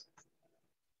us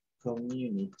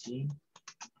community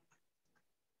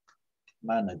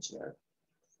manager.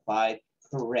 5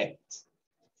 correct.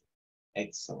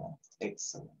 Excellent,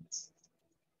 excellent.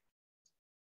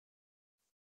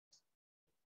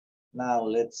 Now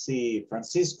let's see,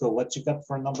 Francisco, what you got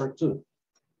for number 2?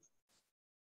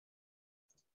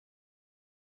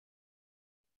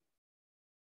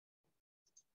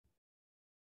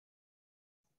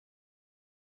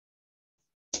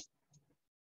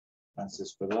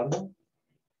 Francisco Eduardo.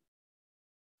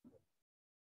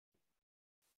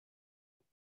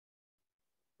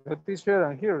 Teacher,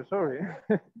 I'm here. Sorry,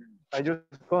 I just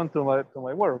gone to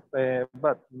my work.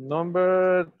 But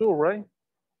number 2, right?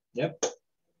 Yep.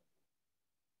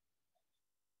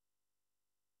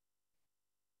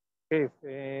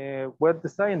 Okay. Web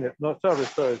designer. No, sorry.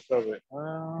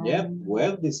 Yep.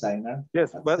 Web designer.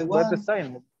 Yes, web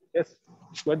designer. Yes,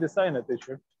 web designer,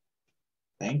 teacher.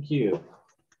 Thank you.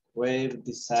 Web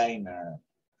designer.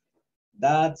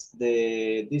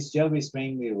 This job is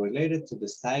mainly related to the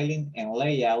styling and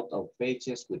layout of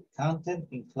pages with content,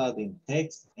 including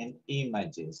text and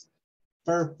images.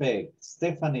 Perfect.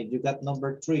 Stephanie, you got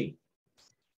number 3.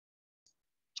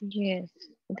 Yes,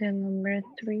 the number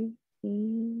 3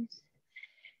 is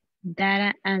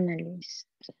data analyst.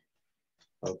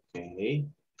 Okay.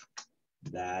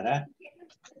 Data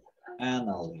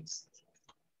analyst.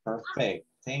 Perfect.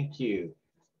 Thank you.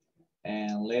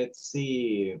 And let's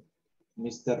see.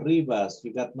 Mr. Rivas,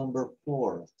 you got number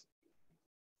 4.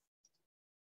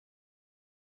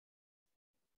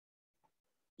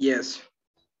 Yes.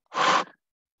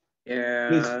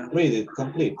 Please read it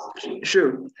complete.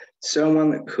 Sure.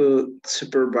 Someone could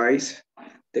supervise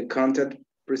the content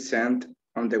present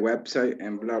on the website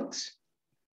and blogs.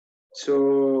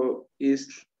 So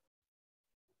it's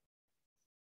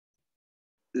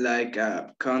like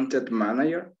a content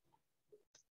manager.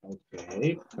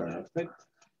 Okay, perfect.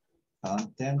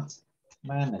 Content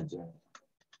manager.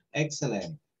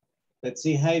 Excellent. Let's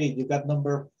see, Heidi, you got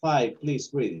number 5.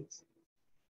 Please read it.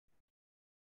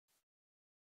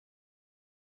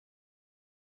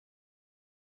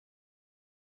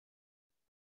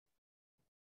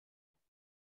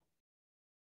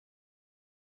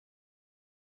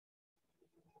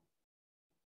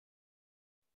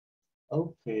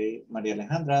 Okay, Maria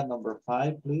Alejandra, number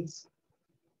 5, please.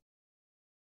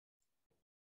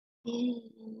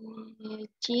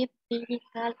 Chief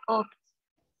Digital Officer.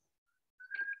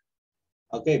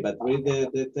 Okay, but read the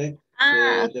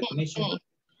definition. Okay.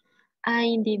 An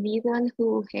individual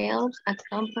who helps a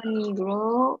company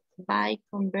grow by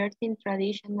converting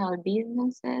traditional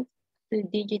businesses to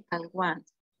digital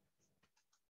ones.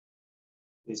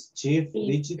 Is Chief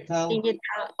Digital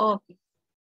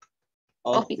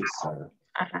Officer.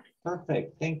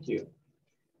 Perfect, thank you.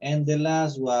 And the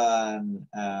last one,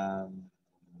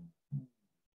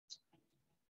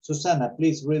 Susana,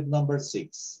 please read number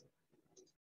 6.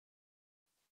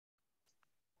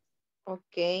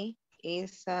 Okay,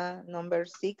 is number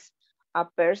 6. A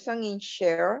person in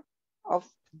share of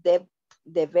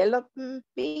developing,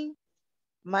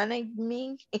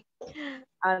 managing,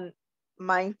 and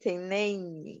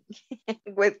maintaining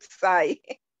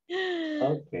website.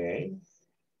 Okay.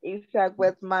 It's a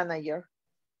web manager.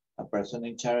 A person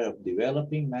in charge of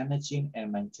developing, managing,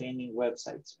 and maintaining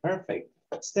websites. Perfect.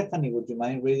 Stephanie, would you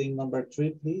mind reading number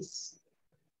 3, please?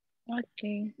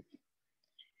 Okay.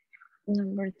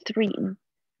 Number 3.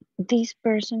 This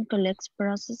person collects,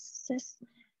 processes,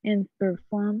 and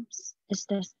performs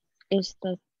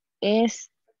statistical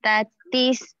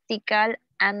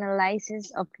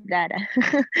analysis of data.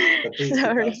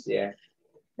 Sorry. Yeah.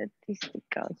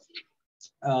 Statistical.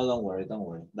 Oh, don't worry, don't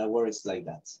worry. That word is like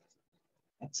that.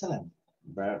 Excellent.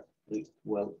 Very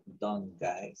well done,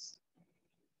 guys.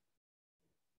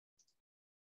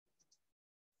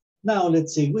 Now,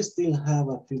 let's see. We still have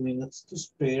a few minutes to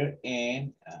spare,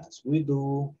 and as we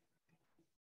do,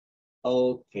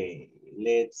 okay,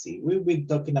 let's see. We've been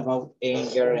talking about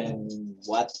anger and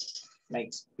what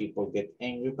makes people get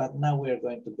angry, but now we're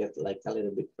going to get like a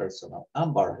little bit personal.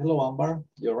 Amber, hello, Amber.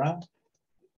 You around?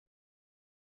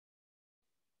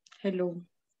 Hello.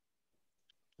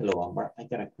 Hello, Amber. I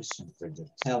got a question for you.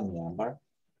 Tell me, Amber,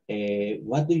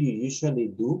 what do you usually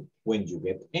do when you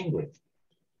get angry?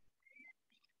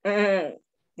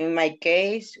 In my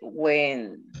case,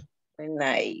 when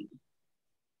I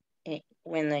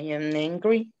am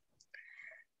angry,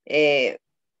 I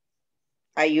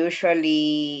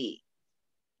usually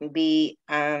be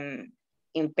an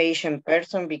impatient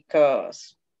person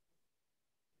because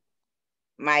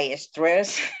my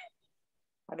stress,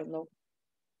 I don't know.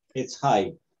 It's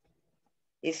high.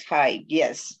 It's high,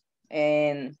 yes.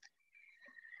 And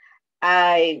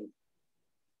I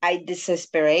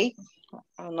desperate.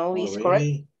 I don't know, is correct?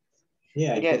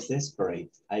 Yeah, I yes. get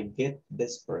desperate. I get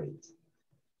desperate.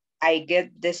 I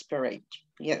get desperate,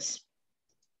 yes.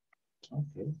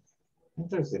 Okay,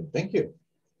 interesting. Thank you.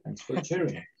 Thanks for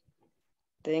sharing.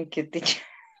 Thank you, teacher.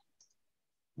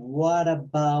 What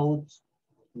about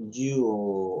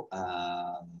you?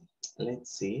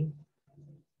 Let's see.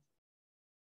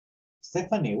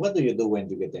 Stephanie, what do you do when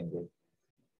you get angry?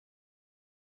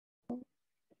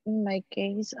 In my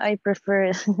case, I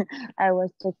prefer, I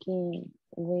was talking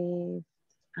with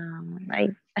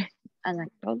Anatole,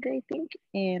 I think,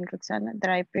 and Roxana,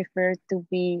 that I prefer to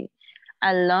be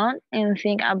alone and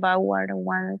think about what I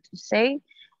wanted to say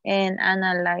and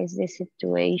analyze the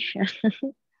situation.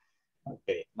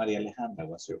 Okay, Maria Alejandra,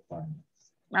 what's your point?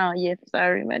 Oh, yes,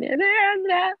 sorry, Maria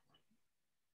Alejandra.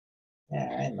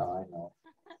 Yeah, I know.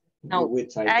 No, we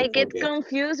try I to get forget.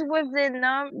 confused with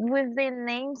the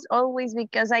names always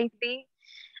because I think,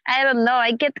 I don't know,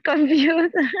 I get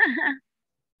confused.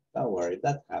 Don't worry,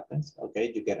 that happens.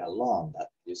 Okay, you get along, that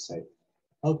you say.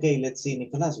 Okay, let's see,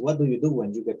 Nicolas, what do you do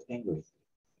when you get angry?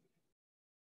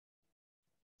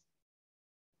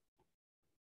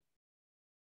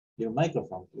 Your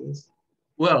microphone, please.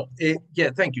 Well,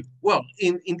 yeah, thank you. Well,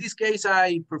 in this case,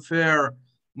 I prefer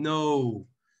no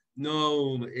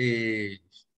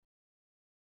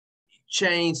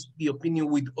change the opinion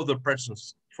with other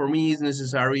persons. for me it's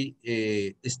necessary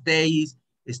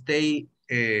stay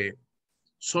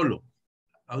solo.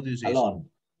 How do you say alone?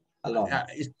 So? Alone.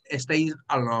 Stay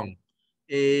alone.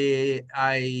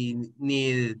 I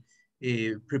need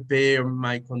prepare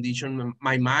my condition,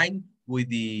 my mind with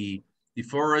the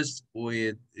forest,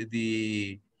 with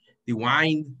the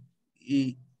wine.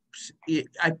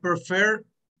 I prefer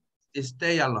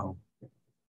stay alone.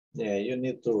 Yeah, you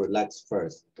need to relax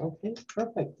first. Okay,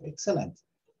 perfect, excellent.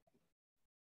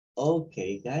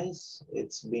 Okay, guys,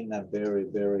 it's been a very,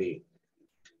 very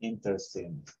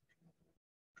interesting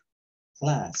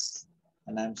class.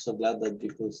 And I'm so glad that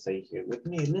you could stay here with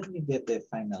me. Let me get the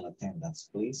final attendance,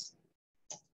 please.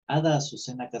 Ada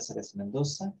Azucena Cáceres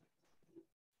Mendoza.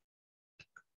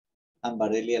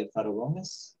 Ambarelli Alfaro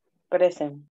Gómez.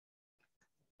 Present.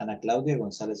 Ana Claudia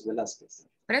González Velázquez.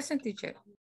 Present, teacher.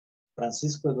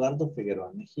 Francisco Eduardo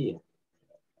Figueroa Mejía.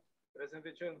 Present,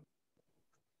 teacher.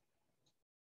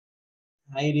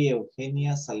 Jairi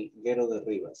Eugenia Salguero de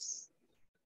Rivas.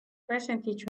 Present,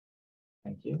 teacher.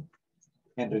 Thank you.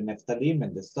 Henry Neftalí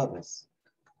Méndez Torres.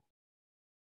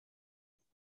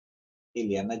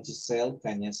 Iliana Giselle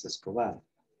Cañas Escobar.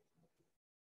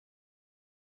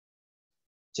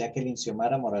 Jacqueline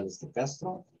Xiomara Morales de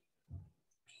Castro.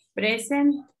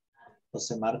 Present.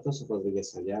 José Marcos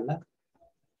Rodríguez Ayala.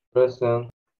 Present.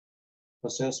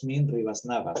 José Osmin Rivas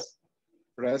Navas.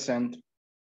 Present.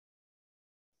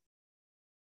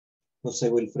 José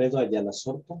Wilfredo Ayala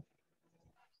Sorto.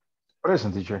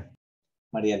 Present, teacher.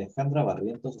 María Alejandra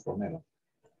Barrientos Romero.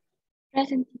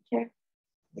 Present, teacher.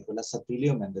 Nicolás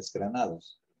Atilio Méndez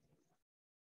Granados.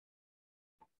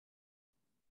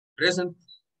 Present.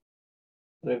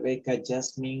 Rebeca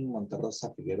Jasmine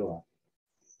Monterrosa Figueroa.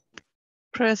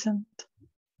 Present.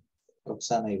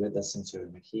 Roxana Iveta Asensio de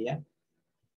Mejía.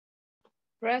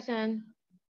 Present.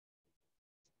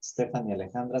 Stephanie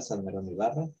Alejandra Salmerón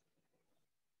Ibarra.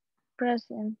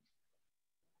 Present.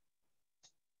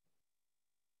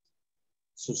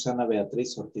 Susana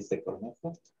Beatriz Ortiz de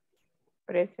Cornejo.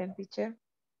 Present, teacher.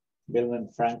 Belmen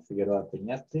Frank Figueroa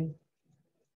Peñate.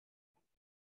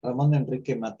 Ramón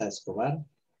Enrique Mata Escobar.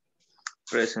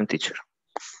 Present, teacher.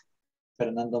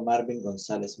 Fernando Marvin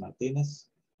González Martínez.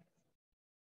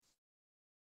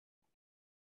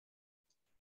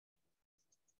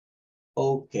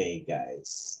 Okay,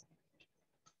 guys.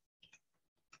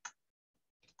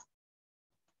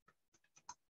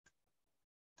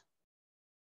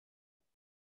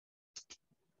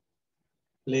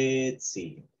 Let's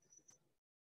see.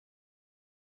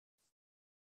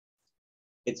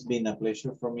 It's been a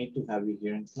pleasure for me to have you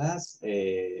here in class.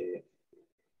 I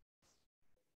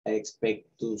expect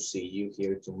to see you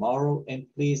here tomorrow. And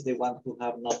please, the ones who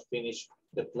have not finished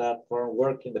the platform,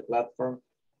 work in the platform,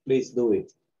 please do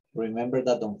it. Remember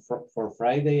that for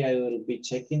Friday, I will be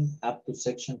checking up to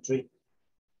section 3.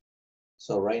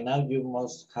 So right now you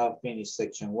must have finished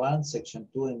section 1, section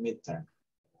 2, and midterm.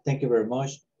 Thank you very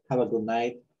much. Have a good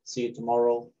night. See you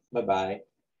tomorrow. Bye-bye.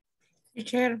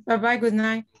 Teacher, bye-bye, good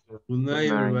night. Good night,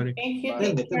 everybody. Thank you, Tell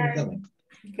me, teacher. tell me.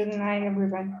 Good night,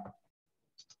 everybody.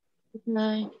 Good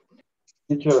night.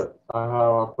 Teacher, I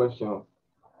have a question.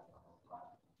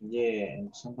 Yeah,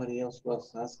 and somebody else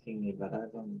was asking me, but I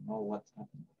don't know what's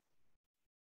happening.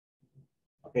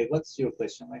 Okay, what's your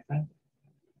question, my friend?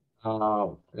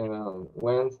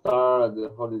 When start the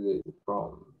holiday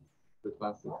from the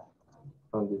classes?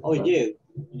 Oh,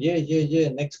 yeah,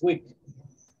 next week.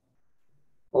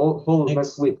 Oh,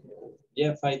 next week?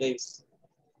 Yeah, 5 days.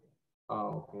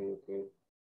 Oh, okay.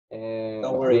 And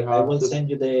don't worry, I will send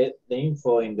you the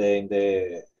info in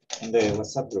the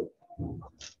WhatsApp group.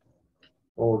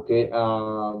 Okay.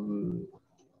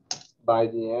 By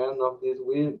the end of this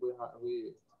week,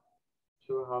 we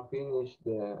should have finished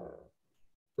the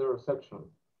reception.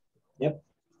 Yep.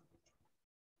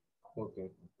 Okay.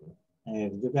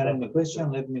 If you got any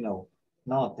question, let me know.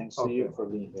 No, thanks to you for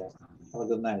being here. Have a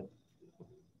good night.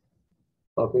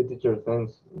 Okay, teacher,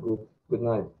 thanks. Good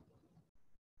night.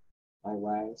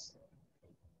 Bye-bye.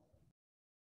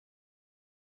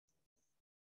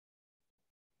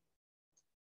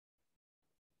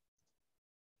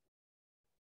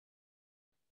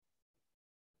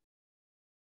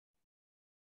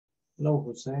 Hello,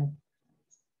 Jose.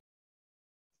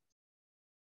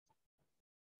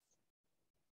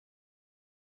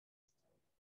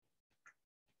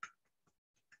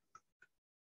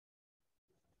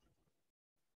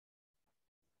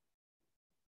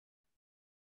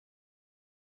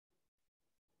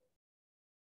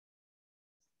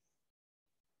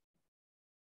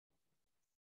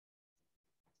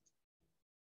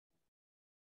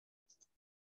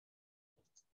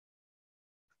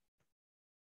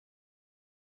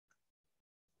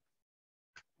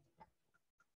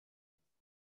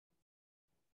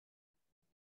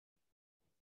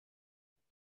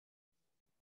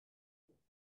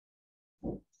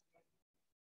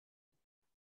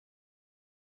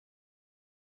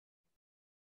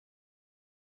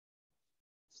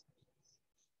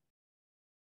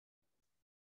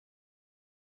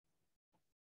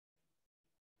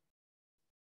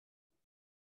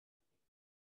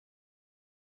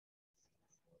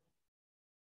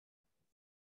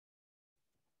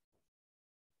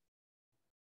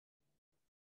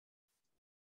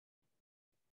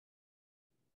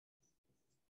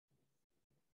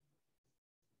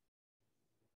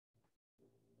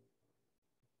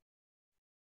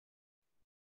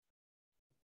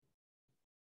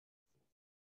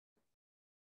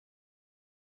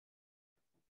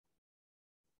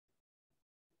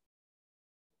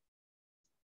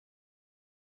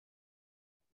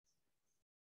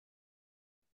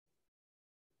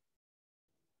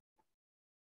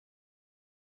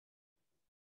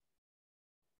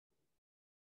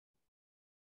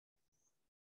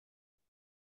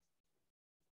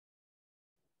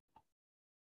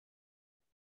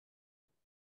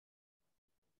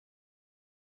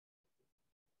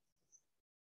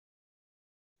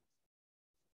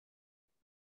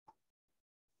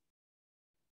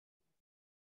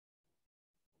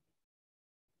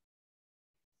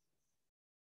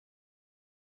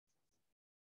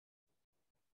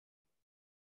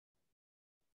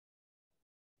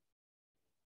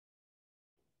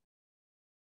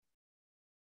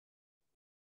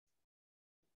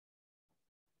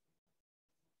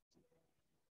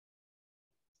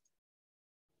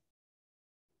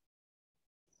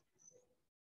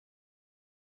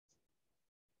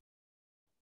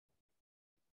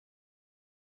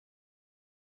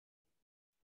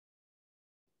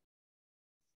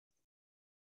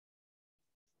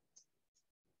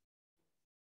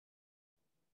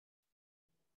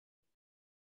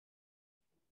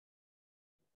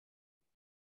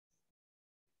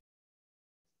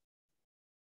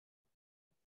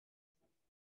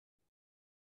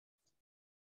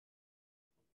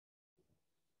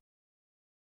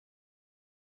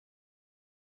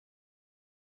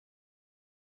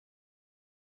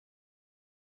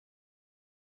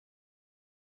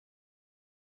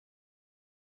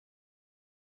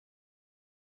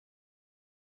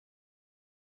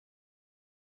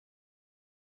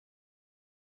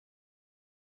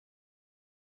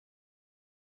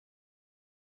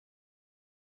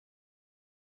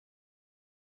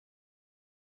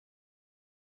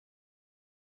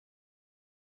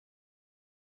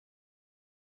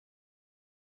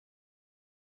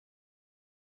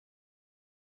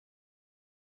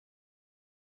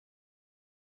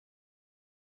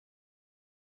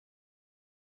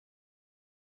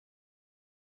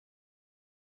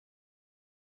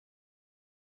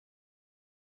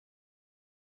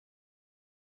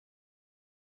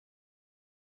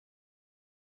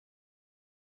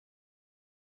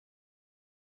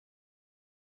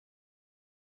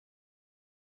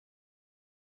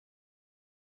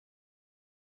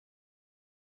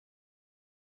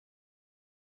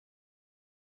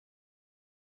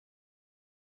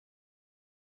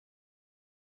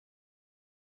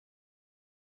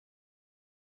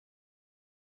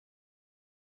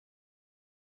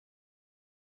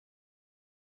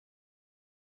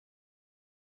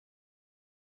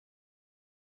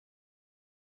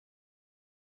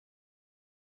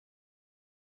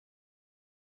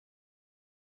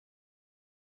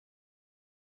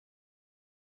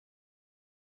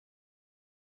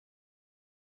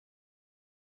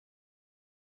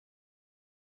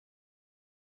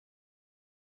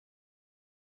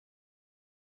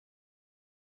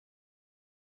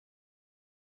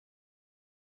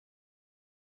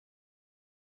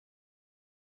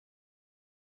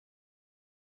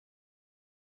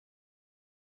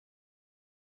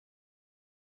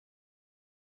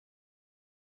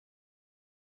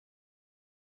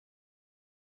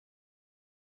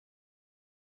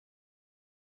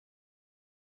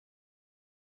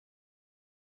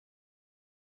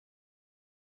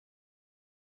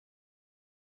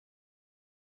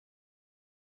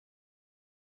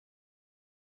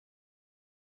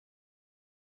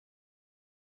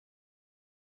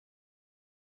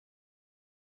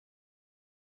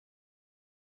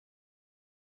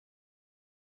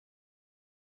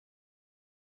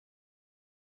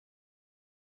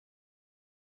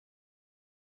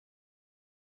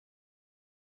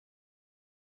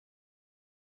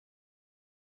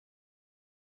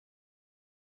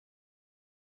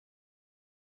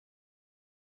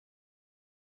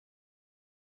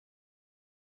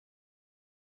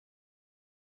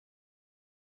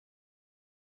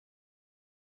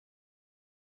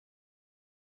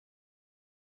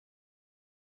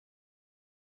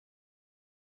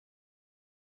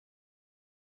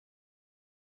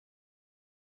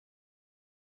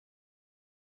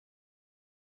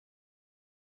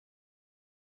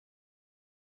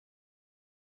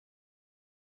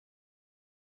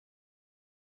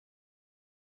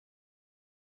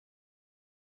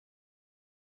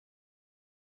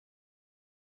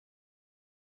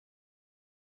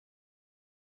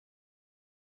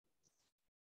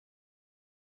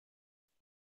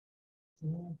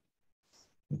 Yeah.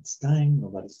 It's time.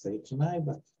 Nobody stayed tonight,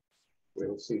 but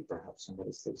we'll see. Perhaps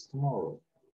somebody stays tomorrow.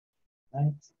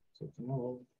 Right? So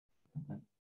tomorrow.